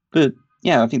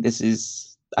yeah, I think this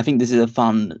is a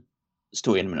fun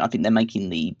story, and I think they're making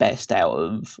the best out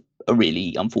of a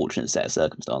really unfortunate set of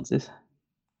circumstances.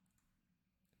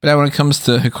 But now when it comes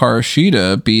to Hikaru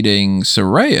Shida beating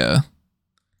Saraya,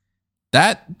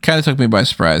 that kind of took me by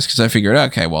surprise because I figured,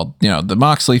 okay, well, the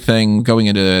Moxley thing going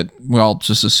into it, we all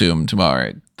just assumed, well, all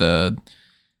right, the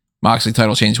Moxley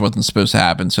title change wasn't supposed to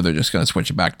happen, so they're just going to switch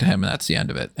it back to him, and that's the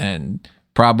end of it. And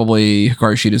probably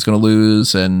Hikaru Shida is going to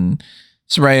lose, and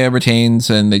Saraya retains,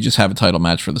 and they just have a title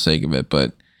match for the sake of it.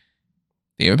 But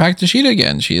they gave it back to Shida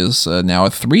again. She is now a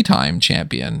 3-time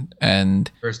champion,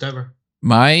 and first ever.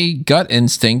 My gut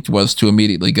instinct was to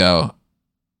immediately go,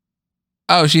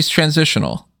 "Oh, she's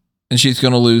transitional, and she's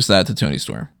going to lose that to Toni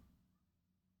Storm."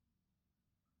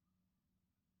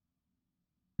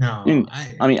 No,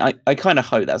 I kind of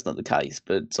hope that's not the case,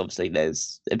 but obviously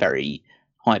there's a very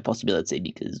high possibility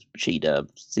because Shida,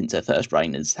 since her first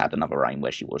reign, has had another reign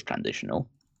where she was transitional,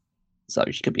 so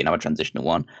she could be another transitional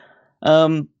one.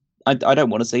 I don't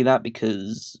want to see that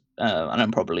because and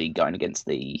I'm probably going against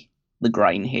the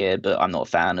grain here, but I'm not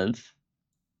a fan of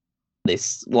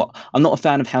this. I'm not a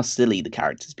fan of how silly the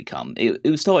characters become.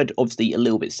 It started obviously a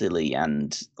little bit silly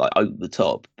and like over the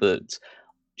top, but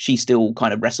she still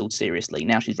kind of wrestled seriously.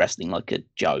 Now she's wrestling like a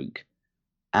joke,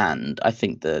 and I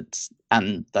think that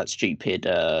stupid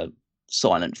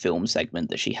silent film segment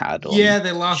that she had on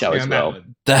they lost show me as on well.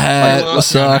 That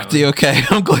sucked. Okay,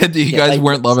 I'm glad that you guys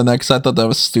weren't loving that because I thought that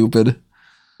was stupid.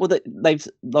 Well, they've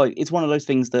like it's one of those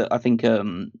things that I think,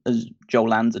 as Joel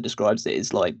Lanza describes it,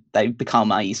 is like they've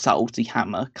become a salty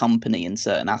hammer company in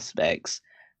certain aspects,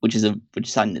 which is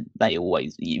something that you've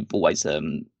always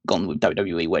gone with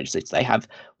WWE, where they have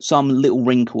some little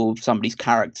wrinkle of somebody's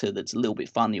character that's a little bit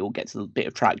funny or gets a bit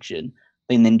of traction,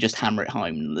 and then just hammer it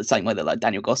home. The same way that like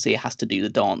Daniel Garcia has to do the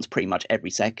dance pretty much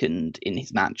every second in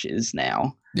his matches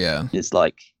now. Yeah, it's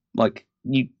like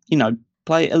you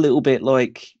play it a little bit,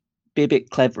 like be a bit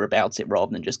clever about it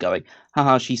rather than just going,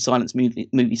 haha, she's silent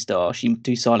movie star, she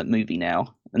do silent movie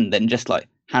now, and then just like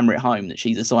hammer it home that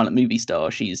she's a silent movie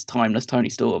star, she's timeless Toni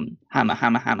Storm, hammer.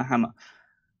 And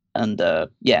and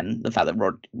the fact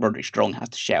that Roderick Strong has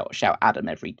to shout Adam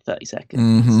every 30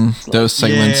 seconds. Mm-hmm. Like, those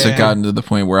segments have gotten to the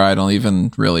point where I don't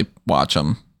even really watch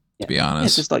them, to be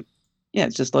honest. It's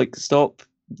just like stop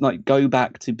like go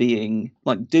back to being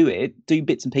like do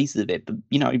bits and pieces of it, but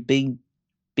be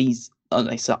I don't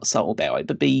know, subtle about it,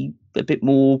 but be a bit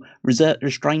more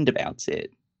restrained about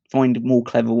it. Find more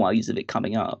clever ways of it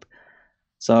coming up.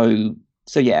 So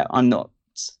yeah,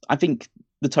 I think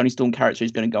the Toni Storm character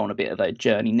is going to go on a bit of a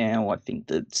journey now. I think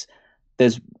that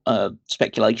there's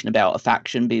speculation about a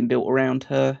faction being built around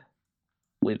her,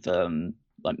 with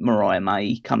like Mariah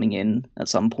May coming in at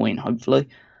some point, hopefully.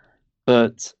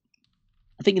 But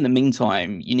I think in the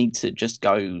meantime, you need to just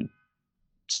go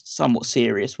somewhat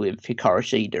serious with Hikaru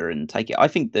Shida and take it. I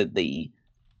think that the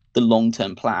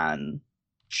long-term plan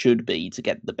should be to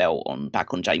get the belt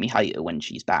back on Jamie Hayter when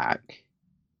she's back.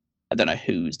 I don't know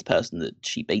who's the person that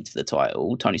she beats for the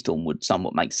title. Toni Storm would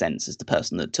somewhat make sense as the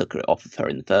person that took it off of her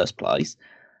in the first place.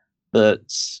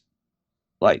 But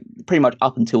like pretty much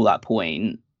up until that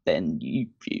point, then you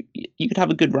could have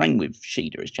a good reign with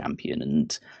Shida as champion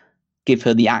and give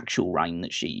her the actual reign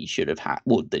that she should have had.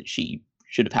 Well, that she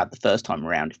should have had the first time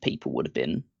around if people would have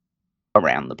been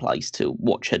around the place to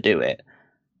watch her do it.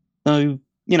 So,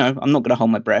 I'm not going to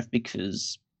hold my breath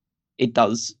because it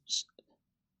does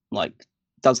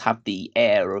have the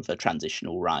air of a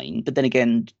transitional reign. But then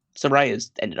again,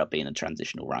 Soraya's ended up being a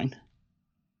transitional reign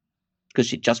because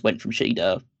she just went from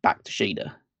Shida back to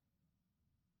Shida.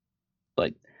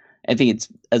 Like, I think it's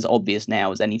as obvious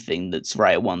now as anything that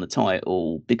Saraya won the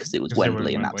title because it was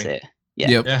Wembley and that's it. Yeah.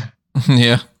 Yep. Yeah.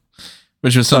 Yeah.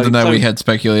 Which was something that we had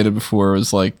speculated before.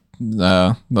 Was like,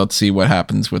 let's see what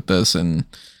happens with this. And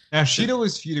now Shida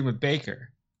was feuding with Baker,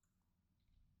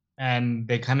 and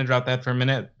they kind of dropped that for a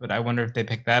minute. But I wonder if they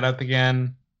pick that up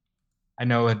again. I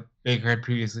know Baker had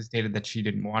previously stated that she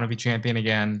didn't want to be champion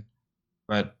again,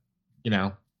 but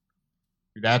if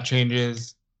that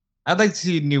changes, I'd like to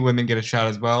see new women get a shot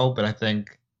as well. But I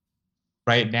think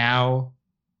right now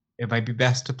it might be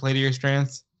best to play to your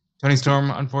strengths. Toni Storm,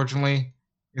 unfortunately,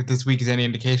 if this week is any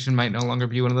indication, might no longer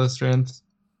be one of those strengths.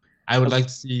 I'd like to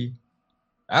see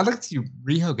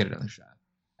Riho get another shot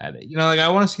at it. I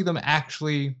want to see them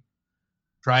actually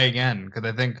try again, because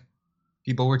I think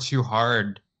people were too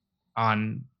hard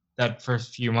on that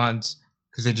first few months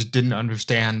because they just didn't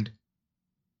understand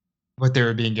what they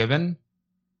were being given.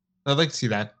 So I'd like to see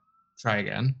that try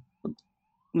again.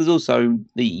 There's also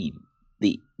the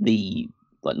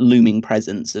like looming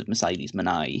presence of Mercedes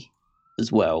Moné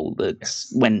as well.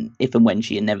 That's if and when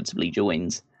she inevitably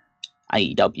joins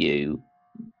AEW,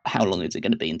 how long is it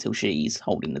going to be until she's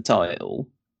holding the title?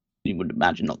 You would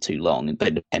imagine not too long, but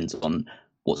it depends on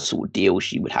what sort of deal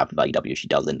she would have with AEW if she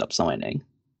does end up signing.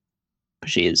 But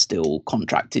she is still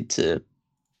contracted to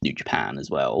New Japan as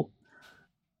well.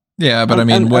 Yeah, but I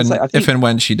mean, if and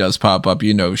when she does pop up,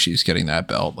 she's getting that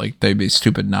belt. Like, they'd be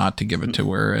stupid not to give it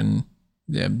to her. And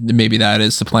yeah, maybe that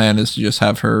is the plan, is to just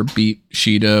have her beat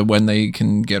Shida when they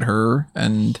can get her.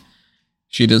 And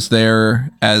Shida's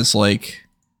there as like,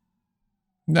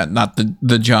 not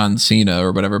the John Cena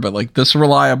or whatever, but like this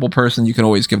reliable person you can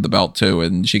always give the belt to,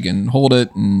 and she can hold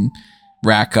it and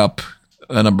rack up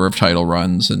a number of title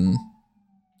runs and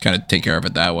kind of take care of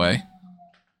it that way.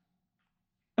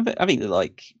 I think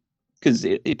that because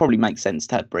it probably makes sense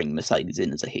to bring Mercedes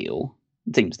in as a heel.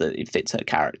 It seems that it fits her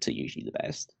character usually the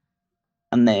best.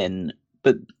 And then,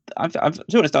 but to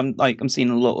be honest, I'm seeing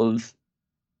a lot of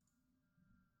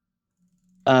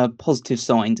positive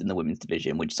signs in the women's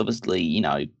division, which is obviously, you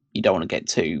don't want to get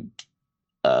too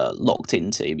locked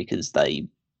into because they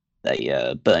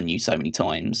burn you so many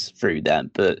times through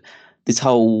that. But this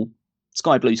whole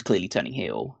Sky Blue's clearly turning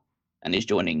heel and is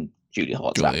joining Julia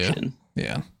Hart's faction.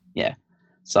 Yeah.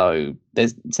 So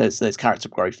there's character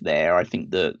growth there. I think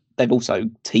that they've also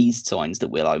teased signs that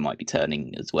Willow might be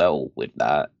turning as well with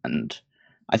that, and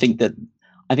I think that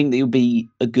it would be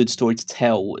a good story to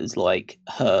tell, is like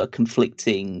her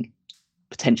conflicting,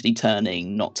 potentially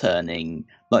turning, not turning.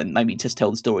 Like maybe just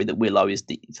tell the story that Willow has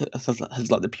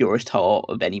like the purest heart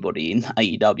of anybody in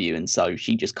AEW, and so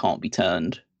she just can't be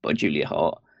turned by Julia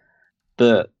Hart.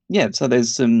 But yeah, so there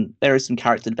is some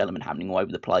character development happening all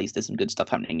over the place. There's some good stuff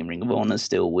happening in Ring of Honor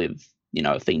still with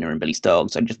Athena and Billy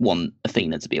Starks. I just want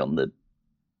Athena to be on the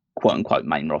quote unquote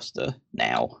main roster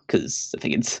now, because I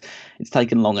think it's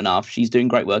taken long enough. She's doing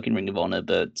great work in Ring of Honor,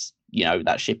 but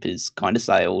that ship is kind of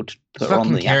sailed. Put her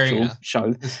on the actual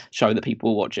show that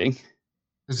people are watching.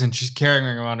 Listen, she's carrying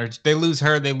Ring of Honor. They lose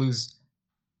her, they lose.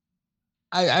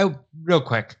 I real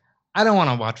quick. I don't want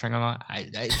to watch Ring of Honor.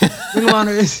 Ring of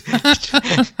Honor is.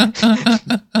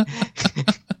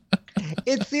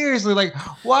 It's seriously like,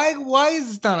 why is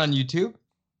this not on YouTube?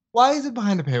 Why is it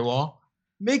behind a paywall?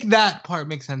 Make that part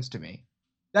make sense to me.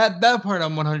 That part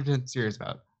I'm 100% serious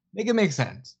about. Make it make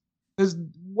sense.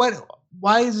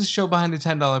 Why is this show behind a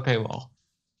 $10 paywall?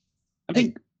 I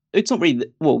think it's not really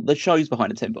the show's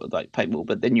behind a $10 paywall,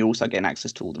 but then you're also getting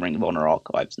access to all the Ring of Honor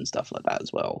archives and stuff like that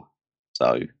as well.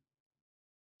 So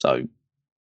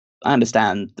I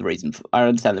understand the reason. I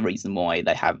understand the reason why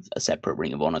they have a separate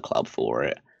Ring of Honor club for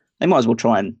it. They might as well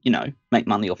try and make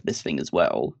money off this thing as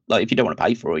well. Like, if you don't want to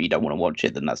pay for it, you don't want to watch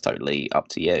it, then that's totally up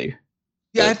to you.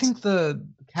 Yeah, I think the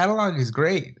catalog is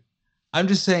great. I'm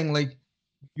just saying, like,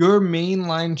 your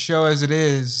mainline show as it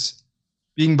is,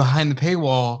 being behind the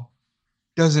paywall,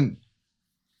 I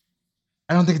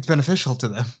don't think it's beneficial to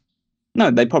them.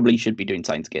 No, they probably should be doing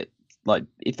something to get, like,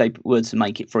 if they were to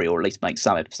make it free, or at least make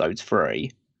some episodes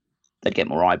free, they'd get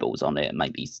more eyeballs on it and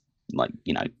maybe, like,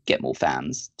 get more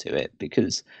fans to it.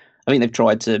 Because I think they've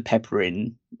tried to pepper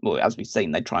in, well, as we've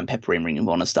seen, they try and pepper in Ring of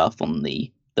Honor stuff on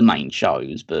the main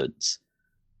shows, but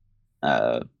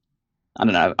I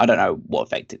don't know what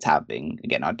effect it's having.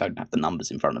 Again, I don't have the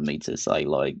numbers in front of me to say,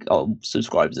 like,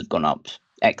 subscribers have gone up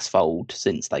X-fold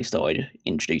since they started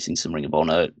introducing some Ring of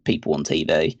Honor people on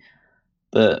TV.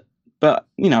 But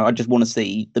I just want to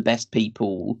see the best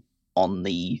people on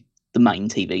the main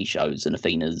TV shows, and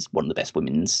Athena's one of the best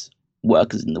women's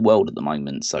workers in the world at the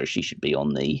moment, so she should be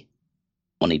on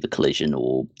either Collision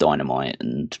or Dynamite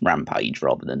and Rampage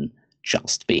rather than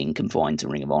just being confined to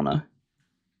Ring of Honor.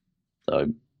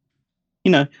 So,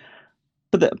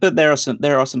 but there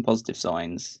are some positive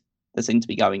signs. They seem to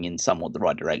be going in somewhat the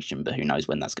right direction, but who knows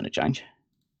when that's going to change.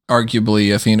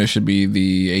 Arguably, Athena should be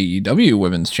the AEW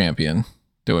Women's Champion,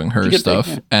 doing her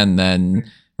stuff, and then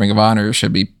Ring of Honor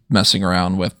should be messing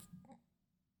around with,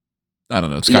 I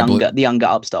don't know, the younger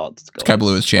upstarts. Sky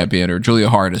Blue as champion, or Julia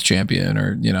Hart as champion,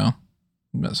 or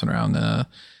messing around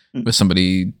with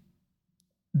somebody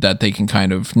that they can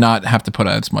kind of not have to put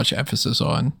as much emphasis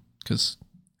on, because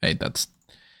hey, that's,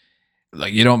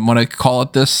 like, you don't want to call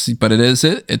it this, but it's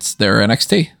their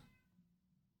NXT.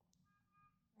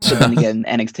 So then again,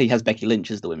 NXT has Becky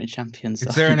Lynch as the women's champion. So.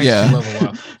 It's their NXT level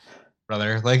up,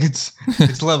 brother. Like, it's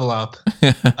level up.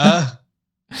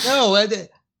 No,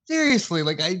 seriously,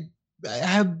 like, I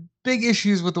have big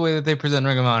issues with the way that they present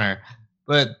Ring of Honor,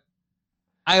 but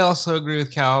I also agree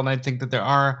with Cal, and I think that there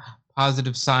are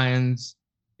positive signs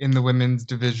in the women's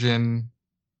division.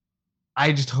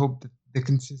 I just hope that the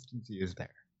consistency is there.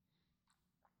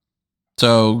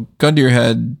 So, gun to your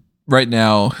head, right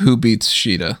now, who beats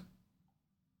Sheeta?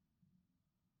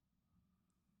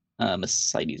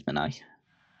 Mercedes Moné.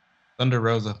 Thunder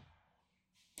Rosa.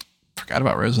 Forgot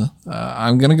about Rosa.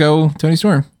 I'm going to go Toni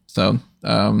Storm. So,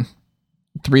 3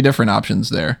 different options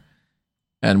there.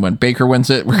 And when Baker wins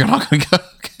it, we're all going to go,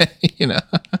 okay,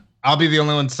 I'll be the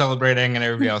only one celebrating, and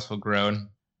everybody else will groan.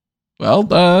 Well,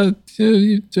 hold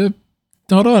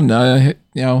on.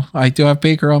 I do have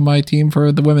Baker on my team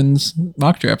for the women's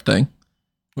mock draft thing,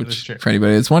 which, for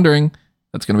anybody that's wondering,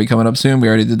 that's going to be coming up soon. We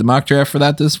already did the mock draft for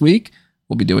that this week.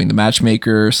 We'll be doing the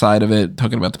matchmaker side of it,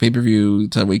 talking about the pay-per-view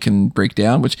so we can break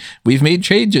down, which we've made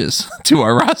changes to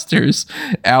our rosters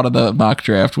out of the mock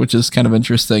draft, which is kind of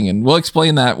interesting. And we'll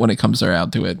explain that when it comes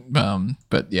around to it.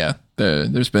 But yeah,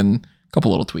 there's been a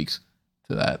couple little tweaks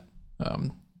to that.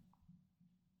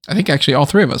 I think actually all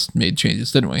 3 of us made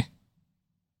changes, didn't we?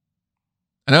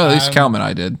 I know at least Calum and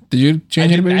I did. Did you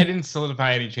change anybody? I didn't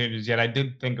solidify any changes yet. I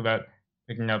did think about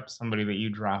picking up somebody that you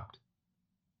dropped.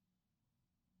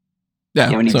 Yeah,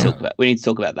 we need to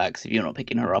talk about that, because if you're not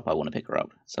picking her up, I want to pick her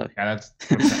up. So yeah, that's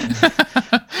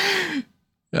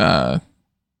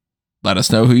let us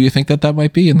know who you think that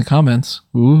might be in the comments.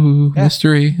 Ooh, yeah.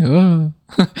 Mystery. Oh.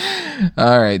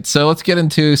 All right, so let's get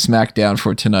into SmackDown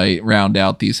for tonight. Round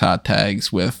out these hot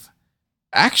tags with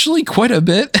actually quite a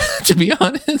bit, to be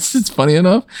honest. It's funny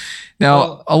enough.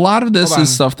 Now, a lot of this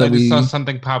is stuff that I just saw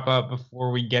something pop up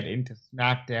before we get into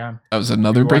SmackDown. That was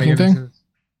another breaking thing?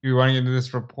 We're running into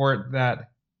this report that,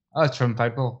 it's from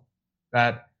Fightful,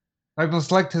 that Fightful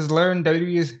Select has learned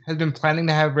WWE has been planning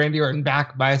to have Randy Orton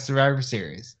back by Survivor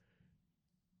Series.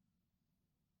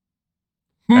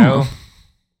 So,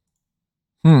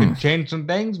 could change some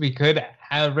things. We could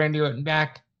have Randy Orton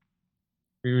back.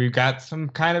 We've got some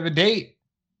kind of a date.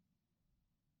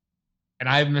 And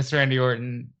I've missed Randy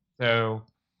Orton, so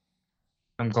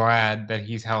I'm glad that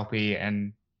he's healthy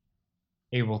and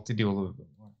able to do a little bit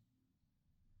more.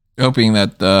 Hoping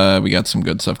that we got some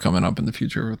good stuff coming up in the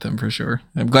future with him for sure.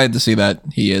 I'm glad to see that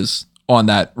he is on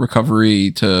that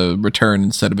recovery to return,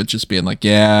 instead of it just being like, the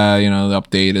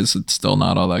update is it's still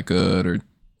not all that good, or,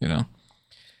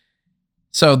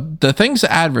 So the things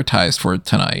advertised for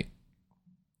tonight,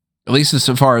 at least as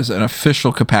far as an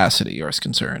official capacity is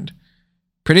concerned,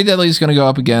 Pretty Deadly is going to go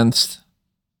up against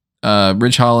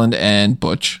Ridge Holland and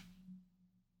Butch.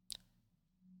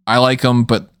 I like them,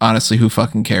 but honestly, who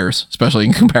fucking cares? Especially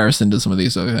in comparison to some of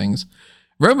these other things.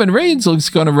 Roman Reigns looks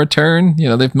going to return. You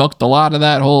know, they've milked a lot of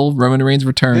that whole Roman Reigns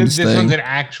returns This thing. one's an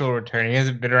actual return. He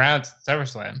hasn't been around since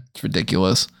SummerSlam. It's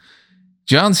ridiculous.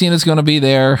 John Cena's going to be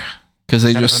there because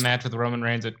they just a match with Roman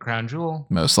Reigns at Crown Jewel.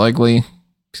 Most likely,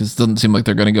 because it doesn't seem like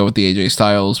they're going to go with the AJ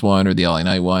Styles one or the LA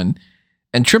Knight one.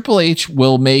 And Triple H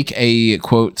will make a,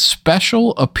 quote,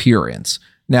 special appearance.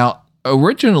 Now,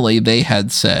 originally they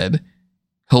had said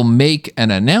he'll make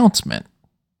an announcement.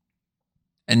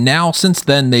 And now, since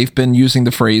then, they've been using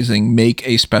the phrasing, make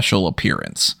a special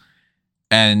appearance.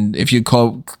 And if you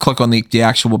click on the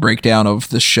actual breakdown of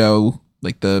the show,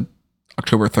 like the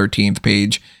October 13th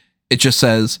page, it just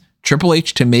says Triple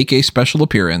H to make a special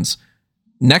appearance.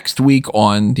 Next week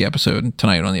on the episode,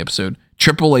 tonight on the episode,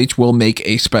 Triple H will make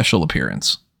a special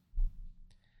appearance.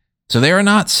 So they are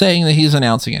not saying that he's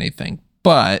announcing anything,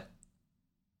 but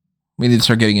we need to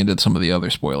start getting into some of the other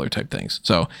spoiler type things.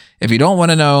 So if you don't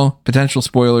want to know potential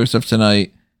spoilers of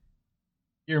tonight,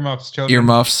 earmuffs, children.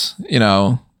 Earmuffs, you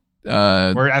know.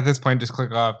 Or at this point, just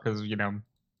click off because, you know.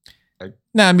 Like,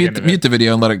 mute the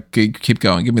video and let it keep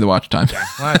going. Give me the watch time. Yeah,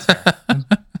 well, that's fair.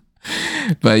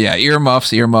 But yeah,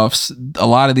 earmuffs. A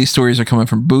lot of these stories are coming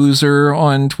from Boozer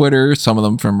on Twitter, some of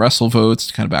them from WrestleVotes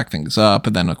to kind of back things up.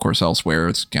 And then, of course, elsewhere,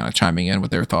 it's kind of chiming in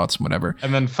with their thoughts and whatever.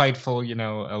 And then Fightful, you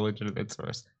know, a legitimate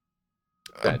source.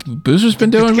 Boozer's been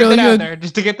doing really good.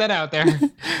 Just to get that out there.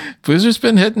 Boozer's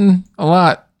been hitting a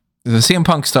lot. The CM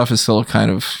Punk stuff is still kind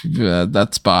of,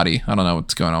 that's spotty. I don't know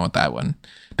what's going on with that one.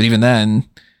 But even then,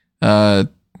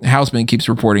 Houseman keeps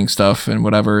reporting stuff and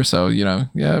whatever. So, you know,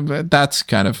 yeah, but that's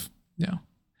kind of, you know,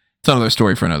 it's another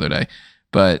story for another day.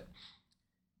 But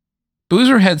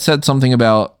Boozer had said something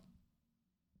about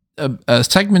a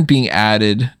segment being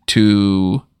added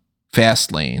to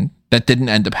Fastlane that didn't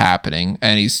end up happening.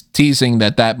 And he's teasing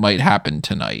that might happen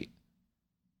tonight.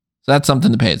 So that's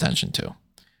something to pay attention to.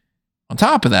 On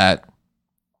top of that,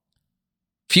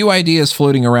 few ideas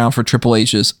floating around for Triple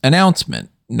H's announcement.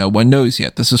 No one knows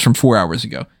yet. This is from 4 hours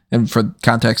ago. And for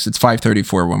context, it's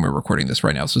 5:34 when we're recording this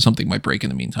right now. So something might break in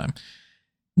the meantime.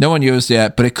 No one knows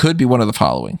yet, but it could be one of the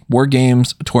following. War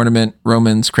Games, a tournament,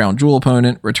 Roman's Crown Jewel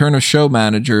opponent, return of show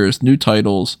managers, new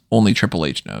titles, only Triple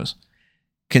H knows.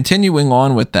 Continuing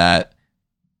on with that,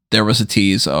 there was a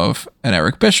tease of an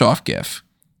Eric Bischoff gif.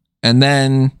 And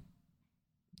then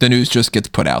the news just gets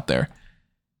put out there.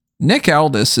 Nick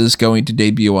Aldis is going to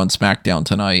debut on SmackDown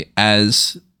tonight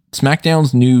as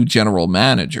SmackDown's new general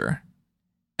manager.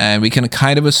 And we can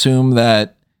kind of assume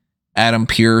that Adam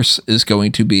Pearce is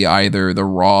going to be either the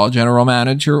Raw general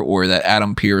manager or that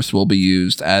Adam Pearce will be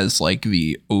used as like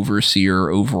the overseer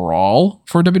overall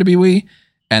for WWE.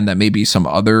 And that maybe some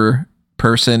other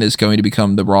person is going to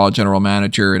become the Raw general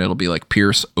manager and it'll be like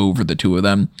Pearce over the two of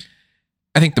them.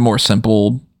 I think the more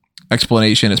simple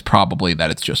explanation is probably that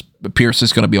it's just Pearce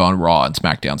is going to be on Raw and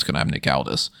SmackDown's going to have Nick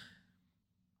Aldis.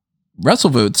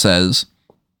 WrestleVote says,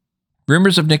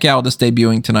 rumors of Nick Aldis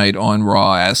debuting tonight on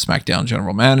Raw as SmackDown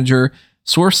general manager.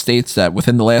 Source states that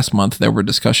within the last month, there were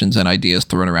discussions and ideas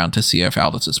thrown around to see if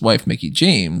Aldis' wife, Mickie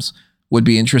James, would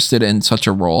be interested in such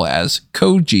a role as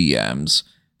co-GMs.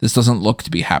 This doesn't look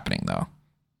to be happening, though.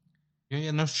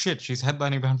 Yeah, no shit. She's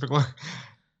headlining Bound for Glory.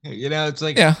 You know, it's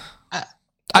like... Yeah.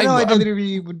 I know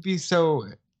WWE would be so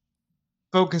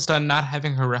focused on not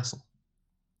having her wrestle.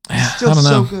 It's still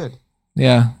so good.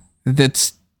 Yeah.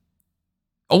 That's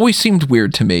always seemed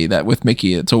weird to me that with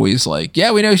Mickie, it's always like,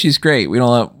 yeah, we know she's great. We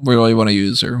don't really want to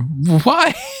use her.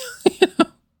 Why?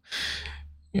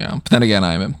 But then again,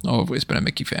 I've always been a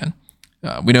Mickie fan.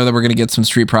 We know that we're going to get some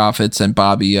Street Profits and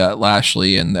Bobby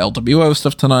Lashley and the LWO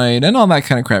stuff tonight and all that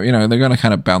kind of crap. You know, they're going to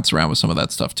kind of bounce around with some of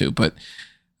that stuff too. But,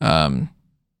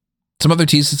 some other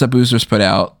teases that Boozer's put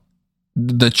out.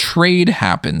 The trade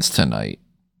happens tonight.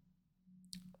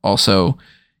 Also,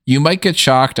 you might get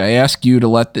shocked. I ask you to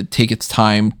let it take its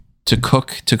time to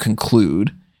cook to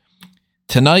conclude.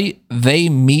 Tonight, they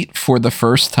meet for the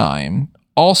first time.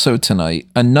 Also tonight,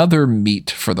 another meet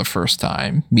for the first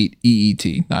time. Meet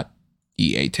EET, not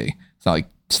EAT. It's not like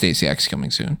Stacey X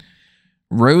coming soon.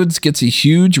 Rhodes gets a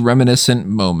huge reminiscent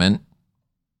moment.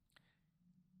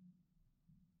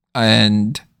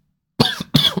 And...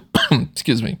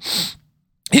 excuse me.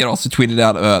 He had also tweeted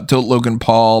out to Logan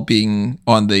Paul being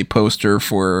on the poster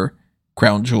for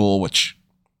Crown Jewel, which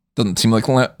doesn't seem like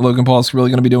Logan Paul is really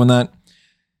going to be doing that.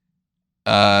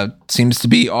 Seems to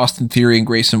be Austin Theory and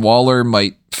Grayson Waller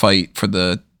might fight for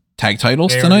the tag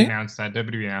titles tonight.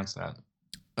 WWE announced that.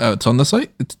 Oh, it's on the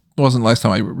site? It wasn't last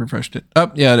time I refreshed it.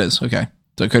 Oh, yeah, it is. Okay.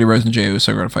 So Cody Rhodes and Jey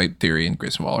Uso are going to fight Theory and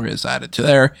Grayson Waller is added to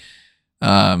there.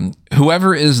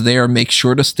 Whoever is there, make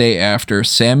sure to stay after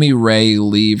Sammy Ray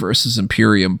Lee versus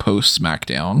Imperium post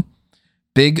SmackDown.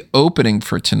 Big opening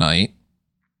for tonight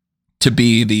to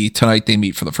be the tonight they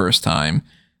meet for the first time.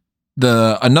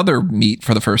 Another meet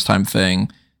for the first time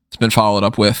thing has been followed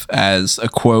up with as a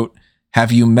quote,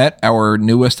 "Have you met our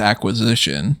newest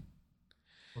acquisition?"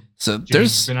 So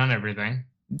there's been on everything.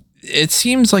 It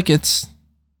seems like it's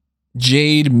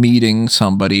Jade meeting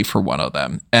somebody for one of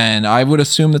them. And I would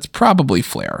assume that's probably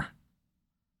Flair.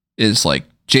 Is like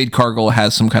Jade Cargill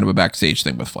has some kind of a backstage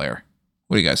thing with Flair.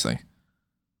 What do you guys think?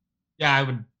 Yeah, I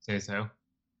would say so.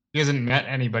 He hasn't met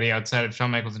anybody outside of Shawn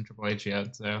Michaels and Triple H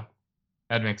yet, so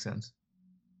that makes sense.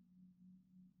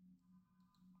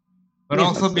 But Yeah,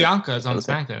 also Bianca is on that's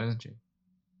it. SmackDown, isn't she?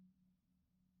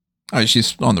 Oh,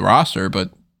 she's on the roster,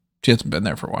 but she hasn't been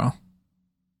there for a while.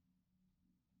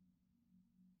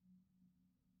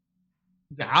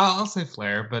 Yeah, I'll say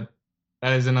Flair, but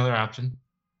that is another option.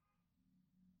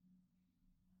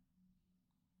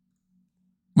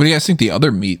 What do you guys think the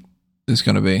other meet is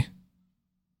going to be?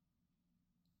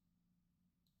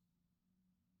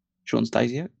 Sean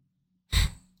Stasiak?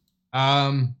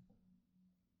 I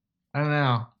don't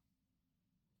know.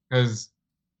 Because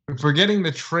if we're getting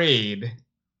the trade,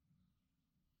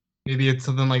 maybe it's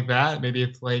something like that. Maybe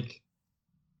it's like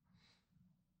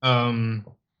A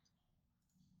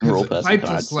Raw person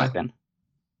coming out to SmackDown.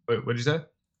 Wait, what'd you say?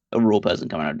 A Raw person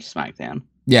coming out to SmackDown.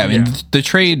 Yeah, I mean, the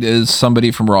trade is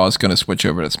somebody from Raw is going to switch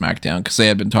over to SmackDown because they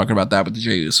had been talking about that with the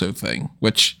Jey Uso thing,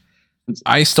 which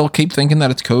I still keep thinking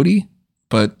that it's Cody,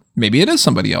 but maybe it is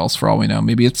somebody else for all we know.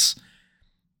 Maybe it's...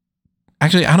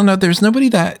 Actually, I don't know. There's nobody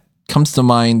that comes to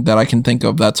mind that I can think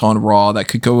of that's on Raw that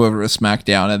could go over to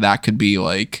SmackDown and that could be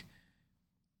like...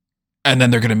 And then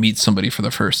they're going to meet somebody for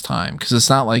the first time. Because it's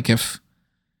not like if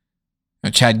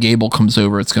Chad Gable comes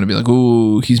over, it's going to be like,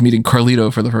 ooh, he's meeting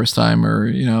Carlito for the first time, or,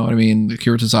 you know what I mean,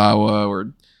 Akira Tozawa,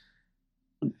 or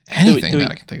anything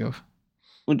that I can think of.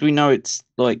 Well, do we know it's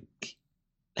like,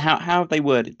 how have they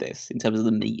worded this in terms of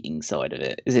the meeting side of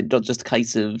it? Is it not just a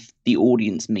case of the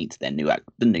audience meets their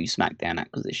the new SmackDown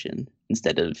acquisition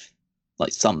instead of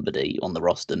like somebody on the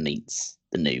roster meets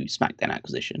the new SmackDown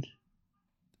acquisition?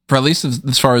 For at least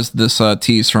as far as this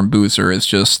tease from Boozer is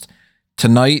just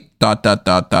tonight, ...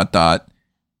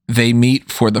 They meet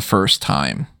for the first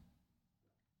time.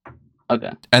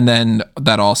 Okay. And then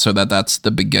that also that's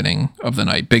the beginning of the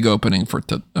night. Big opening for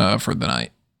the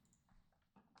night.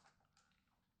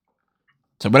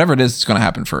 So whatever it is, it's going to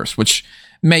happen first, which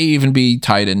may even be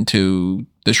tied into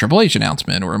the Triple H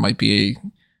announcement, or it might be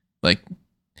like,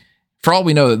 for all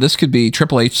we know, this could be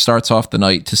Triple H starts off the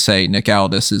night to say Nick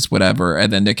Aldis is whatever,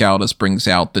 and then Nick Aldis brings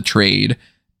out the trade,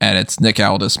 and it's Nick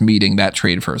Aldis meeting that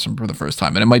trade person for the first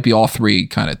time. And it might be all three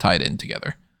kind of tied in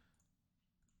together.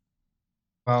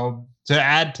 Well, to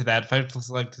add to that, Fightful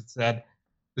Select said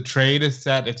the trade is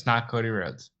set. It's not Cody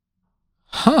Rhodes.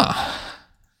 Huh.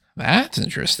 That's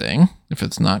interesting. If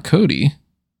it's not Cody.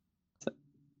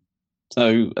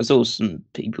 So I saw some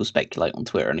people speculate on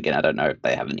Twitter, and again, I don't know if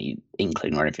they have any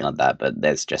inkling or anything like that, but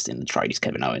there's just in the trade is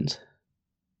Kevin Owens.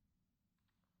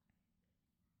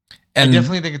 And I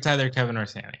definitely think it's either Kevin or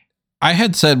Sammy. I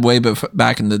had said way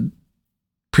back in the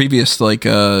previous,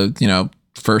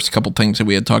 first couple things that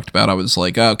we had talked about, I was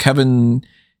like, oh, Kevin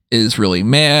is really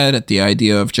mad at the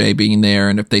idea of Jay being there,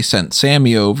 and if they sent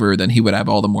Sammy over, then he would have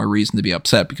all the more reason to be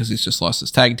upset because he's just lost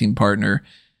his tag team partner.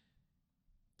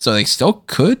 So they still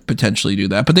could potentially do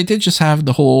that, but they did just have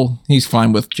the whole he's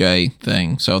fine with Jay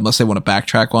thing. So unless they want to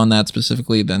backtrack on that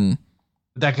specifically, then...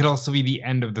 That could also be the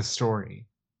end of the story.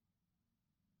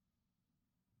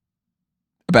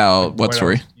 About Like, what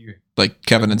story? Like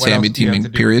Kevin and what Sammy else do you have teaming, to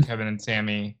do period? with Kevin and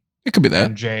Sammy. It could be that.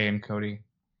 And Jay and Cody.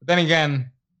 But then again,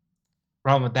 the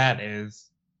problem with that is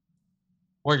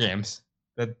War Games.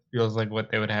 That feels like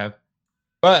what they would have.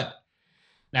 But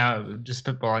now, just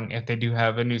spitballing, if they do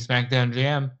have a new SmackDown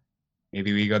GM,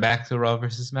 maybe we go back to Raw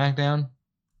versus SmackDown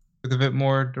with a bit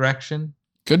more direction.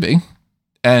 Could be.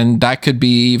 And that could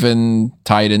be even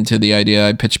tied into the idea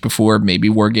I pitched before. Maybe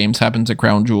War Games happens at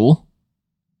Crown Jewel.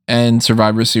 And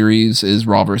Survivor Series is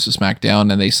Raw versus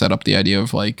SmackDown. And they set up the idea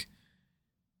of like,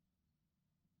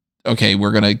 okay,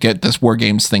 we're going to get this War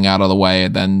Games thing out of the way.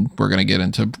 And then we're going to get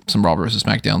into some Raw versus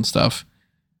SmackDown stuff.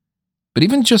 But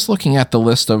even just looking at the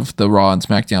list of the Raw and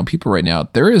SmackDown people right now,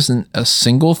 there isn't a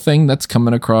single thing that's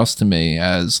coming across to me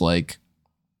as like,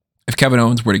 if Kevin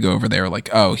Owens were to go over there, like,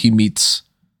 oh, he meets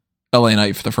LA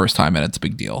Knight for the first time and it's a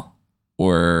big deal.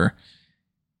 Or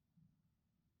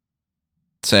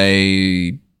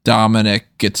say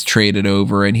Dominic gets traded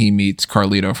over and he meets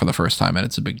Carlito for the first time and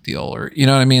it's a big deal. Or, you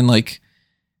know what I mean? Like,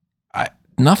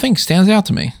 nothing stands out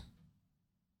to me.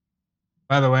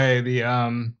 By the way,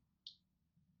 the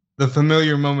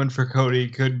familiar moment for Cody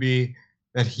could be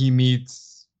that he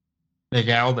meets Nick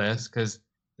Aldis because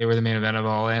they were the main event of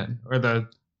All In, or the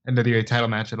NWA title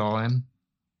match at All In.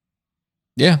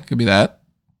 Yeah, could be that.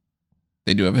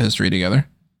 They do have a history together.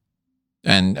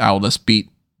 And Aldis beat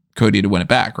Cody to win it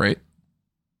back, right?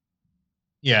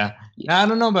 Yeah. Now, I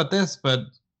don't know about this, but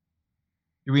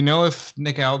do we know if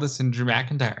Nick Aldis and Drew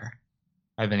McIntyre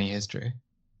have any history?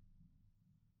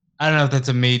 I don't know if that's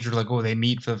a major, like, oh, they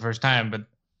meet for the first time, but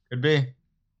could be.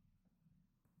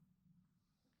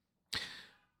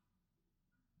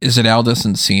 Is it Aldis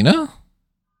and Cena? Is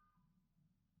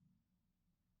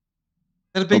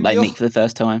that a big They deal? meet for the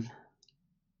first time. Is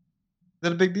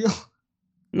that a big deal?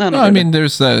 No, I mean,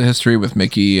 there's that history with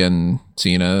Mickey and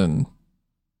Cena, and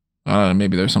I don't know,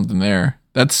 maybe there's something there.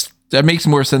 That makes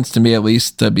more sense to me, at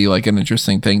least, to be like an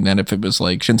interesting thing than if it was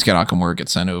like Shinsuke Nakamura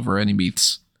gets sent over and he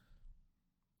meets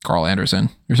Carl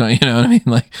Anderson or something. You know what I mean?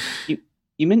 Like,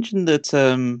 you mentioned that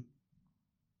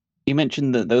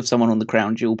there was someone on the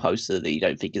Crown Jewel poster that you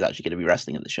don't think is actually going to be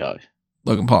wrestling at the show.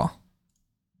 Logan Paul. Do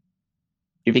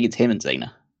you think it's him and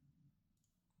Cena?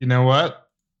 You know what?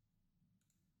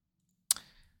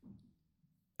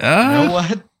 You know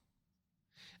what?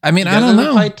 I mean, I don't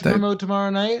know. Fight to promote tomorrow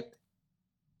night.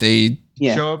 They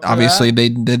show up. Obviously, they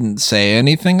didn't say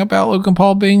anything about Logan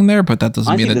Paul being there, but that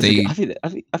doesn't mean that they. I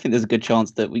think there's a good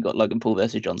chance that we got Logan Paul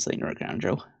versus John Cena at Crown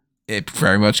Jewel. It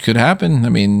very much could happen. I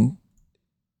mean,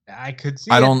 I could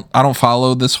see. I don't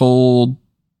follow this whole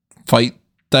fight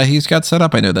that he's got set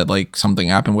up. I know that like something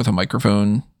happened with a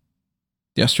microphone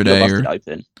yesterday, or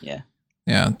open.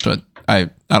 Yeah, but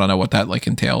I don't know what that like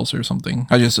entails or something.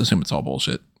 I just assume it's all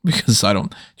bullshit because I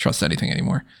don't trust anything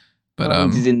anymore.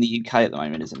 But he's in the UK at the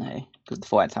moment, isn't he? Because the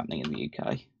fight's happening in the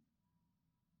UK.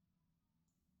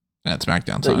 That's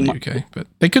SmackDown's not in the UK, but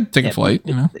they could take a flight,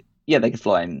 you know. Yeah, they could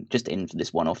fly him just in for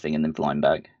this one-off thing and then fly him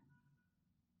back.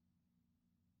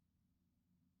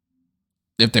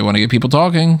 If they want to get people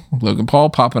talking, Logan Paul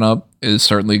popping up is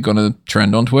certainly going to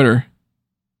trend on Twitter.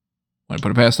 I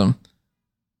put it past them.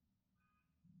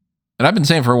 And I've been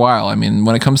saying for a while, I mean,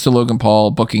 when it comes to Logan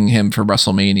Paul, booking him for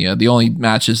WrestleMania, the only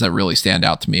matches that really stand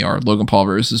out to me are Logan Paul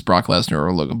versus Brock Lesnar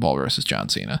or Logan Paul versus John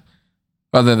Cena.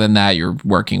 Other than that, you're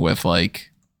working with like,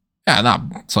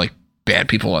 it's like bad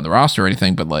people on the roster or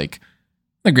anything, but like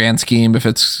the grand scheme, if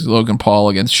it's Logan Paul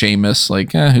against Sheamus,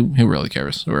 like, who really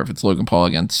cares? Or if it's Logan Paul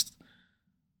against,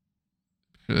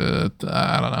 I don't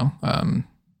know,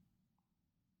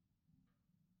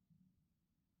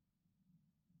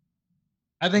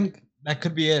 I think that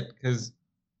could be it, because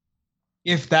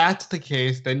if that's the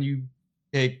case, then you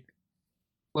take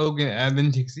Logan and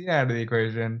then take Cena out of the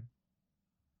equation,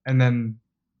 and then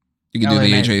you could do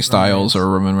the AJ Styles or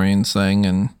Roman Reigns thing,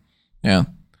 and yeah.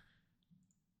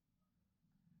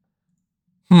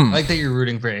 I like that you're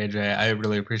rooting for AJ. I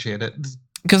really appreciate it.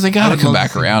 Because they got to come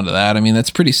back around to that. I mean, that's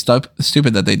pretty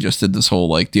stupid that they just did this whole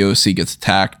like the OC gets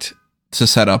attacked to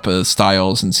set up a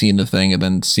Styles and Cena thing, and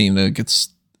then Cena gets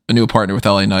a new partner with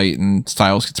LA Knight and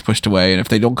Styles gets pushed away. And if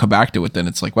they don't come back to it, then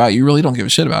it's like, wow, you really don't give a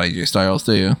shit about AJ Styles,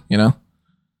 do you? You know?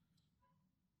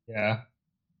 Yeah.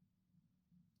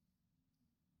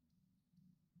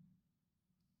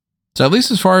 So at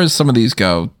least as far as some of these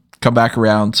go, come back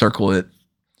around, circle it.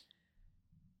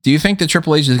 Do you think that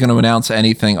Triple H is going to announce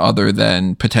anything other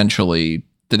than potentially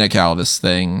the Nick Aldis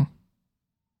thing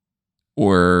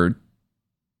or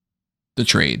the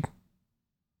trade?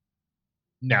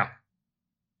 No.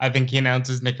 I think he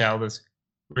announces Nick Aldis,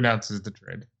 who announces the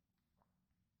trade.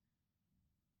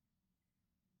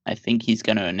 I think he's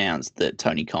going to announce that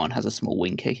Tony Khan has a small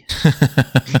winky.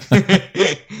 Wouldn't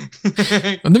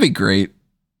that be great?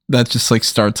 That just like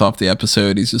starts off the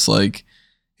episode. He's just like,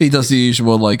 he does the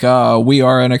usual like, we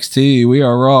are NXT, we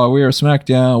are Raw, we are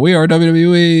SmackDown, we are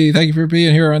WWE. Thank you for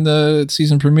being here on the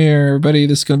season premiere, everybody.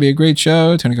 This is going to be a great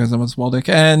show. Tony Khan's on small dick,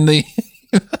 and the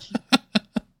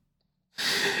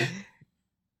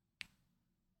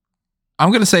I'm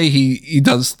going to say he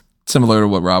does similar to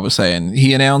what Rob was saying.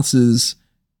 He announces,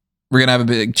 we're going to have a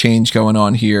big change going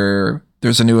on here.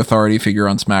 There's a new authority figure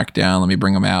on SmackDown. Let me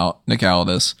bring him out. Nick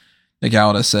Aldis. Nick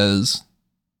Aldis says,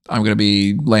 I'm going to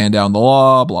be laying down the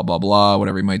law, blah, blah, blah,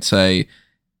 whatever he might say.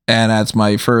 And as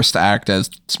my first act as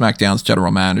SmackDown's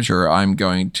general manager, I'm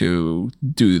going to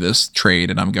do this trade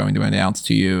and I'm going to announce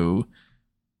to you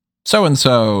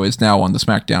so-and-so is now on the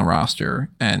SmackDown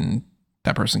roster. And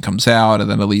that person comes out,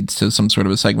 and then it leads to some sort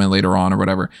of a segment later on or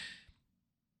whatever.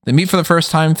 The meet for the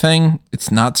first time thing, it's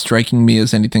not striking me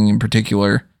as anything in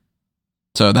particular.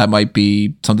 So that might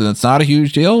be something that's not a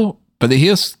huge deal, but he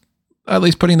is at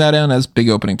least putting that in as big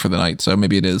opening for the night. So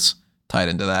maybe it is tied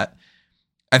into that.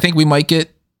 I think we might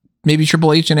get maybe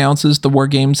Triple H announces the War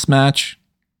Games match,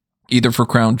 either for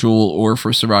Crown Jewel or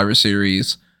for Survivor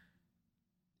Series.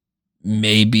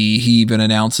 Maybe he even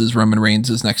announces Roman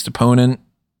Reigns' next opponent.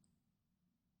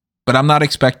 But I'm not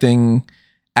expecting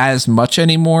as much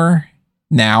anymore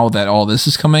now that all this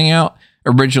is coming out.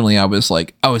 Originally, I was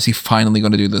like, oh, is he finally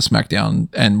going to do the SmackDown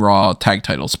and Raw tag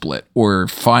title split? Or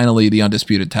finally the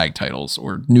undisputed tag titles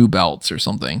or new belts or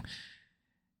something?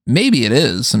 Maybe it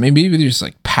is. Maybe they just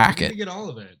like pack it. Get all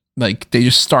of it. Like they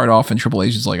just start off and Triple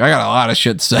H is like, I got a lot of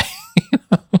shit to say.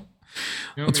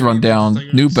 Let's run down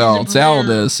like new belts,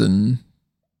 Aldis, and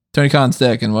Tony Khan's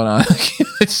dick and whatnot.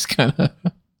 It's kind of...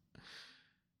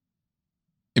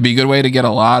 It'd be a good way to get a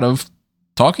lot of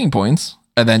talking points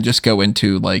and then just go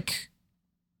into like,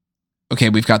 okay,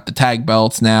 we've got the tag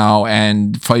belts now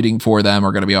and fighting for them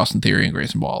are going to be Austin Theory and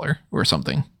Grayson Waller or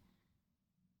something.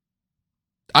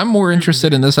 I'm more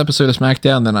interested in this episode of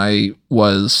SmackDown than I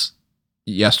was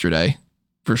yesterday,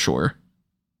 for sure.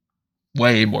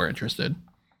 Way more interested.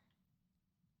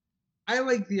 I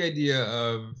like the idea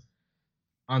of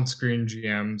on-screen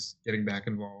GMs getting back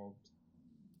involved.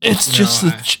 It's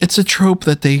it's a trope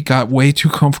that they got way too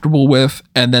comfortable with,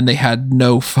 and then they had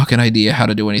no fucking idea how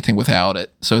to do anything without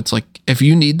it. So it's like, if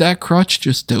you need that crutch,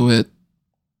 just do it.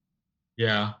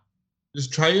 Yeah.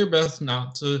 Just try your best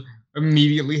not to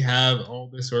immediately have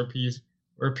Aldis or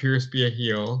Pierce be a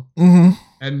heel. Mm-hmm.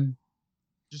 And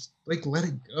just, like, let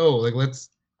it go. Like, let's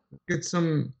get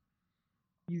some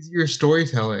easier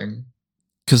storytelling.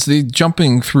 Because the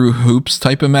jumping through hoops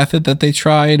type of method that they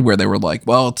tried, where they were like,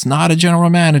 well, it's not a general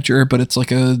manager, but it's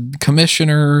like a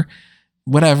commissioner,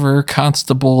 whatever,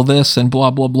 constable, this and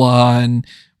blah, blah, blah. And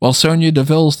well, Sonya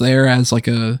Deville's there as like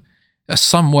a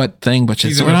somewhat thing, but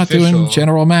she's, we're not doing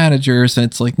general managers. And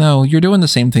it's like, no, you're doing the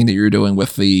same thing that you're doing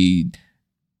with the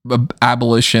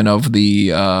abolition of the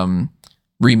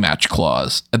rematch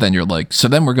clause. And then you're like, so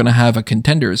then we're going to have a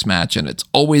contenders match. And it's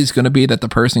always going to be that the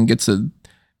person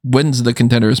wins the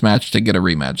contenders match to get a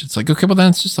rematch. It's like, okay, well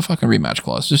then it's just a fucking rematch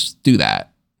clause. Just do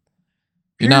that.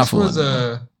 You're not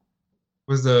fooling.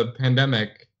 Was a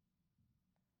pandemic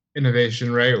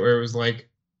innovation, right? Where it was like,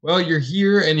 well, you're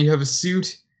here and you have a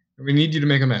suit and we need you to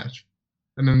make a match.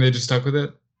 And then they just stuck with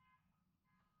it.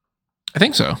 I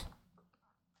think so.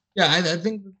 Yeah, I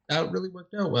think that really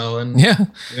worked out well. And yeah,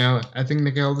 you know, I think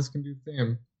Nick Aldis can do the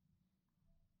same.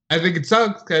 I think it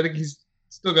sucks. I think he's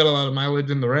still got a lot of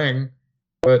mileage in the ring.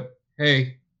 But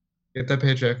hey, get that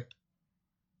paycheck.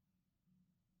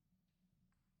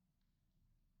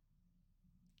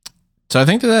 So I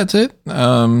think that's it.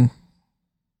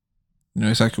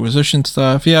 Acquisition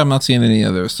stuff. Yeah, I'm not seeing any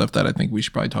other stuff that I think we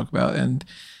should probably talk about. And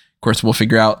of course, we'll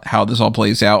figure out how this all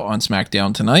plays out on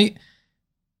SmackDown tonight.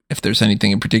 If there's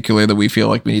anything in particular that we feel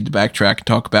like we need to backtrack and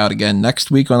talk about again next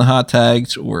week on the hot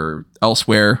tags or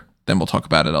elsewhere, then we'll talk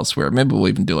about it elsewhere. Maybe we'll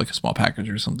even do like a small package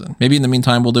or something. Maybe in the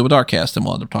meantime, we'll do a Darkcast and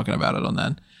we'll end up talking about it on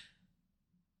that.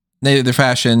 In either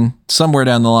fashion, somewhere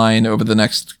down the line over the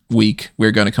next week,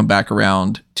 we're going to come back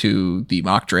around to the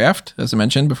mock draft, as I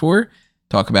mentioned before,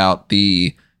 talk about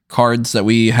the cards that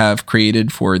we have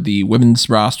created for the women's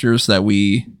rosters that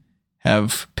we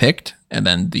have picked, and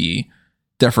then the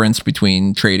difference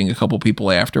between trading a couple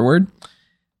people afterward.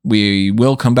 We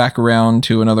will come back around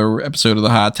to another episode of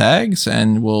the Hot Tags,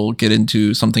 and we'll get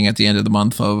into something at the end of the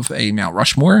month of a Mount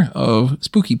Rushmore of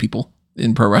spooky people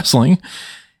in pro wrestling.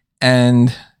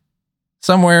 And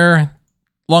somewhere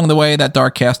along the way, that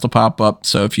Darkcast will pop up.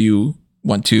 So if you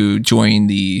want to join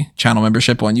the channel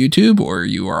membership on YouTube or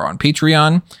you are on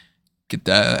Patreon, get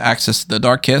access to the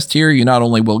Darkcast here. You not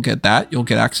only will get that, you'll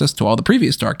get access to all the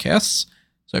previous Darkcasts.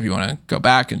 So if you want to go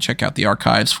back and check out the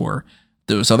archives for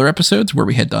those other episodes where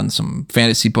we had done some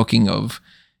fantasy booking of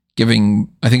giving,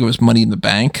 I think it was Money in the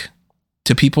Bank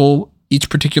to people each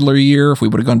particular year, if we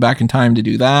would have gone back in time to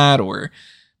do that, or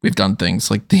we've done things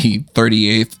like the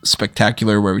 38th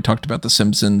Spectacular where we talked about the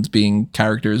Simpsons being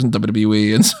characters in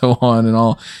WWE and so on and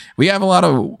all. We have a lot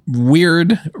of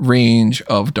weird range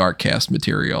of Darkcast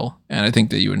material, and I think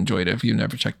that you enjoyed it if you've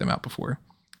never checked them out before.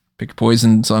 Pick Your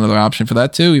Poison's another option for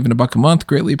that too. Even $1 a month,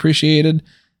 greatly appreciated,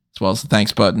 as well as the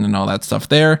thanks button and all that stuff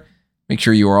there. Make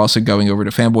sure you are also going over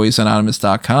to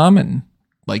fanboysanonymous.com and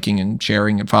liking and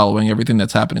sharing and following everything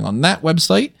that's happening on that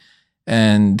website.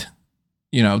 And,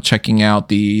 you know, checking out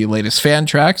the latest fan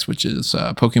tracks, which is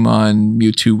Pokemon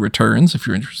Mewtwo Returns, if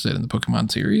you're interested in the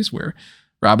Pokemon series, where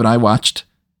Rob and I watched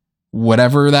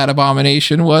whatever that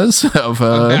abomination was of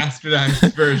a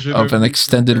bastardized version of an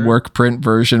extended work print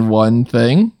version 1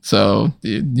 thing. So,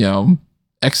 you know,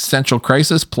 existential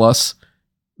crisis plus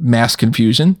mass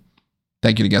confusion.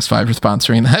 Thank you to Guest 5 for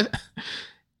sponsoring that.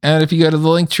 And if you go to the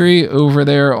link tree over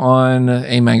there on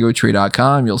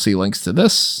amangotree.com, you'll see links to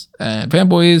this and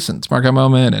Fanboys and Smart Guy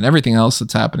Moment and everything else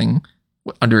that's happening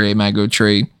under a Mango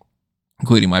Tree,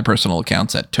 including my personal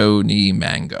accounts at Tony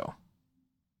Mango.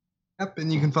 Yep,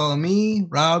 and you can follow me,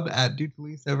 Rob, at Dude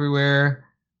Police everywhere.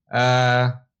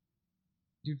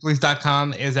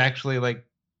 DudePolice.com is actually like,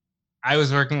 I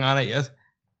was working on it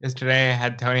yesterday. I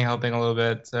had Tony helping a little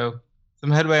bit, so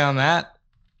some headway on that.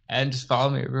 And just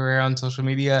follow me everywhere on social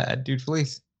media at Dude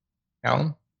Police.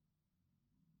 Callum?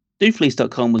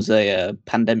 Dudefleece.com was a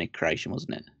pandemic creation,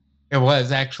 wasn't it? It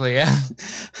was actually, yeah.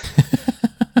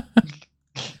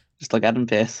 Just like Adam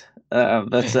Pearce.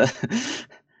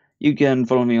 You can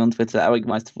follow me on Twitter at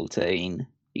Wigmeister14.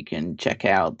 You can check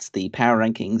out the power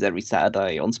rankings every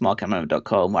Saturday on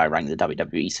smartcatmoment.com, where I rank the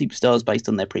WWE superstars based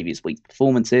on their previous week's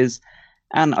performances.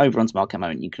 And over on Smart Cat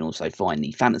Moment, you can also find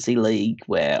the Fantasy League,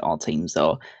 where our teams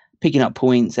are picking up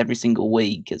points every single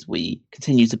week as we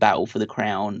continue to battle for the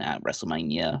crown at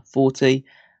WrestleMania 40.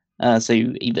 So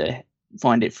either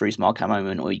find it through Smart Cat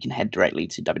Moment, or you can head directly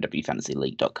to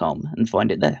www.fantasyleague.com and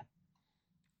find it there.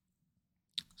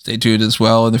 Stay tuned as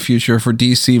well in the future for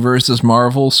DC versus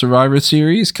Marvel Survivor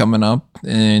Series coming up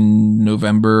in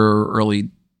November,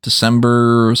 early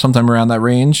December, sometime around that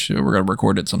range. We're going to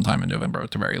record it sometime in November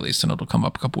at the very least, and it'll come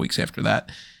up a couple weeks after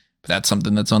that. But that's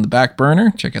something that's on the back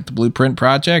burner. Check out the Blueprint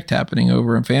Project happening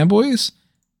over in Fanboys.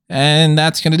 And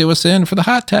that's going to do us in for the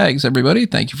hot tags, everybody.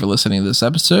 Thank you for listening to this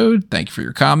episode. Thank you for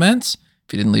your comments.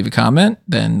 If you didn't leave a comment,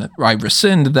 then I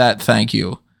rescind that thank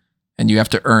you. And you have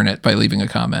to earn it by leaving a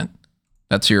comment.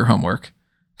 That's your homework.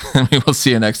 We will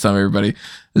see you next time, everybody.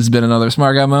 This has been another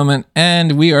Smart Guy Moment,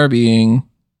 and we are being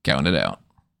counted out.